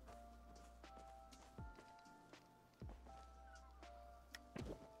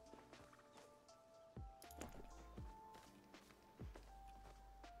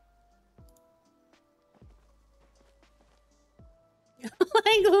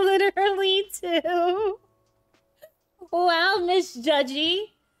 Like literally too. Wow, Miss Judgy.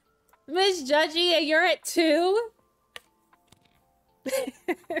 Miss Judgy, you're at 2?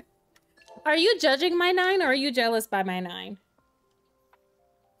 Are you judging my 9 or are you jealous by my 9?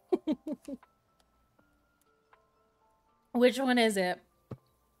 Which one is it?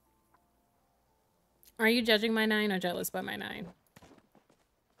 Are you judging my 9 or jealous by my 9?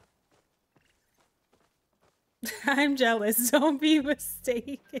 I'm jealous. Don't be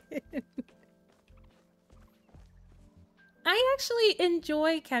mistaken. I actually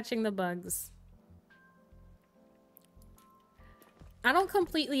enjoy catching the bugs. I don't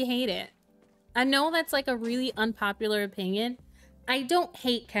completely hate it. I know that's like a really unpopular opinion. I don't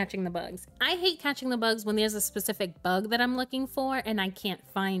hate catching the bugs. I hate catching the bugs when there's a specific bug that I'm looking for and I can't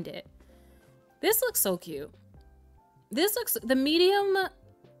find it. This looks so cute. This looks, the medium,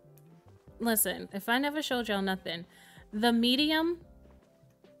 listen, if I never showed y'all nothing, the medium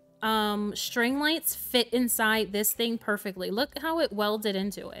string lights fit inside this thing perfectly. Look how it welded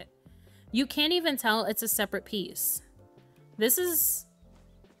into it. You can't even tell it's a separate piece. This is,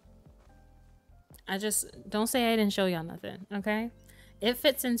 I just, don't say I didn't show y'all nothing, okay? It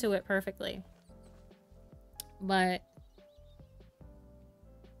fits into it perfectly. But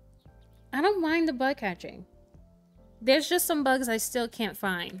I don't mind the bug catching. There's just some bugs I still can't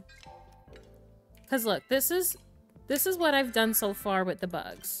find. Cause look, this is what I've done so far with the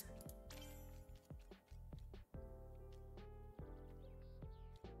bugs.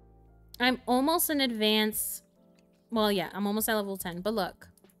 I'm almost an advanced, well, yeah, I'm almost at level 10, but look.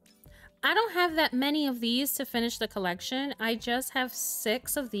 I don't have that many of these to finish the collection. I just have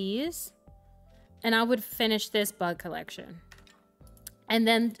 6 of these, and I would finish this bug collection. And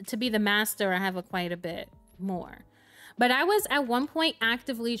then to be the master, I have quite a bit more. But I was at one point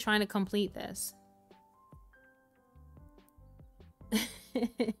actively trying to complete this.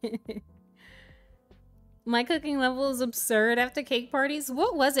 My cooking level is absurd after cake parties.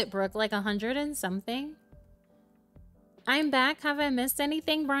 What was it, Brooke? Like 100 and something? I'm back. Have I missed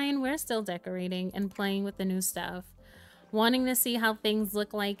anything, Brian? We're still decorating and playing with the new stuff. Wanting to see how things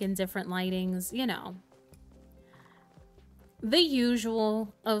look like in different lightings, you know. The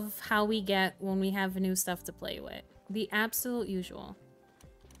usual of how we get when we have new stuff to play with. The absolute usual.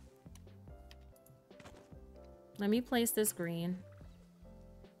 Let me place this green.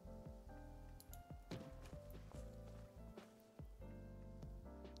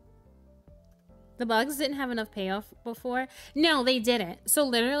 The bugs didn't have enough payoff before. No, they didn't. So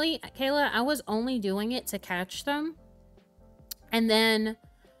literally, Kayla, I was only doing it to catch them. And then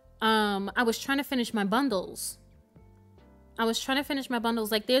I was trying to finish my bundles.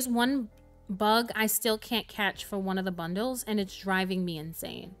 Like, there's one bug I still can't catch for one of the bundles, and it's driving me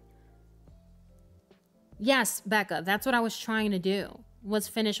insane. Yes, Becca, that's what I was trying to do, was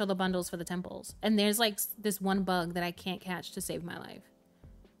finish all the bundles for the temples. And there's like this one bug that I can't catch to save my life.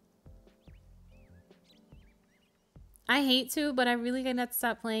 I hate to, but I really gotta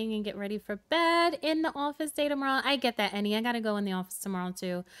stop playing and get ready for bed in the office day tomorrow. I get that, Annie. I gotta go in the office tomorrow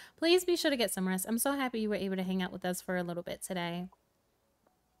too. Please be sure to get some rest. I'm so happy you were able to hang out with us for a little bit today.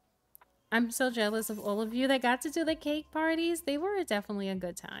 I'm so jealous of all of you that got to do the cake parties. They were definitely a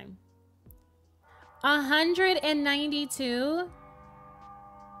good time. 192?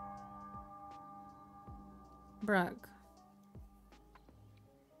 Brooke.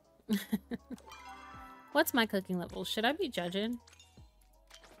 What's my cooking level? Should I be judging?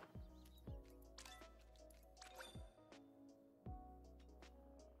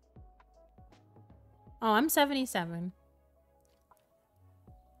 Oh, I'm 77.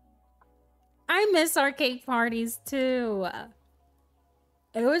 I miss our cake parties too.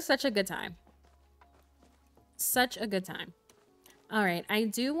 It was such a good time. Such a good time. All right, I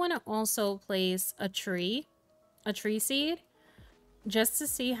do want to also place a tree seed, just to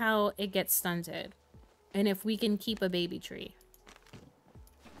see how it gets stunted. And if we can keep a baby tree.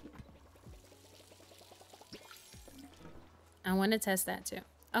 I want to test that too.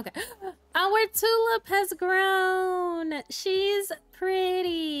 Okay. Our tulip has grown. She's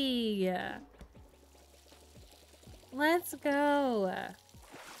pretty. Let's go.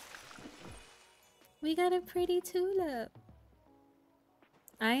 We got a pretty tulip.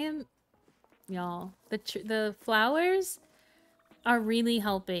 Y'all, the flowers are really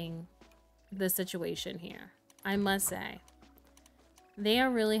helping the situation here. I must say. They are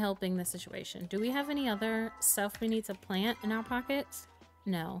really helping the situation. Do we have any other stuff we need to plant in our pockets?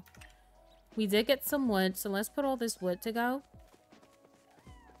 No. We did get some wood, so let's put all this wood to go.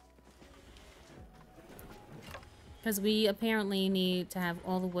 Because we apparently need to have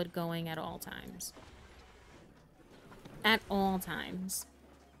all the wood going at all times. At all times.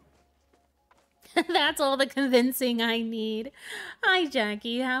 That's all the convincing I need. Hi,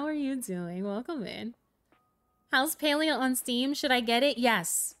 Jackie. How are you doing? Welcome in. How's Palia on Steam? Should I get it?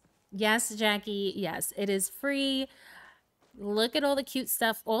 Yes. Yes, Jackie. Yes. It is free. Look at all the cute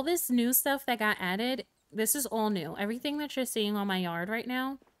stuff. All this new stuff that got added. This is all new. Everything that you're seeing on my yard right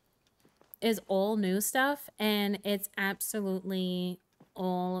now is all new stuff. And it's absolutely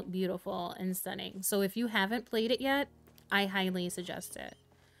all beautiful and stunning. So if you haven't played it yet, I highly suggest it.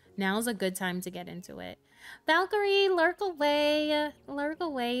 Now's a good time to get into it. Valkyrie, lurk away. Lurk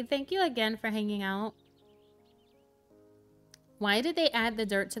away. Thank you again for hanging out. Why did they add the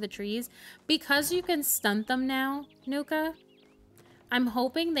dirt to the trees? Because you can stunt them now, Nuka. I'm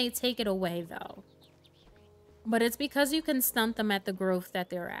hoping they take it away, though. But it's because you can stunt them at the growth that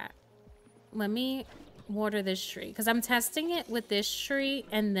they're at. Let me water this tree. Because I'm testing it with this tree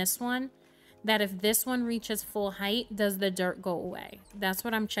and this one. That if this one reaches full height, does the dirt go away? That's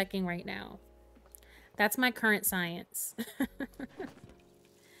what I'm checking right now. That's my current science.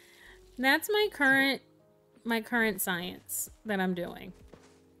 That's my current science that I'm doing.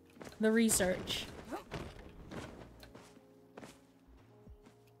 The research.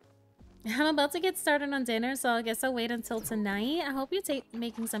 I'm about to get started on dinner, so I guess I'll wait until tonight. I hope you're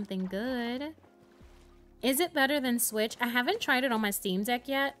making something good. Is it better than Switch? I haven't tried it on my Steam Deck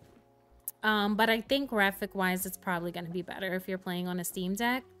yet. But I think graphic-wise, it's probably going to be better if you're playing on a Steam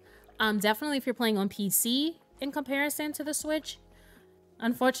Deck. Definitely if you're playing on PC in comparison to the Switch.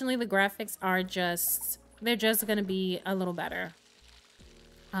 Unfortunately, the graphics are they're just going to be a little better.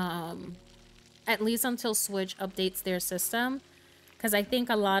 At least until Switch updates their system. Because I think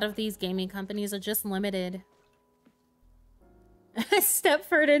a lot of these gaming companies are just limited.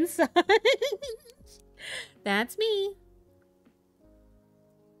 Stepford and Son. That's me.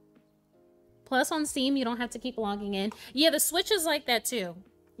 Plus on Steam, you don't have to keep logging in. Yeah, the Switch is like that too.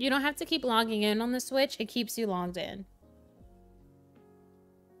 You don't have to keep logging in on the Switch. It keeps you logged in.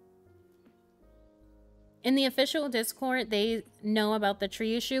 In the official Discord, they know about the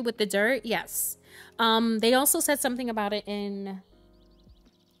tree issue with the dirt. Yes. They also said something about it in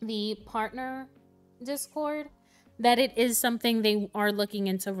the partner Discord. That it is something they are looking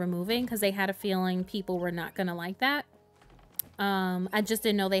into removing. Because they had a feeling people were not going to like that. I just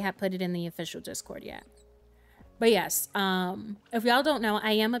didn't know they had put it in the official Discord yet. But yes, if y'all don't know,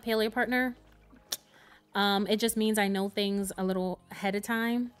 I am a Palia partner. It just means I know things a little ahead of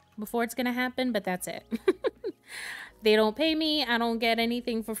time before it's gonna happen, but that's it. They don't pay me. I don't get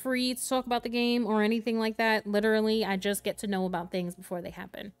anything for free to talk about the game or anything like that. Literally, I just get to know about things before they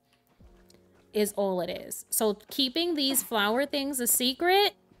happen. Is all it is. So keeping these flower things a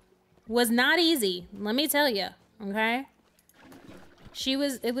secret was not easy. Let me tell you, okay?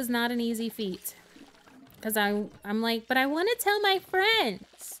 It was not an easy feat. Because I'm like, but I want to tell my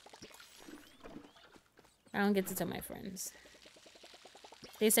friends. I don't get to tell my friends.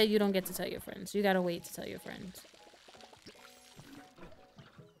 They said you don't get to tell your friends. You gotta wait to tell your friends.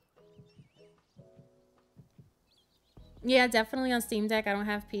 Yeah, definitely on Steam Deck. I don't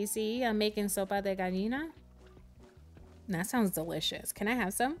have PC. I'm making sopa de gallina. That sounds delicious. Can I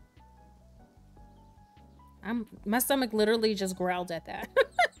have some? My stomach literally just growled at that.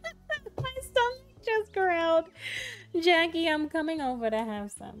 My stomach just growled. Jackie, I'm coming over to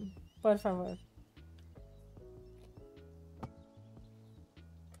have some. Por favor.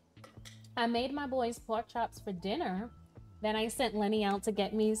 I made my boys pork chops for dinner. Then I sent Lenny out to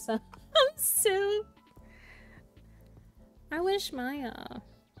get me some soup. I wish my,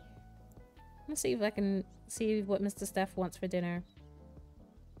 let's see if I can see what Mr. Steph wants for dinner.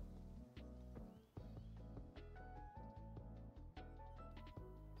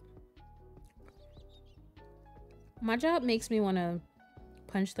 My job makes me want to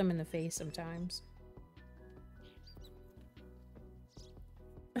punch them in the face sometimes.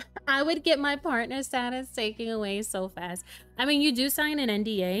 I would get my partner status taken away so fast. I mean, you do sign an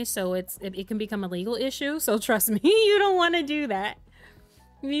NDA, so it can become a legal issue. So trust me, you don't want to do that.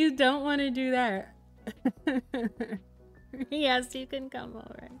 You don't want to do that. Yes, you can come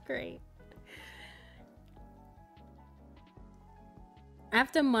over. Great.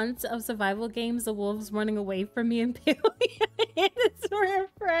 After months of survival games, the wolves running away from me and Palia. It's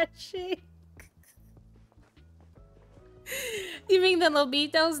refreshing. You mean the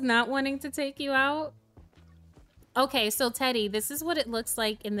Lobitos not wanting to take you out? Okay, so Teddy, this is what it looks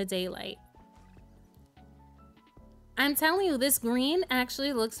like in the daylight. I'm telling you, this green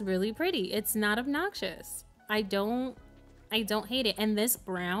actually looks really pretty. It's not obnoxious. I don't hate it. And this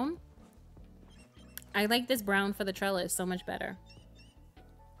brown, I like this brown for the trellis so much better.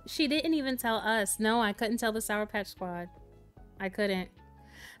 She didn't even tell us. No, I couldn't tell the Sour Patch Squad. I couldn't.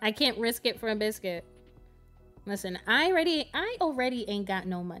 I can't risk it for a biscuit. Listen, I already ain't got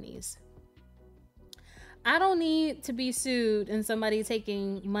no monies. I don't need to be sued and somebody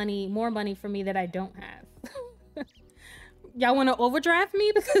taking more money from me that I don't have. Y'all want to overdraft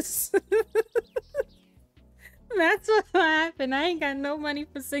me? Because that's what happened. I ain't got no money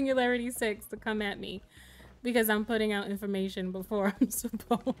for Singularity 6 to come at me because I'm putting out information before I'm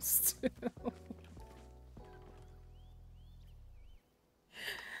supposed to.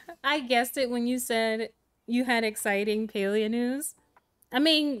 I guessed it when you said you had exciting Palia news. I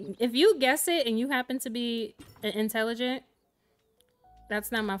mean, if you guess it and you happen to be intelligent,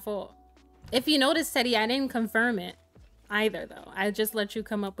 that's not my fault. If you notice, Teddy, I didn't confirm it either, though. I just let you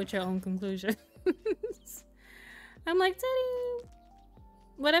come up with your own conclusion. I'm like, Teddy,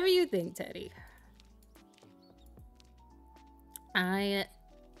 whatever you think, Teddy. I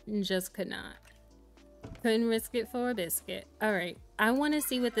just could not. Couldn't risk it for a biscuit. All right. I want to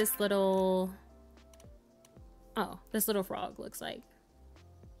see what this little... Oh, this little frog looks like.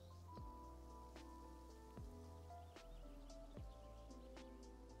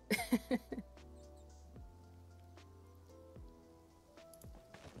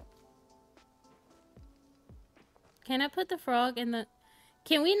 Can I put the frog in the...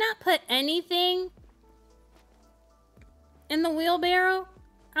 Can we not put anything in the wheelbarrow?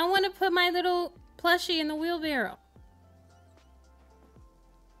 I want to put my little plushie in the wheelbarrow.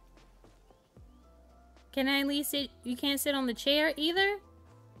 Can I at least sit? You can't sit on the chair either?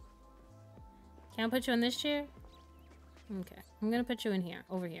 Can I put you in this chair? Okay. I'm gonna put you in here.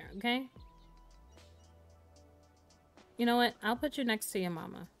 Over here, okay? You know what? I'll put you next to your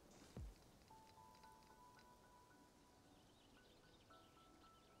mama.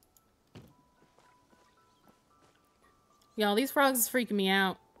 Y'all, these frogs is freaking me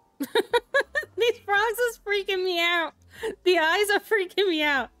out. These frogs is freaking me out. The eyes are freaking me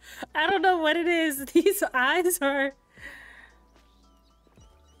out. I don't know what it is. These eyes are...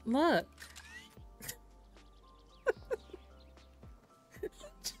 Look.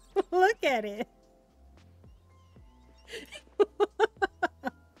 Look at it.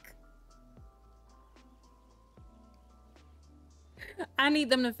 I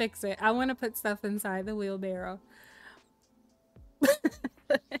need them to fix it. I want to put stuff inside the wheelbarrow.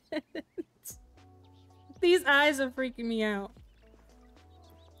 These eyes are freaking me out.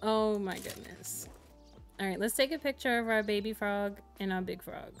 Oh my goodness. All right, let's take a picture of our baby frog and our big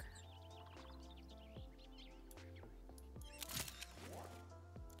frog.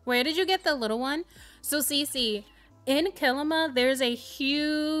 Where did you get the little one? So Cece, in Kilima, there's a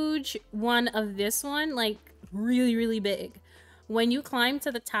huge one of this one, like really, really big. When you climb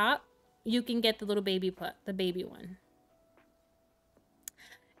to the top, you can get the little baby the baby one.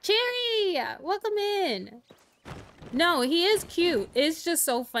 Cherry, welcome in. No, he is cute. It's just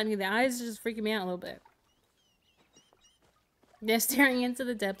so funny. The eyes are just freaking me out a little bit. They're staring into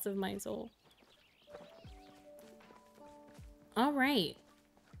the depths of my soul. All right,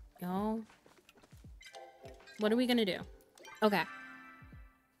 y'all. What are we gonna do? Okay.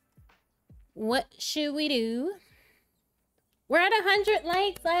 What should we do? We're at 100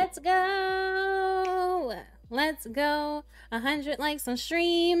 likes. Let's go. Let's go. 100 likes on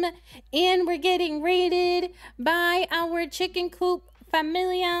stream. And we're getting raided by our chicken coop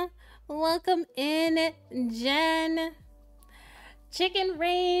familia. Welcome in, Jen. Chicken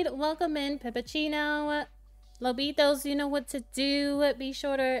raid. Welcome in, Peppuccino. Lobitos, you know what to do. Be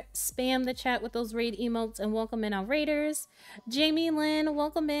sure to spam the chat with those raid emotes and welcome in our raiders. Jamie Lynn,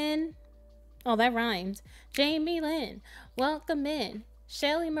 welcome in. Oh, that rhymed. Jamie Lynn, welcome in.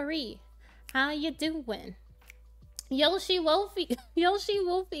 Shelly Marie, how you doing? Yoshi Wolfie, Yoshi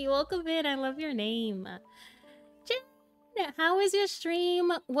Wolfie, welcome in. I love your name. Jen, how was your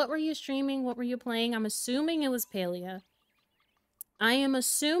stream? What were you streaming? What were you playing? I'm assuming it was Palia. I am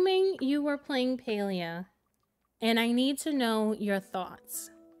assuming you were playing Palia. And I need to know your thoughts.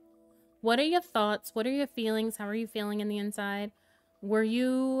 What are your thoughts? What are your feelings? How are you feeling in the inside? Were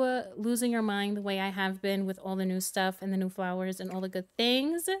you losing your mind the way I have been with all the new stuff and the new flowers and all the good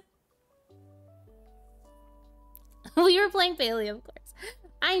things? We were playing Palia, of course.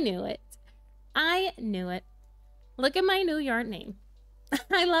 I knew it. I knew it. Look at my new yard name.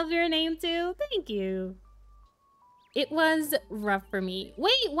 I love your name too. Thank you. It was rough for me.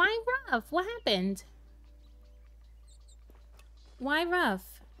 Wait, why rough? What happened? Why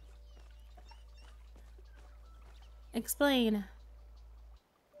rough? Explain.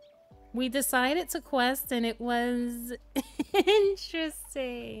 We decided to quest and it was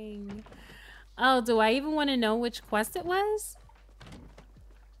interesting. Oh, do I even want to know which quest it was?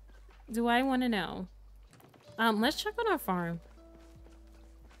 Do I want to know? Let's check on our farm.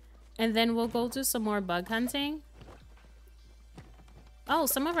 And then we'll go do some more bug hunting. Oh,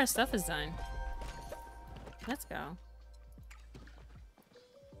 some of our stuff is done. Let's go.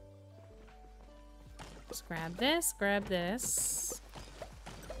 Let's grab this, grab this.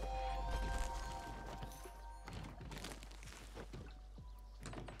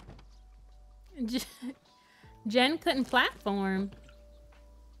 Jen couldn't platform.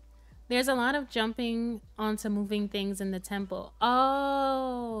 There's a lot of jumping onto moving things in the temple.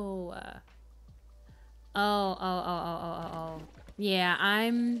 Oh. Oh.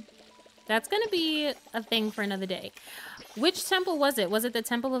 Yeah, that's gonna be a thing for another day. Which temple was it? Was it the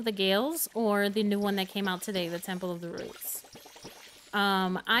Temple of the Gales or the new one that came out today, the Temple of the Roots?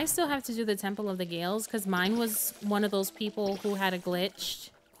 I still have to do the Temple of the Gales because mine was one of those people who had a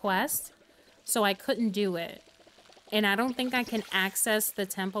glitched quest, so I couldn't do it. And I don't think I can access the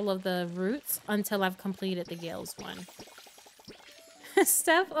Temple of the Roots until I've completed the Gales one.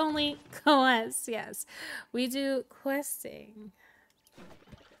 Steph only quests, yes. We do questing.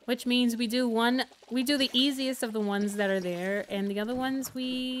 Which means we do the easiest of the ones that are there, and the other ones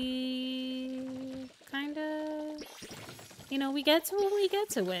we kind of, you know, we get to when we get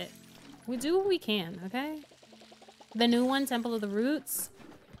to it. We do what we can, okay? The new one, Temple of the Roots.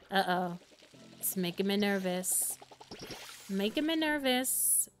 Uh-oh. It's making me nervous. Making me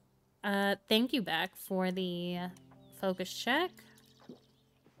nervous. Thank you, Beck, for the focus check.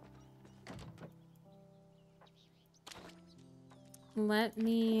 Let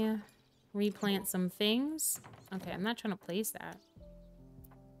me replant some things. Okay, I'm not trying to place that.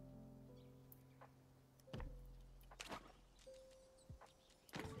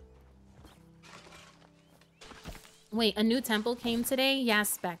 Wait, a new temple came today?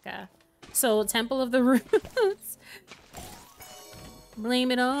 Yes, Becca. So, Temple of the Roots.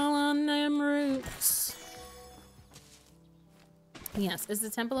 Blame it all on them roots. Yes, it's the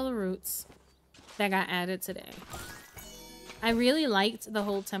Temple of the Roots that got added today. I really liked the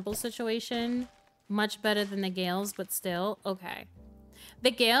whole temple situation. Much better than the Gales, but still, okay. The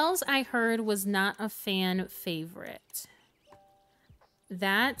Gales, I heard, was not a fan favorite.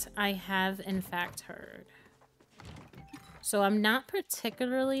 That I have, in fact, heard. So I'm not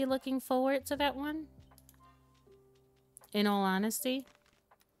particularly looking forward to that one. In all honesty.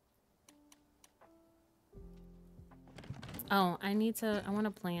 Oh, I want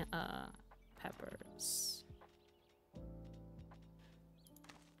to plant peppers.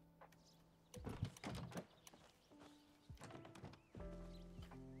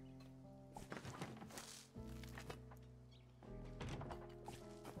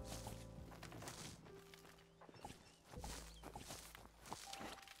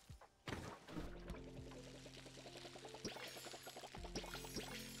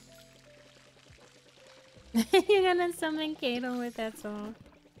 You're gonna summon Kato with that song.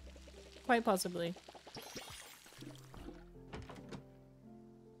 Quite possibly.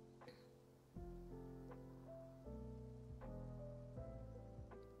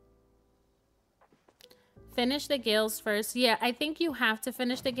 Finish the gales first. Yeah, I think you have to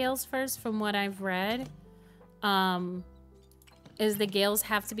finish the gales first from what I've read. Is the gales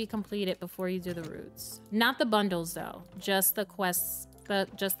have to be completed before you do the roots. Not the bundles though, just the quests,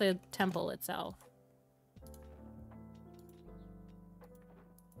 just the temple itself.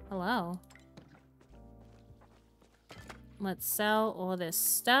 Hello. Let's sell all this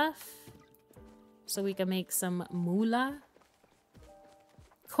stuff so we can make some moolah.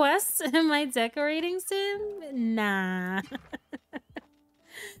 Quests in my decorating sim? Nah.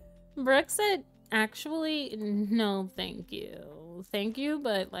 Brooke said, actually, no, thank you. Thank you,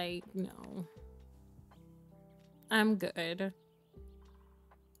 but like, no. I'm good.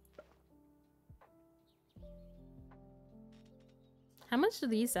 How much do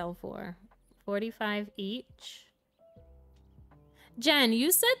these sell for? 45 each? Jen,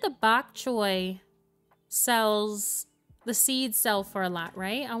 you said the bok choy sells, the seeds sell for a lot,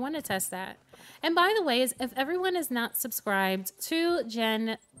 right? I want to test that. And by the way, if everyone is not subscribed to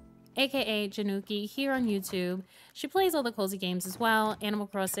Jen, aka Januki, here on YouTube, she plays all the cozy games as well. Animal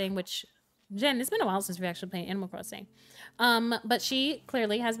Crossing, which, Jen, it's been a while since we actually played Animal Crossing. But she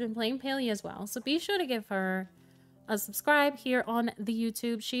clearly has been playing Palia as well. So be sure to give her a subscribe here on the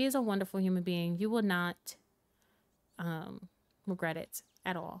YouTube. She is a wonderful human being. You will not regret it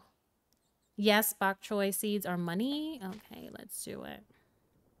at all. Yes, bok choy seeds are money. Okay, let's do it.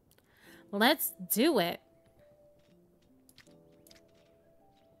 Let's do it.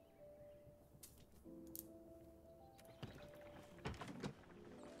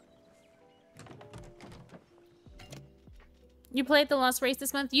 You played the Lost Race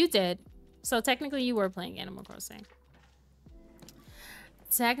this month? You did. So technically you were playing Animal Crossing.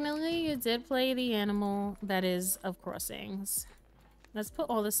 Technically you did play the animal that is of Crossings. Let's put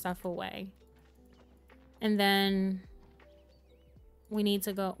all this stuff away. And then we need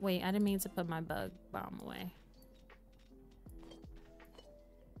to go... Wait, I didn't mean to put my bug bomb away.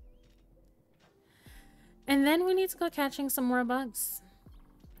 And then we need to go catching some more bugs.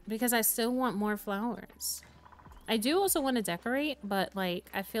 Because I still want more flowers. I do also want to decorate, but like,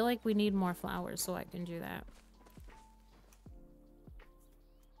 I feel like we need more flowers so I can do that.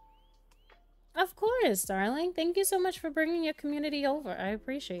 Of course, darling. Thank you so much for bringing your community over. I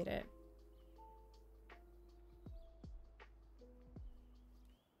appreciate it.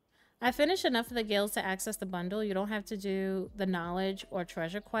 I finished enough of the guilds to access the bundle. You don't have to do the knowledge or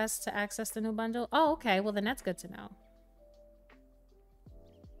treasure quest to access the new bundle. Oh, okay. Well, then that's good to know.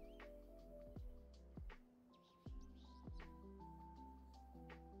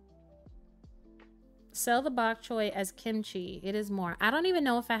 Sell the bok choy as kimchi. It is more. I don't even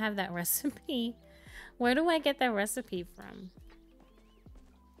know if I have that recipe. Where do I get that recipe from?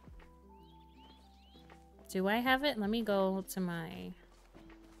 Do I have it? Let me go to my...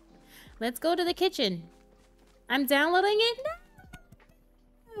 Let's go to the kitchen. I'm downloading it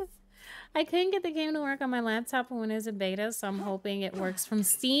now. I couldn't get the game to work on my laptop when it was a beta, so I'm hoping it works from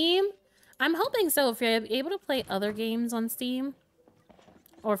Steam. I'm hoping so. If you're able to play other games on Steam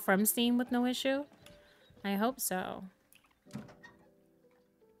or from Steam with no issue, I hope so.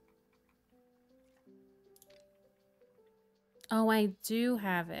 Oh, I do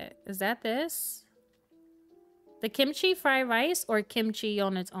have it. Is that this? The kimchi fried rice or kimchi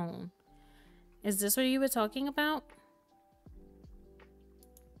on its own? Is this what you were talking about?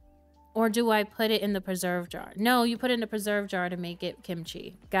 Or do I put it in the preserve jar? No, you put it in the preserve jar to make it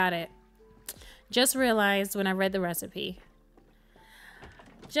kimchi. Got it. Just realized when I read the recipe.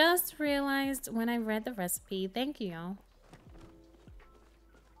 Just realized when I read the recipe. Thank you, y'all.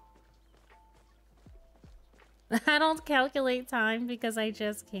 I don't calculate time because I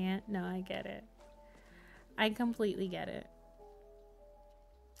just can't. No, I get it. I completely get it.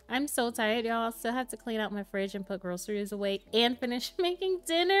 I'm so tired, y'all. I still have to clean out my fridge and put groceries away and finish making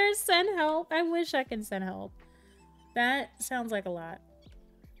dinner. Send help. I wish I could send help. That sounds like a lot.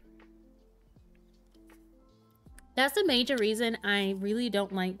 That's a major reason I really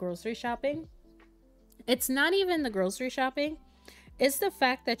don't like grocery shopping. It's not even the grocery shopping. It's the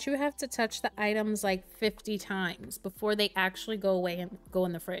fact that you have to touch the items like 50 times before they actually go away and go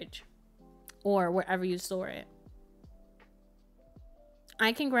in the fridge or wherever you store it.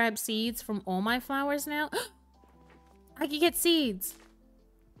 I can grab seeds from all my flowers now. I can get seeds.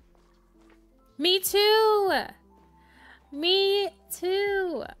 Me too. Me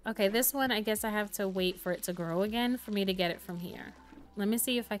too. Okay, this one, I guess I have to wait for it to grow again for me to get it from here. Let me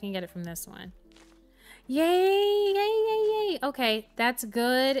see if I can get it from this one. Yay, yay, yay, yay. Okay, that's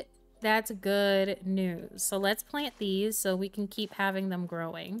good. That's good news. So let's plant these so we can keep having them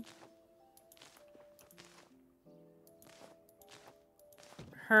growing.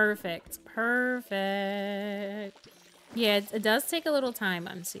 Perfect. Perfect. Yeah, it does take a little time,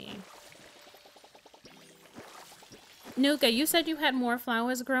 I'm seeing. Nuka, you said you had more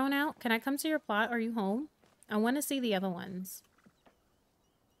flowers grown out. Can I come to your plot? Are you home? I want to see the other ones.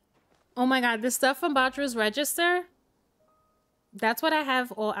 Oh my god, this stuff from Batra's Register? That's what I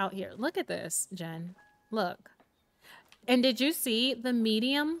have all out here. Look at this, Jen. Look. And did you see the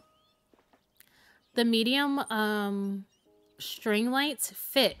medium? The medium string lights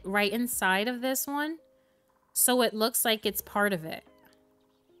fit right inside of this one. So it looks like it's part of it.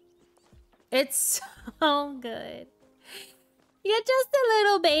 It's so good. You're just a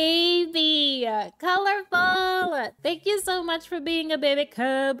little baby. Colorful. Thank you so much for being a baby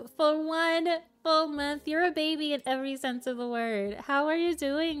cub for 1 full month. You're a baby in every sense of the word. How are you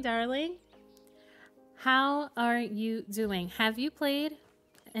doing, darling? How are you doing? Have you played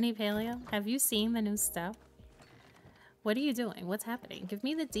any Paleo? Have you seen the new stuff? What are you doing? What's happening? Give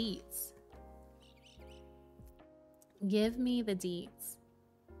me the deets. Give me the deets.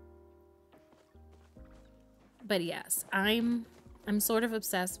 But yes, I'm sort of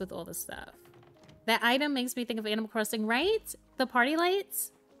obsessed with all this stuff. That item makes me think of Animal Crossing, right? The party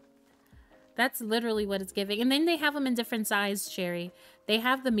lights? That's literally what it's giving. And then they have them in different size, Sherry. They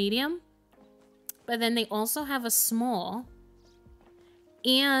have the medium, but then they also have a small,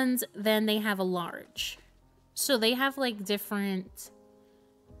 and then they have a large. So they have like different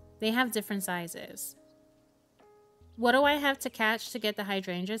sizes. What do I have to catch to get the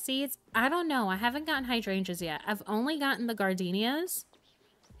hydrangea seeds? I don't know. I haven't gotten hydrangeas yet. I've only gotten the gardenias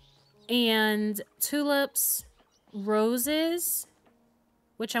and tulips, roses,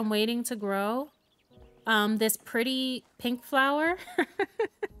 which I'm waiting to grow. This pretty pink flower,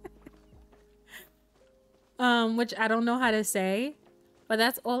 which I don't know how to say, but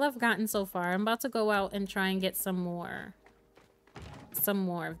that's all I've gotten so far. I'm about to go out and try and get some more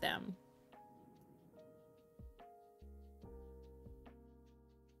of them.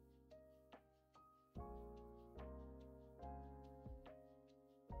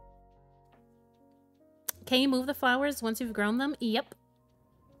 Can you move the flowers once you've grown them? Yep.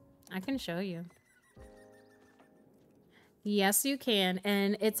 I can show you. Yes, you can.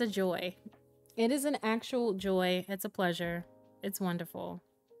 And it's a joy. It is an actual joy. It's a pleasure. It's wonderful.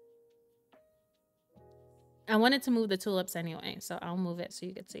 I wanted to move the tulips anyway, so I'll move it so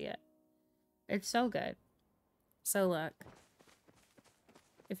you can see it. It's so good. So look.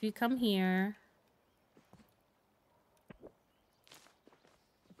 If you come here.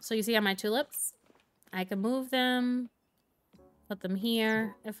 So you see how my tulips? I can move them, put them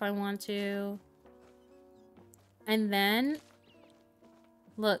here if I want to. And then,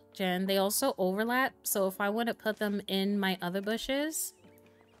 look, Jen, they also overlap. So if I want to put them in my other bushes,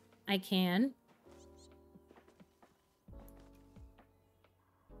 I can.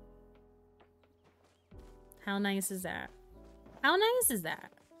 How nice is that? How nice is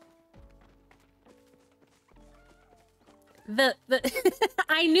that?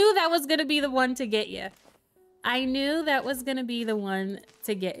 I knew that was gonna be the one to get you. I knew that was gonna be the one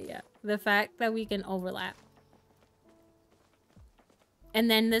to get you. The fact that we can overlap.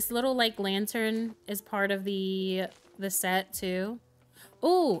 And then this little like lantern is part of the set too.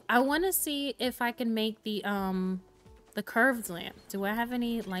 Oh, I want to see if I can make the curved lamp. Do I have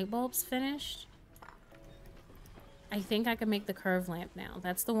any light bulbs finished? I think I can make the curved lamp now.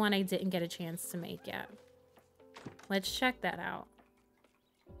 That's the one I didn't get a chance to make yet. Let's check that out.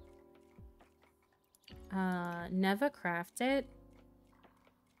 Never crafted.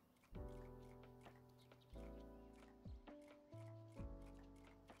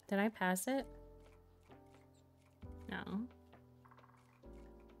 Did I pass it? No.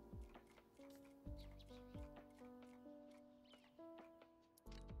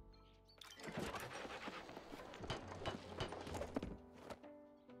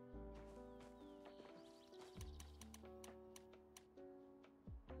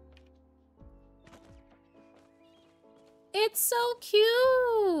 It's so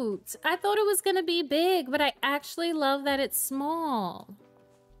cute. I thought it was gonna be big, but I actually love that it's small.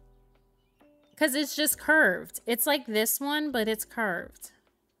 Because it's just curved. It's like this one, but it's curved.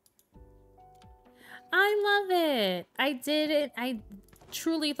 I love it. I did it. I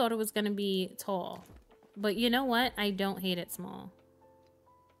truly thought it was gonna be tall. But you know what? I don't hate it small.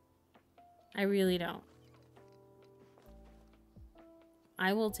 I really don't.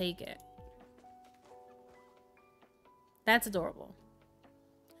 I will take it. That's adorable.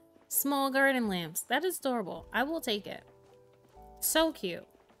 Small garden lamps. That is adorable. I will take it. So cute.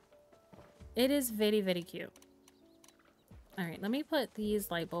 It is very, very cute. All right, let me put these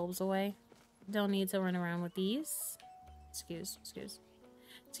light bulbs away. Don't need to run around with these. Excuse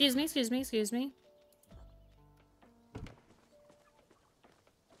me.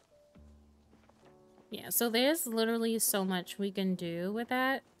 Yeah, so there's literally so much we can do with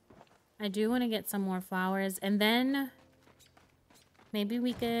that. I do want to get some more flowers, and then maybe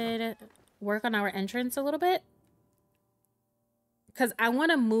we could work on our entrance a little bit. Because I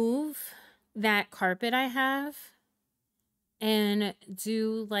want to move that carpet I have and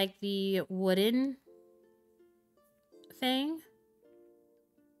do like the wooden thing.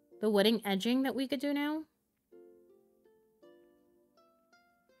 The wooden edging that we could do now.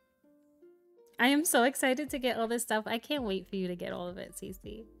 I am so excited to get all this stuff. I can't wait for you to get all of it,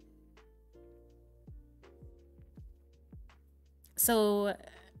 Cece. So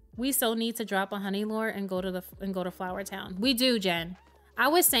we still need to drop a honey lure and go to Flower Town. We do, Jen. I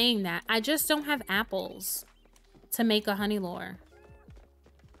was saying that. I just don't have apples to make a honey lure.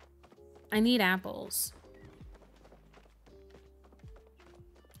 I need apples.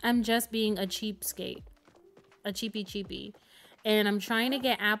 I'm just being a cheapskate. A cheapy. And I'm trying to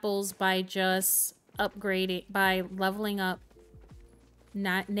get apples by just upgrading, by leveling up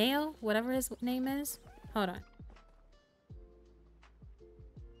Nail, whatever his name is. Hold on.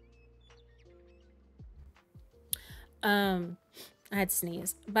 I had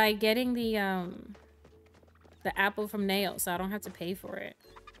sneezed. By getting the apple from Nail, so I don't have to pay for it.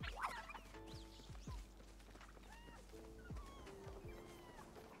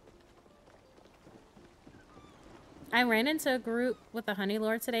 I ran into a group with a honey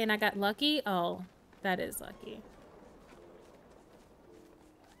lure today and I got lucky. Oh, that is lucky.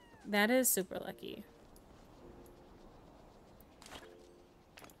 That is super lucky.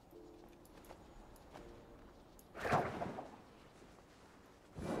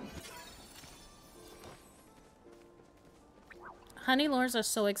 Honey lures are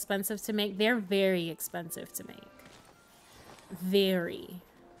so expensive to make. They're very expensive to make. Very.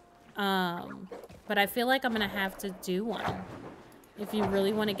 But I feel like I'm gonna have to do one. If you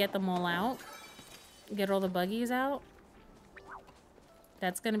really want to get them all out, get all the buggies out,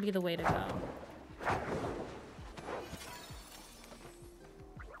 that's gonna be the way to go.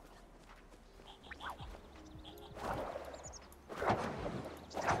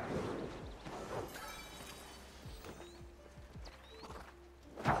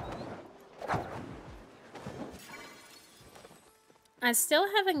 I still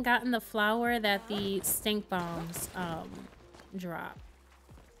haven't gotten the flower that the stink bombs drop.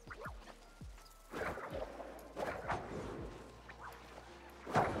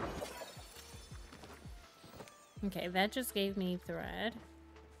 Okay, that just gave me thread.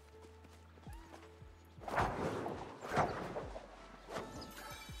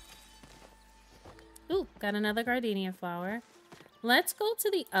 Ooh, got another gardenia flower. Let's go to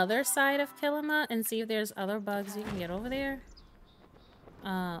the other side of Kilima and see if there's other bugs you can get over there.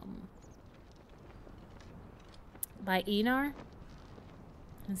 By Enar,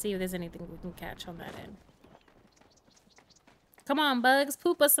 and see if there's anything we can catch on that end. Come on, bugs,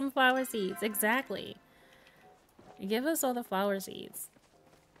 poop us some flower seeds. Exactly. Give us all the flower seeds.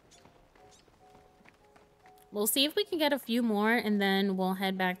 We'll see if we can get a few more, and then we'll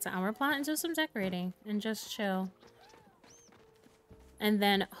head back to our plot and do some decorating and just chill. And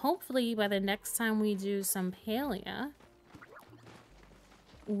then hopefully by the next time we do some Palia,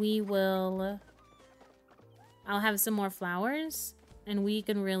 I'll have some more flowers and we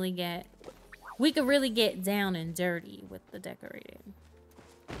could really get down and dirty with the decorating.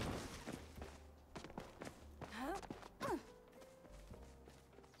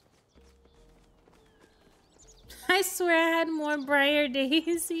 I swear I had more briar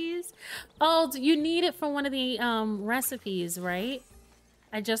daisies. Oh, you need it for one of the recipes, right?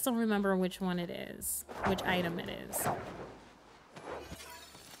 I just don't remember which one it is, which item it is.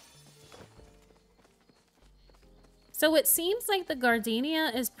 So it seems like the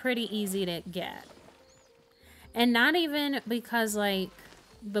gardenia is pretty easy to get. And not even because like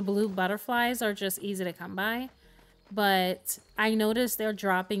the blue butterflies are just easy to come by, but I noticed they're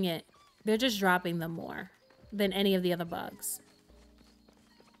dropping it. They're just dropping them more than any of the other bugs,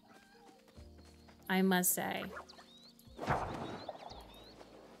 I must say.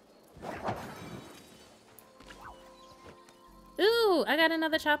 Ooh, I got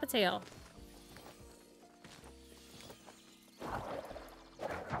another chopper-tail.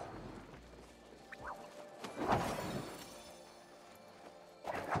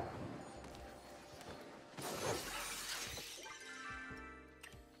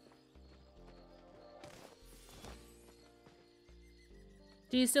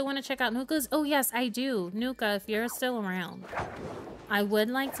 Do you still want to check out Nuka's? Oh, yes, I do. Nuka, if you're still around. I would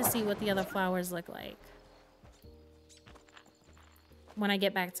like to see what the other flowers look like when I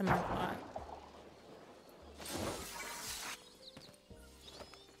get back to my plot.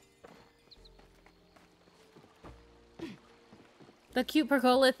 The cute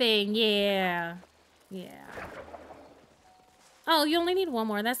pergola thing, yeah. Yeah. Oh, you only need one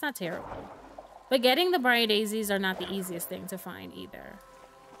more. That's not terrible. But getting the bright daisies are not the easiest thing to find either.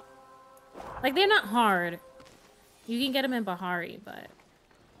 Like, they're not hard. You can get them in Bahari, but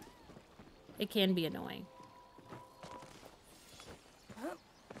it can be annoying.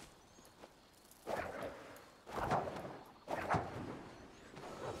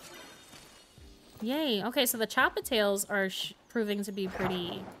 Yay. Okay, so the Choppatails are proving to be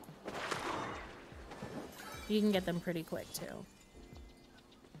pretty... You can get them pretty quick, too.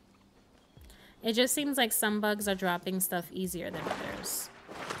 It just seems like some bugs are dropping stuff easier than others.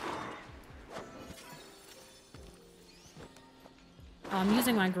 Oh, I'm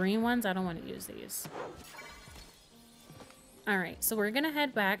using my green ones. I don't want to use these. Alright, so we're going to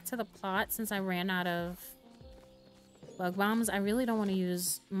head back to the plot since I ran out of bug bombs. I really don't want to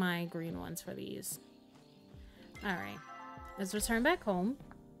use my green ones for these. Alright, let's return back home.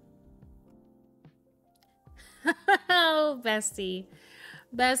 Oh, bestie.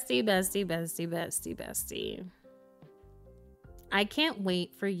 Bestie, bestie, bestie, bestie, bestie. I can't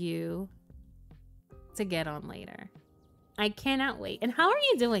wait for you to get on later. I cannot wait. And how are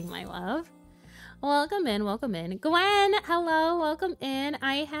you doing, my love? Welcome in, welcome in. Gwen, hello, welcome in.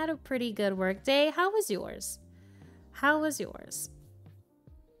 I had a pretty good work day. How was yours? How was yours?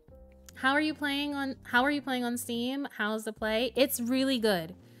 How are you playing on Steam? How's the play? It's really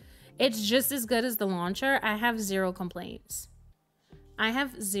good. It's just as good as the launcher. I have zero complaints. I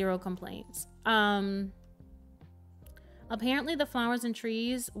have zero complaints. Apparently the flowers and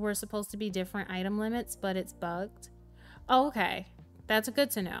trees were supposed to be different item limits, but it's bugged. Oh, okay. That's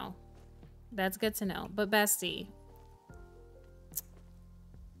good to know. That's good to know. But bestie,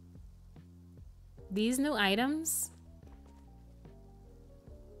 these new items,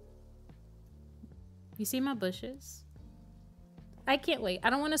 you see my bushes? I can't wait. I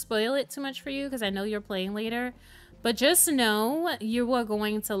don't want to spoil it too much for you because I know you're playing later. But just know you are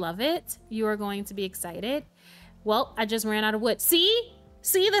going to love it. You are going to be excited. Well, I just ran out of wood. See?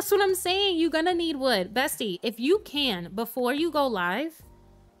 See, that's what I'm saying. You're going to need wood. Bestie, if you can, before you go live,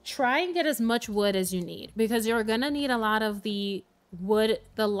 try and get as much wood as you need. Because you're going to need a lot of the wood,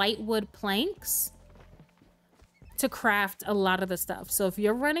 the light wood planks to craft a lot of the stuff. So if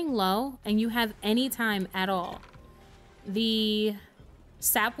you're running low and you have any time at all, the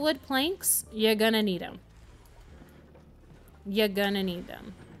sapwood planks, you're going to need them. You're gonna need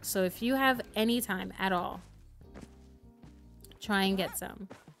them. So if you have any time at all, try and get some.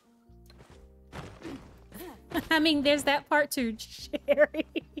 I mean, there's that part too, Sherry.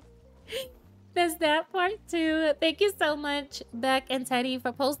 There's that part too. Thank you so much, Beck and Teddy,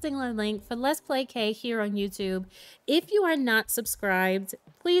 for posting the link for Let's Play K here on YouTube. If you are not subscribed,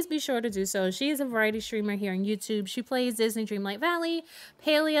 please be sure to do so. She is a variety streamer here on YouTube. She plays Disney Dreamlight Valley,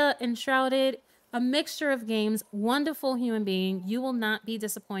 Palia, Enshrouded, a mixture of games. Wonderful human being. You will not be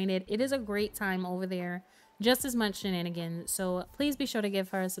disappointed. It is a great time over there. Just as much shenanigans. So please be sure to give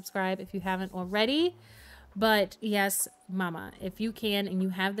her a subscribe if you haven't already. But yes, mama, if you can and you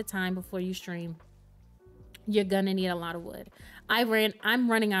have the time before you stream, you're gonna need a lot of wood.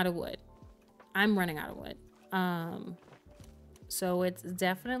 I'm running out of wood. I'm running out of wood. So it's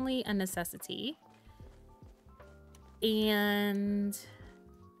definitely a necessity. And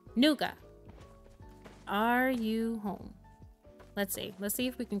Nuka, are you home? Let's see. Let's see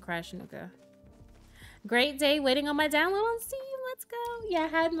if we can crash Nuka. Great day waiting on my download on Steam. Let's go. Yeah, I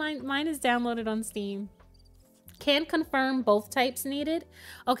had mine is downloaded on Steam. Can confirm both types needed.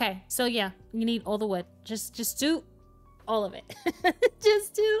 Okay, so yeah, you need all the wood. Just do all of it.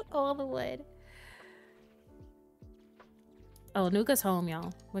 Just do all the wood. Oh, Nuka's home,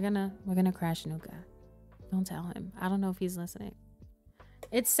 y'all. We're gonna crash Nuka. Don't tell him. I don't know if he's listening.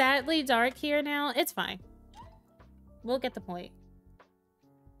 It's sadly dark here now. It's fine. We'll get the point.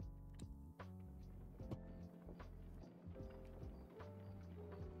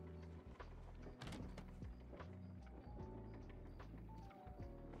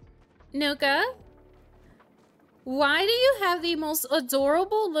 Nuka, why do you have the most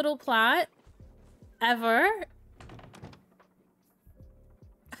adorable little plot ever?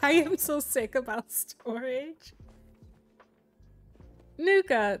 I am so sick about storage.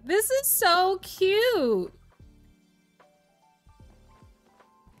 Nuka, this is so cute.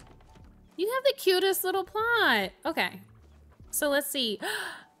 You have the cutest little plot. Okay. So let's see.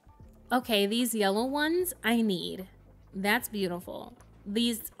 Okay, these yellow ones I need. That's beautiful.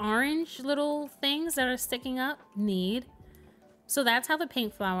 These orange little things that are sticking up, need. So that's how the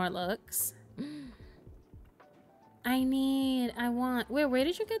pink flower looks. I want. Where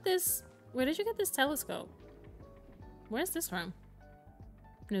did you get this? Where did you get this telescope? Where's this from?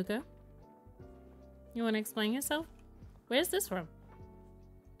 Nuka? You want to explain yourself? Where's this from?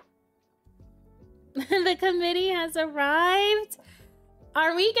 The committee has arrived.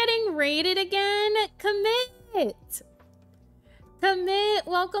 Are we getting raided again? Commit. Commit.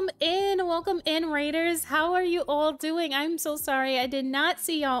 Welcome in, raiders. How are you all doing? I'm so sorry. I did not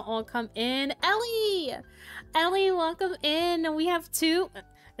see y'all all come in. Ellie, welcome in. We have two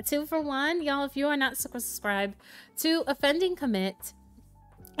for one. Y'all, if you are not subscribed to Offending Commit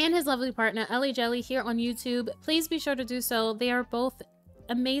and his lovely partner, Ellie Jelly, here on YouTube, please be sure to do so. They are both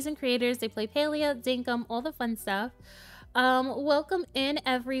amazing creators. They play Palia, Dinkum, all the fun stuff. Welcome in,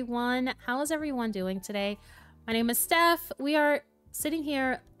 everyone. How is everyone doing today? My name is Steph. We are sitting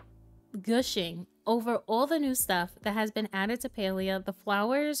here gushing over all the new stuff that has been added to Palia. The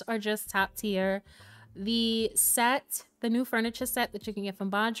flowers are just top tier. The set, the new furniture set that you can get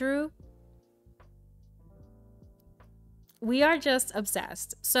from Badru, we are just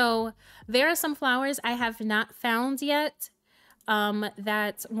obsessed. So there are some flowers I have not found yet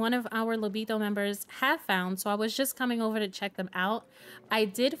that one of our Lobito members have found. So I was just coming over to check them out. I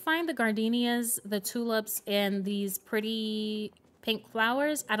did find the gardenias, the tulips, and these pretty pink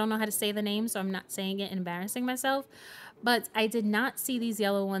flowers. I don't know how to say the name, so I'm not saying it and embarrassing myself. But I did not see these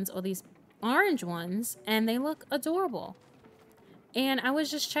yellow ones or these orange ones, and they look adorable. And I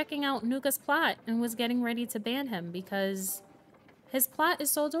was just checking out Nuka's plot and was getting ready to ban him because his plot is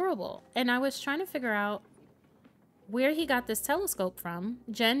so adorable. And I was trying to figure out where he got this telescope from.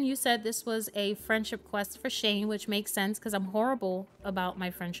 Jen, you said this was a friendship quest for Shane, which makes sense because I'm horrible about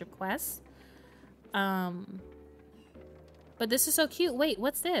my friendship quests. But this is so cute. Wait,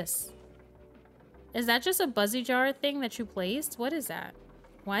 what's this? Is that just a buzzy jar thing that you placed? What is that?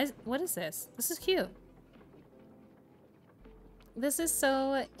 What is this? This is cute. This is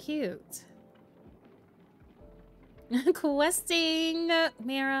so cute. Questing,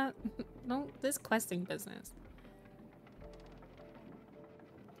 Mira. No, this questing business.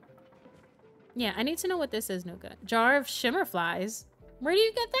 Yeah, I need to know what this is, Nuka. Jar of shimmer flies. Where do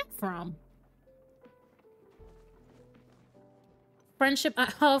you get that from? Friendship.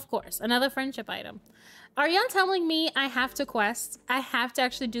 Oh, of course. Another friendship item. Are y'all telling me I have to quest? I have to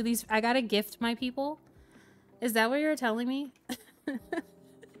actually do these. I gotta gift my people? Is that what you're telling me?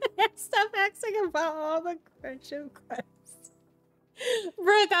 Stop asking about all the friendship quests.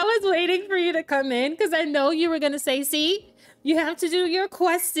 Brooke, I was waiting for you to come in because I know you were going to say, see, you have to do your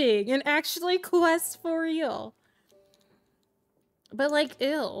questing and actually quest for real. But like,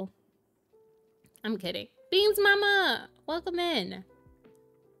 ew. I'm kidding. Beans Mama, welcome in.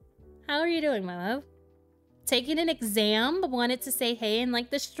 How are you doing, my love? Taking an exam, wanted to say hey and like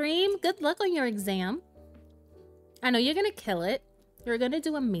the stream. Good luck on your exam. I know you're gonna kill it. You're gonna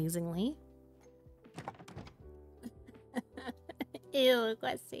do amazingly. Ew,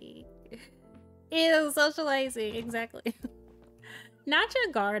 Questy. Ew, socializing. Exactly. Not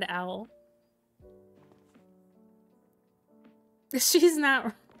your guard owl. She's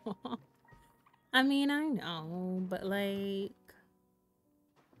not wrong. I mean, I know, but like...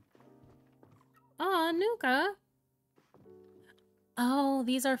 Oh, Nuka. Oh,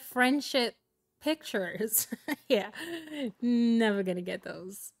 these are friendship pictures. Yeah, never gonna get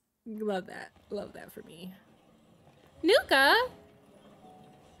those. Love that. Love that for me. Nuka,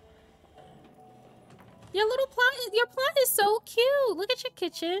 your plot is so cute. Look at your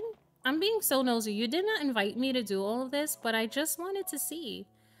kitchen. I'm being so nosy. You did not invite me to do all of this, but I just wanted to see.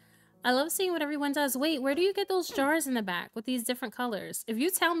 I love seeing what everyone does. Wait, where do you get those jars in the back with these different colors? If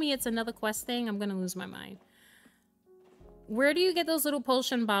you tell me it's another quest thing, I'm gonna lose my mind. Where do you get those little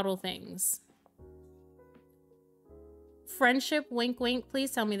potion bottle things? Friendship, wink, wink.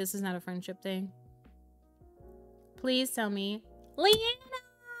 Please tell me this is not a friendship thing. Please tell me.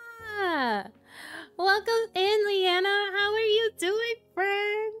 Leanna! Welcome in, Leanna. How are you doing,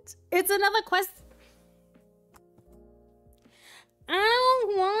 friend? It's another quest. I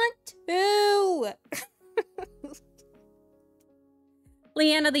don't want to.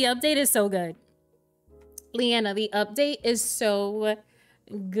 Leanna, the update is so good. Leanna, the update is so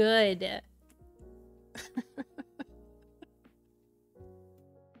good.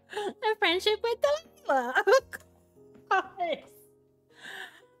 A friendship with Delilah. Of course.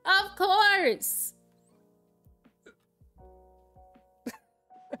 Of course.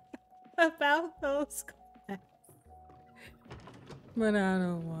 About those comments. But I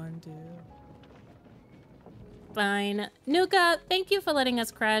don't want to. Fine. Nuka, thank you for letting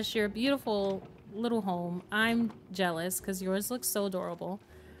us crash your beautiful little home. I'm jealous because yours looks so adorable.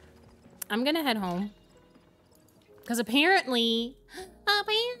 I'm gonna head home. Because apparently,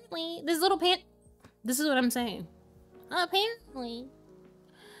 this little this is what I'm saying. Apparently,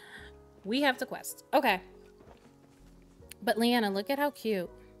 we have to quest. Okay. But Leanna, look at how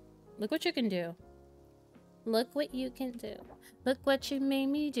cute. Look what you can do. Look what you can do. Look what you made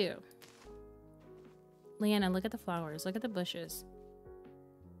me do. Leanna, look at the flowers. Look at the bushes.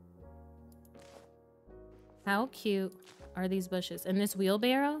 How cute are these bushes? And this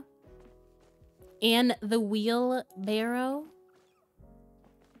wheelbarrow? And the wheelbarrow?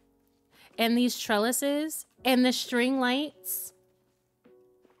 And these trellises? And the string lights?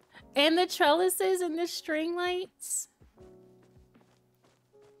 And the trellises and the string lights?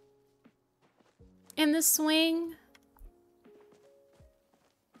 And the swing?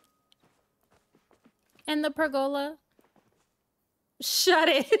 And the pergola? Shut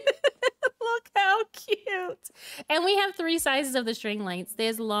it. Look how cute. And we have 3 sizes of the string lights.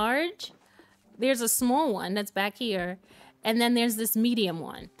 There's large, there's a small one that's back here, and then there's this medium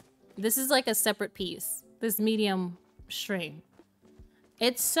one. This is like a separate piece, this medium string.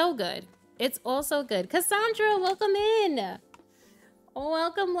 It's so good. It's also good. Cassandra, welcome in.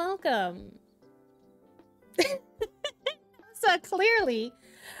 Welcome, welcome. So clearly,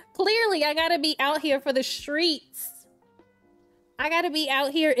 I gotta be out here for the streets. I gotta be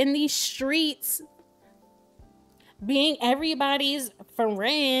out here in these streets being everybody's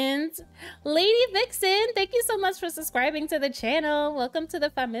friend. Lady Vixen, thank you so much for subscribing to the channel. Welcome to the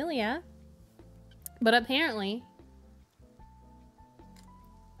familia. But apparently,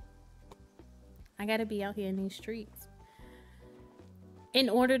 I gotta be out here in these streets in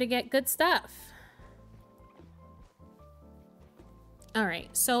order to get good stuff. All right,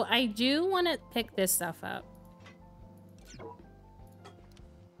 so I do want to pick this stuff up.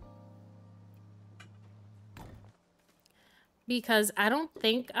 Because I don't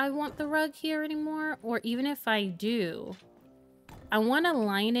think I want the rug here anymore, or even if I do, I want to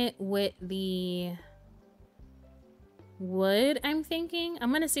line it with the wood, I'm thinking. I'm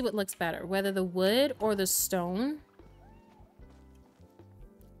going to see what looks better, whether the wood or the stone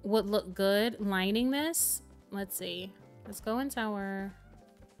would look good lining this. Let's see. Let's go into our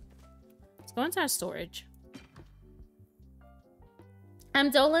storage. I'm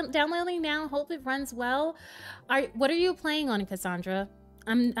downloading now. Hope it runs well. What are you playing on, Cassandra?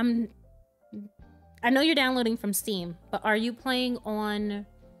 I know you're downloading from Steam, but are you playing on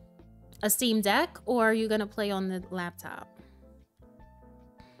a Steam Deck or are you gonna play on the laptop?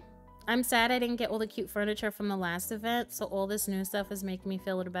 I'm sad I didn't get all the cute furniture from the last event, so all this new stuff is making me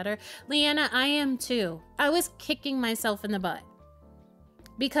feel a little better. Leanna, I am too. I was kicking myself in the butt.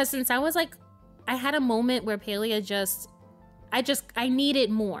 Because since I was like, I had a moment where Palia I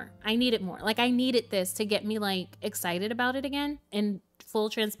needed more. I needed more. Like, I needed this to get me, like, excited about it again in full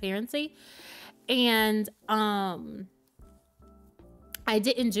transparency. And I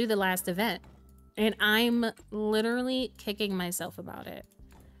didn't do the last event. And I'm literally kicking myself about it.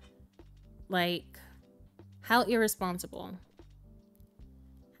 Like, how irresponsible.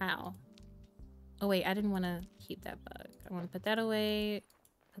 How? Oh, wait, I didn't want to keep that bug. I want to put that away.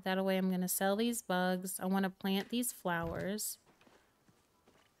 Put that away. I'm going to sell these bugs. I want to plant these flowers.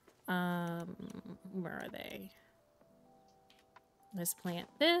 Where are they? Let's plant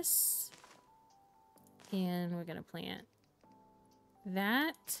this. And we're going to plant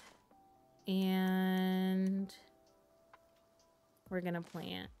that. And we're going to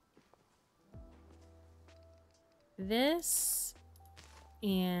plant this.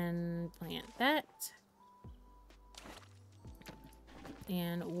 And plant that.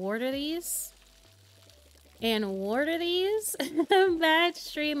 And water these. And water these. Bad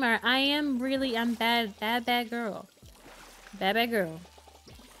streamer. I'm bad girl. Bad girl.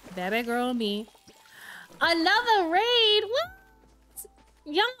 Bad girl me. Another raid? What?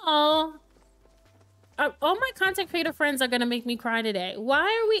 Y'all. All my content creator friends are gonna make me cry today. Why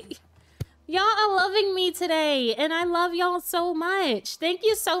are we... Y'all are loving me today, and I love y'all so much. Thank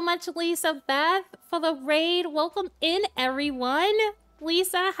you so much, Lisa Beth, for the raid. Welcome in, everyone.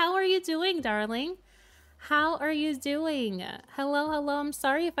 Lisa, how are you doing, darling? How are you doing? Hello, hello. I'm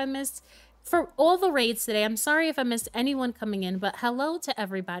sorry if I missed... For all the raids today, I'm sorry if I missed anyone coming in, but hello to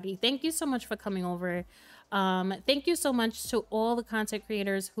everybody. Thank you so much for coming over. Thank you so much to all the content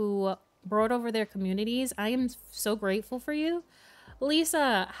creators who brought over their communities. I am so grateful for you.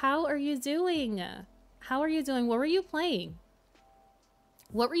 Lisa, how are you doing? How are you doing? What were you playing?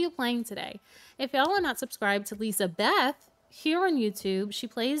 What were you playing today? If y'all are not subscribed to Lisa Beth, here on YouTube. She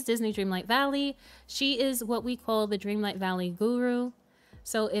plays Disney Dreamlight Valley. She is what we call the Dreamlight Valley guru.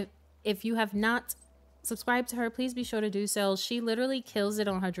 So if you have not subscribed to her, please be sure to do so. She literally kills it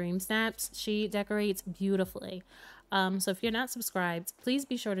on her dream snaps. She decorates beautifully. So if you're not subscribed, please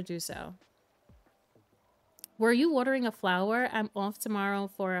be sure to do so. Were you ordering a flower? I'm off tomorrow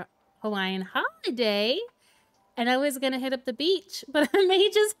for a Hawaiian holiday. And I was going to hit up the beach, but I may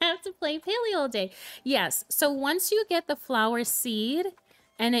just have to play Paleo all day. Yes. So once you get the flower seed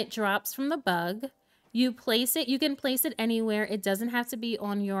and it drops from the bug, you place it. You can place it anywhere. It doesn't have to be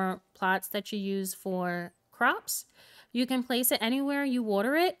on your plots that you use for crops. You can place it anywhere. You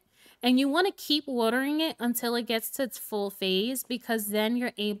water it. And you want to keep watering it until it gets to its full phase, because then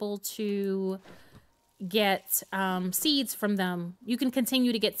you're able to get seeds from them. You can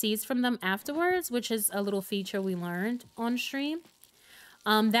continue to get seeds from them afterwards, which is a little feature we learned on stream.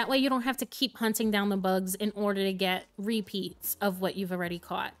 That way you don't have to keep hunting down the bugs in order to get repeats of what you've already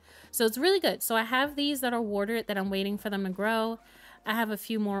caught. So it's really good. So I have these that are watered that I'm waiting for them to grow. I have a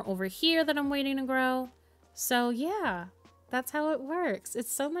few more over here that I'm waiting to grow. So yeah, that's how it works.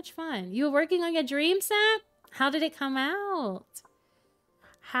 It's so much fun. You were working on your dream snap? How did it come out?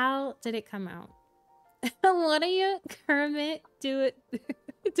 How did it come out? What are you, Kermit? Do it.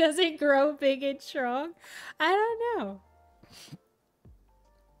 Does it grow big and strong? I don't know.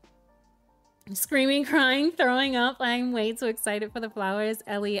 Screaming, crying, throwing up. I'm way too excited for the flowers.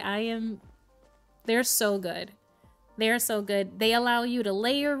 Ellie, they're so good. They're so good. They allow you to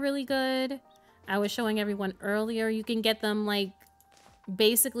layer really good. I was showing everyone earlier. You can get them like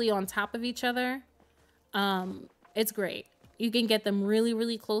basically on top of each other. It's great. You can get them really,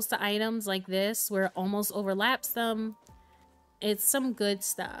 really close to items like this where it almost overlaps them. It's some good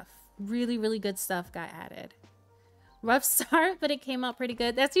stuff. Really, really good stuff got added. Rough start, but it came out pretty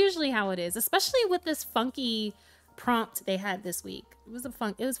good. That's usually how it is, especially with this funky prompt they had this week.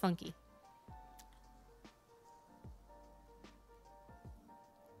 It was funky.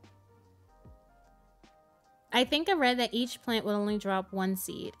 I think I read that each plant will only drop one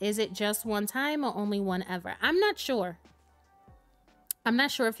seed. Is it just one time or only one ever? I'm not sure. I'm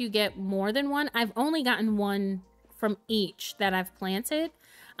not sure if you get more than one. I've only gotten one from each that I've planted.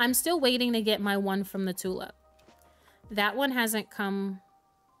 I'm still waiting to get my one from the tulip. That one hasn't come.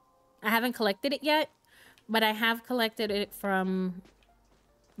 I haven't collected it yet, but I have collected it from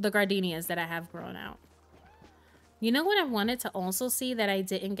the gardenias that I have grown out. You know what I wanted to also see that I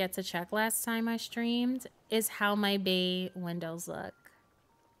didn't get to check last time I streamed is how my bay windows look.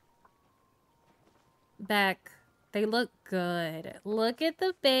 Beck, they look good. Look at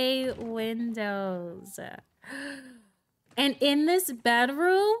the bay windows. And in this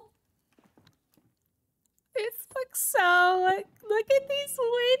bedroom, it looks so... Look at these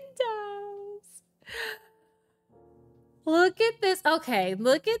windows. Look at this. Okay,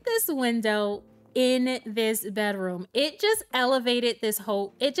 look at this window in this bedroom. It just elevated this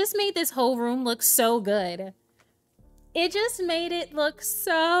whole... It just made this whole room look so good. It just made it look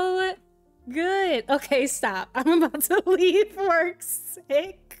so good. Okay, stop. I'm about to leave work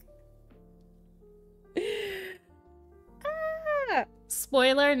sick.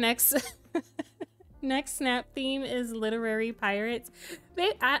 Spoiler, next next snap theme is literary pirates.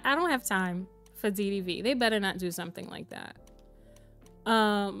 I don't have time for DDV. They better not do something like that.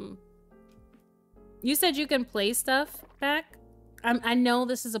 You said you can play stuff back. I know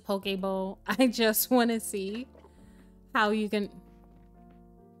this is a Pokeball. I just want to see how you can.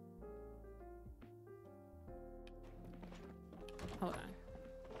 Hold on.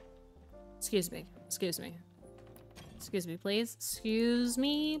 Excuse me. Excuse me. Excuse me, please. Excuse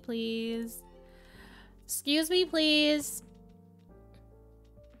me, please. Excuse me, please.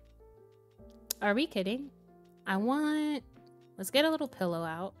 Are we kidding? Let's get a little pillow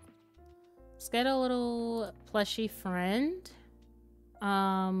out. Let's get a little plushy friend.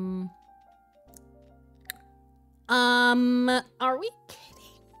 Are we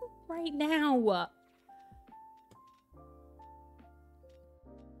kidding right now?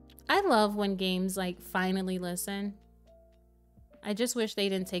 I love when games like finally listen. I just wish they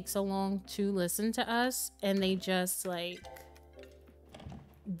didn't take so long to listen to us and they just like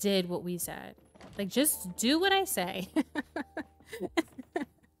did what we said. Like, just do what I say.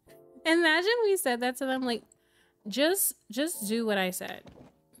 Imagine we said that to them, like, just do what I said.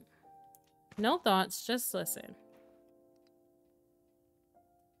 No thoughts, just listen.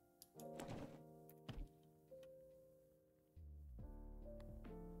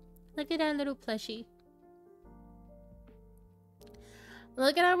 Look at that little plushie.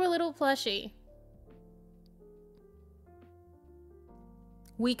 Look at our little plushie.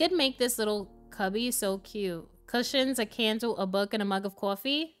 We could make this little cubby so cute. Cushions, a candle, a book, and a mug of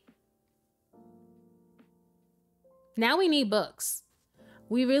coffee. Now we need books.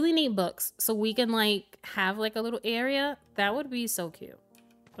 We really need books so we can like have like a little area. That would be so cute.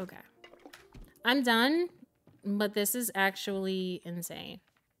 Okay. I'm done, but this is actually insane.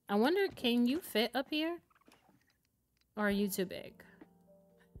 I wonder, can you fit up here? Or are you too big?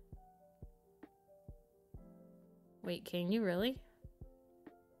 Wait, can you really?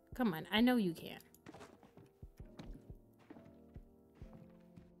 Come on, I know you can.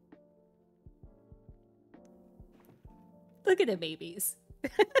 Look at the babies.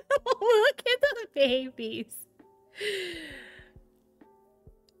 Look at the babies.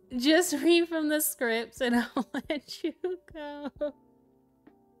 Just read from the scripts and I'll let you go.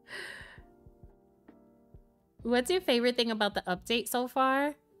 What's your favorite thing about the update so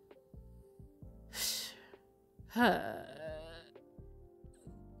far?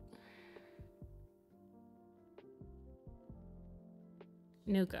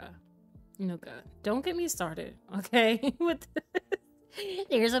 Nuka. Don't get me started, okay? With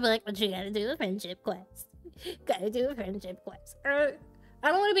here's a book, but you gotta do a friendship quest. Gotta do a friendship quest. I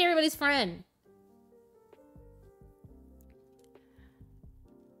don't want to be everybody's friend.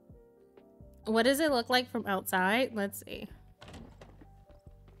 What does it look like from outside? Let's see.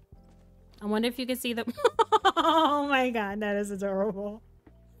 I wonder if you can see them. Oh my god, that is adorable.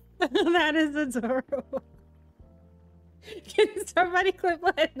 That is adorable. Can somebody clip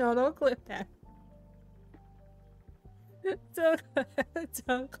that? No, don't clip that.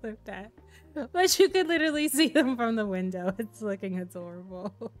 Don't clip that. But you could literally see them from the window. It's looking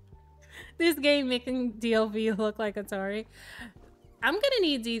adorable. This game making DLV look like Atari. I'm gonna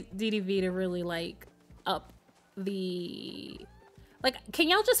need DDV to really like up the... Like, can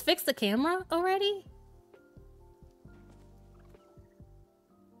y'all just fix the camera already?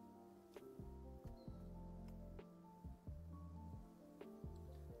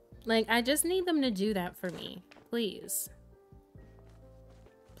 Like, I just need them to do that for me. Please.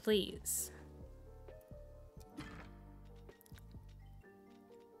 Please.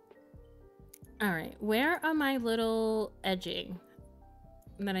 Alright, where are my little edging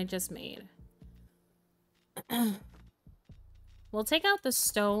that I just made? We'll take out the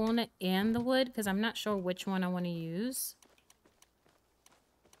stone and the wood because I'm not sure which one I want to use.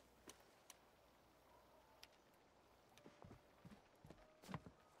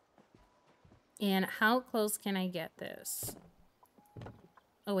 And how close can I get this?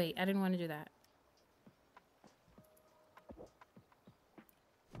 Oh wait, I didn't want to do that.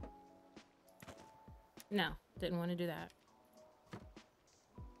 No, didn't want to do that.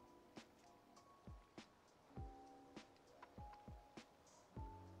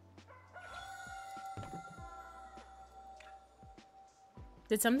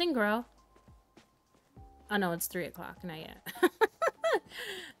 Did something grow? Oh no, it's 3 o'clock, not yet.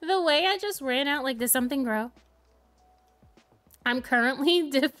 The way I just ran out, like, did something grow? I'm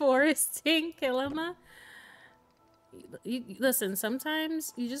currently deforesting Kilima. Listen,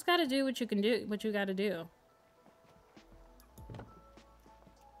 sometimes you just gotta do what you can do, what you gotta do.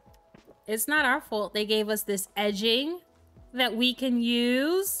 It's not our fault they gave us this edging that we can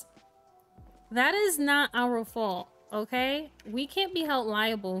use. That is not our fault, okay? We can't be held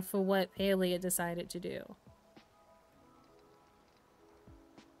liable for what Palia decided to do.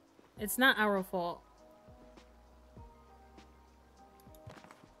 It's not our fault.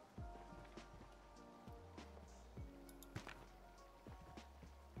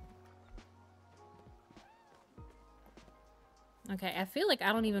 Okay, I feel like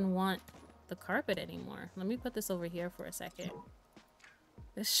I don't even want the carpet anymore. Let me put this over here for a second.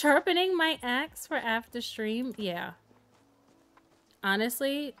 Sharpening my axe for after stream? Yeah.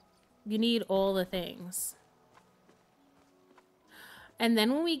 Honestly, you need all the things. And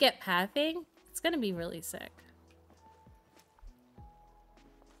then when we get pathing, it's gonna be really sick.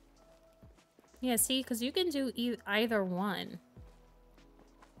 Yeah, see, because you can do either one.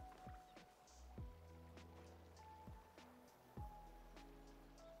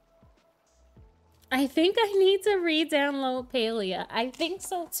 I think I need to re-download Palia. I think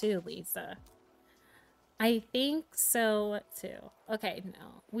so too, Lisa. I think so too. Okay,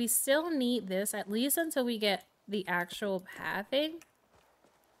 no. We still need this at least until we get the actual pathing.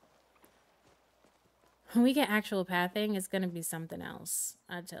 When we get actual pathing, it's gonna be something else.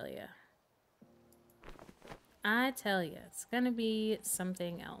 I tell you. It's gonna be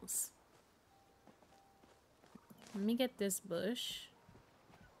something else. Let me get this bush.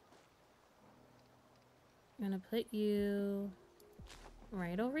 I'm gonna put you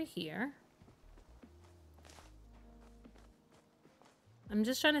right over here. I'm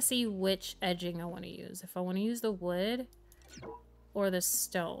just trying to see which edging I want to use. If I want to use the wood or the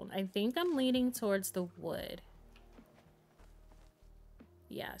stone. I think I'm leaning towards the wood.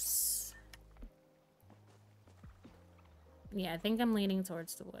 Yes. Yeah, I think I'm leaning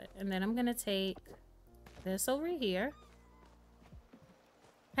towards the wood. And then I'm going to take this over here.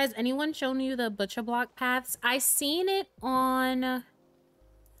 Has anyone shown you the butcher block paths? I seen it on...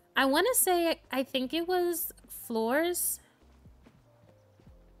 I want to say, I think it was Floors.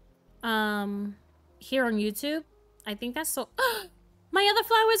 Here on YouTube. I think I saw... My other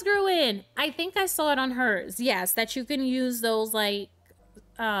flowers grew in! I think I saw it on hers. Yes, that you can use those, like,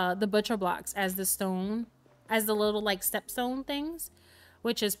 the butcher blocks as the stone. As the little, like, stepstone things.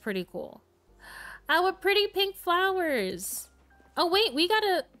 Which is pretty cool. Our pretty pink flowers. Oh, wait, we got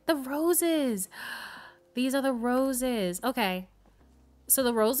the roses. These are the roses. Okay. So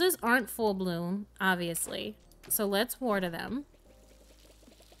the roses aren't full bloom, obviously. So let's water them.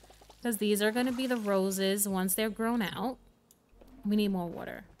 Because these are going to be the roses once they're grown out. We need more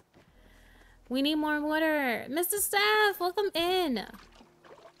water. We need more water. Mr. Staff, welcome in.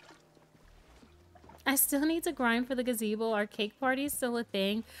 I still need to grind for the gazebo. Are cake parties still a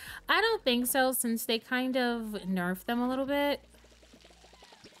thing? I don't think so, since they kind of nerfed them a little bit.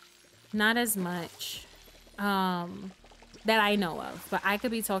 Not as much that I know of, but I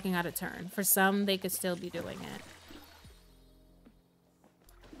could be talking out of turn. For some, they could still be doing it.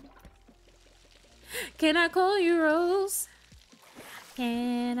 Can I call you Rose?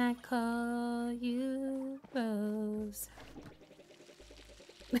 Can I call you Rose?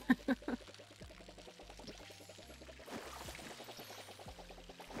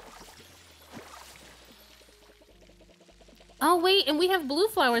 Oh, wait, and we have blue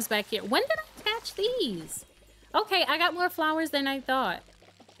flowers back here. When did I catch these? Okay, I got more flowers than I thought.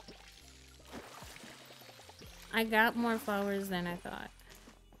 I got more flowers than I thought.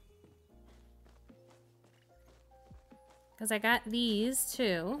 Because I got these,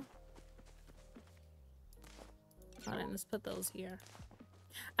 too. Hold on, let's put those here.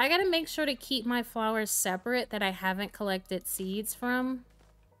 I gotta make sure to keep my flowers separate that I haven't collected seeds from.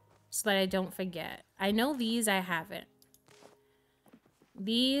 So that I don't forget. I know these I haven't.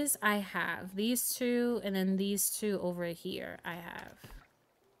 These I have. These two, and then these two over here I have.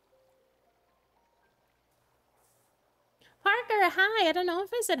 Parker, hi! I don't know if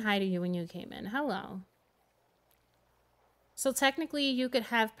I said hi to you when you came in. Hello. So technically you could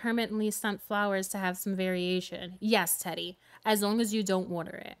have permanently stunt flowers to have some variation. Yes, Teddy. As long as you don't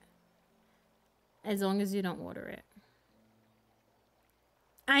water it. As long as you don't water it.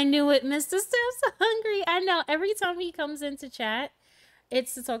 I knew it, Mr. Steph's hungry. I know. Every time he comes into chat,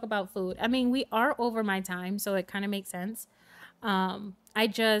 it's to talk about food. I mean, we are over my time, so it kind of makes sense. I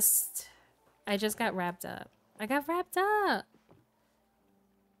just got wrapped up. I got wrapped up.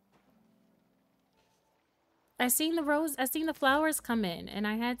 I seen the flowers come in, and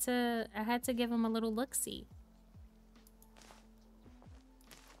I had to give them a little look-see.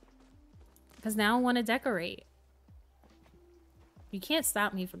 Because now I want to decorate. You can't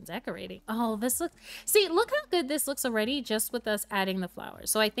stop me from decorating. Oh, this looks... See, look how good this looks already just with us adding the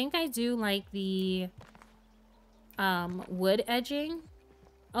flowers. So I think I do like the wood edging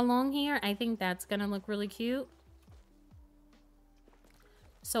along here. I think that's going to look really cute.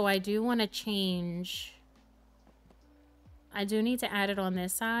 So I do want to change... I do need to add it on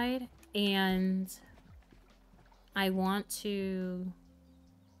this side. And I want to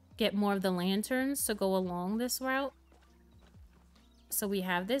get more of the lanterns to go along this route. So we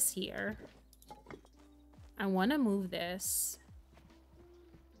have this here. I want to move this.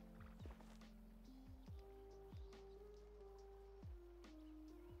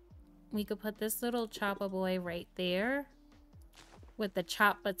 We could put this little chopper boy right there with the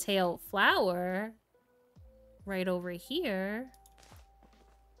chopper tail flower right over here.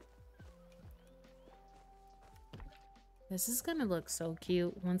 This is gonna look so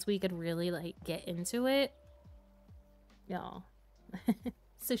cute once we could really like get into it. Y'all.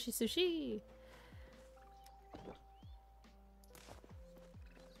 Sushi, sushi.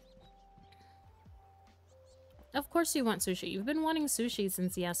 Of course you want sushi. You've been wanting sushi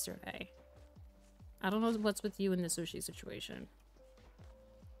since yesterday. I don't know what's with you in the sushi situation.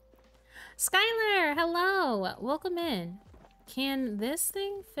 Skylar, hello. Welcome in. Can this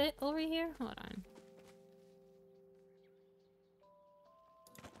thing fit over here? Hold on.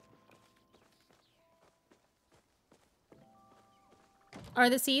 Are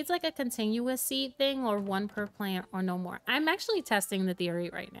the seeds like a continuous seed thing or one per plant or no more? I'm actually testing the theory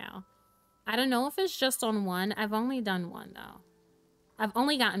right now. I don't know if it's just on one. I've only done one though. I've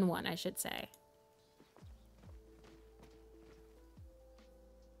only gotten one, I should say.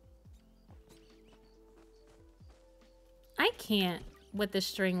 I can't with the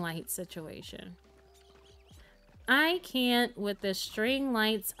string light situation. I can't with the string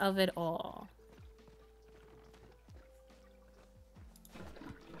lights of it all.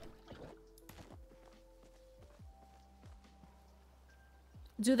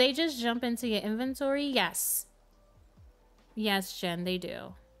 Do they just jump into your inventory? Yes. Yes, Jen, they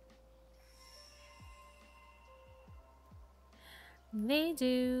do. They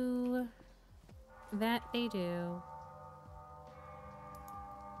do. That they do.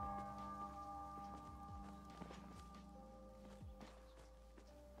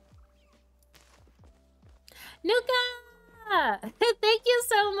 Nuka! Thank you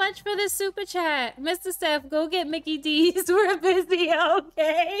so much for the super chat. Mr. Steph, go get Mickey D's. We're busy,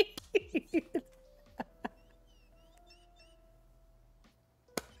 okay?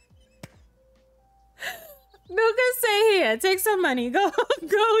 Nuka, say here. Take some money. Go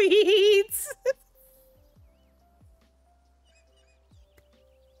eat.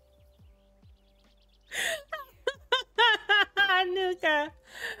 Nuka.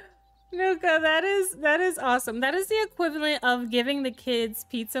 Nuka, that is awesome. That is the equivalent of giving the kids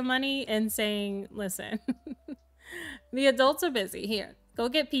pizza money and saying, listen, the adults are busy. Here, go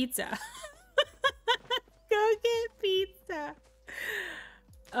get pizza. Go get pizza.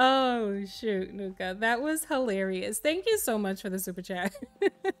 Oh, shoot, Nuka. That was hilarious. Thank you so much for the super chat.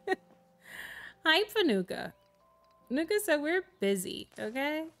 Hype for Nuka. Nuka said we're busy,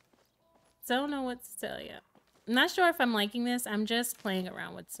 okay? Don't know what to tell you. I'm not sure if I'm liking this. I'm just playing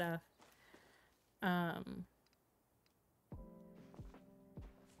around with stuff.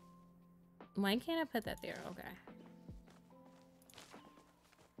 Why can't I put that there? Okay.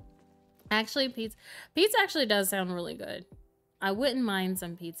 Actually, pizza actually does sound really good. I wouldn't mind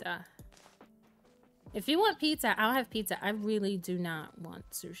some pizza. If you want pizza, I'll have pizza. I really do not want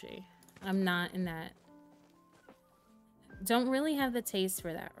sushi. I'm not in that. Don't really have the taste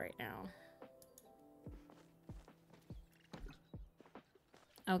for that right now.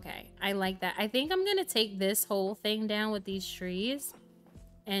 Okay, I like that. I think I'm gonna take this whole thing down with these trees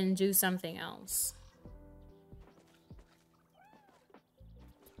and do something else.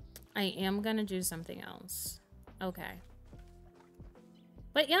 I am gonna do something else. Okay.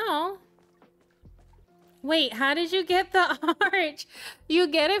 But y'all, wait, how did you get the arch? You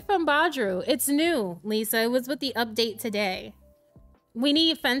get it from Badru. It's new, Lisa. It was with the update today. We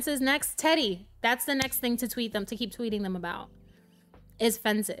need fences next. Teddy, that's the next thing to tweet them, to keep tweeting them about. Is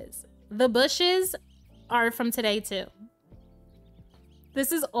fences. The bushes are from today too.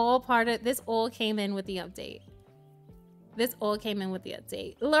 This is all part of, this all came in with the update. This all came in with the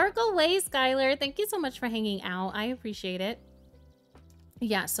update. Lurk away, Skylar. Thank you so much for hanging out. I appreciate it.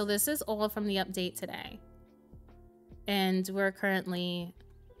 Yeah, so this is all from the update today. And we're currently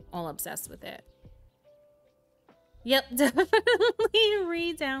all obsessed with it. Yep, definitely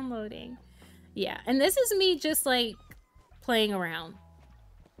re-downloading. Yeah, and this is me just like playing around.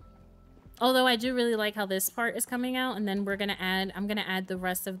 Although I do really like how this part is coming out, and then we're gonna add, I'm gonna add the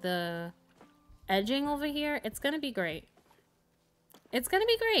rest of the edging over here. It's gonna be great. It's gonna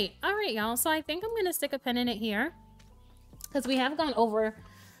be great. All right, y'all. So I think I'm gonna stick a pin in it here because we have gone over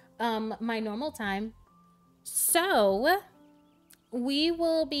my normal time. So we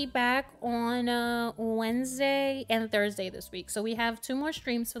will be back on Wednesday and Thursday this week. So we have 2 more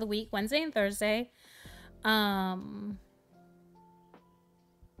streams for the week, Wednesday and Thursday.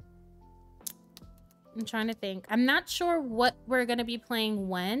 I'm trying to think. I'm not sure what we're going to be playing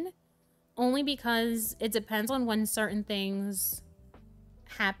when, only because it depends on when certain things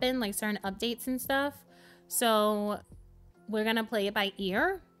happen, like certain updates and stuff. So we're going to play it by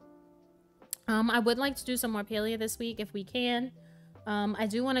ear. I would like to do some more Palia this week if we can. I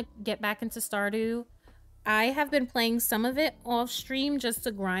do want to get back into Stardew. I have been playing some of it off stream just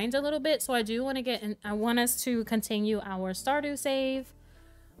to grind a little bit. So I do want to get in, I want us to continue our Stardew save.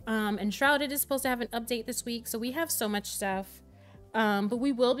 And Shrouded is supposed to have an update this week, so we have so much stuff. But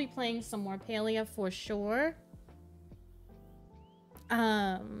we will be playing some more Palia for sure.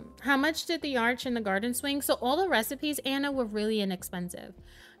 How much did the arch and the garden swing? So all the recipes, Anna, were really inexpensive.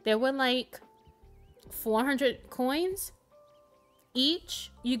 They were like 400 coins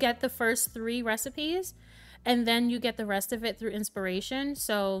each. You get the first 3 recipes, and then you get the rest of it through inspiration.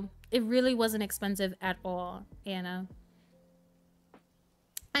 So it really wasn't expensive at all, Anna.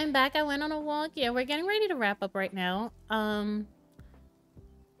 I'm back. I went on a walk. Yeah, we're getting ready to wrap up right now.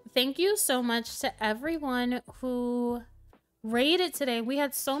 Thank you so much to everyone who raided today. We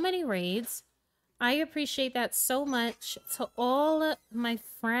had so many raids. I appreciate that so much. To all my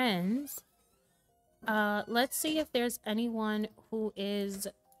friends. Let's see if there's anyone who is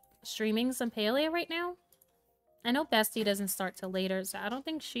streaming some Palia right now. I know Bestie doesn't start till later, so I don't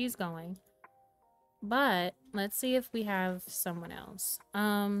think she's going. But let's see if we have someone else.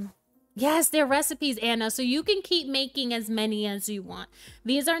 Yes, they're recipes, Anna, so you can keep making as many as you want.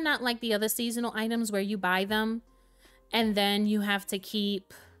 These are not like the other seasonal items where you buy them and then you have to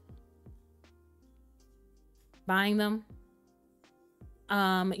keep buying them.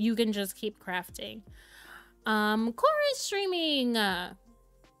 You can just keep crafting. Cora's streaming.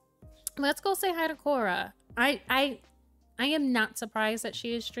 Let's go say hi to Cora. I am not surprised that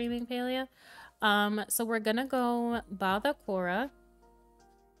she is streaming, Palia. So we're gonna go bother Cora.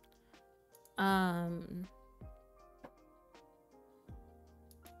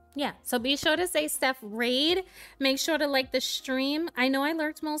 Yeah, so be sure to say Steph Raid. Make sure to like the stream. I know I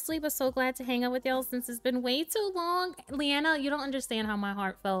lurked mostly, but so glad to hang out with y'all since it's been way too long. Leanna, you don't understand how my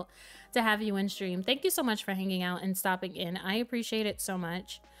heart felt to have you in stream. Thank you so much for hanging out and stopping in. I appreciate it so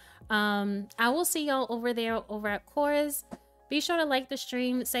much. I will see y'all over there over at Cora's. Be sure to like the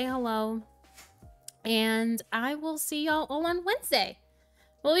stream, say hello, and I will see y'all all on Wednesday.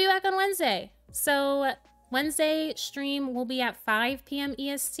 We'll be back on Wednesday. So Wednesday stream will be at 5 p.m.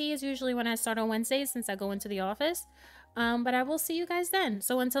 EST is usually when I start on Wednesdays since I go into the office. But I will see you guys then.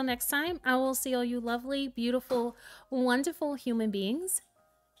 So until next time, I will see all you lovely, beautiful, wonderful human beings.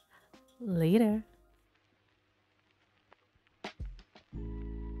 Later.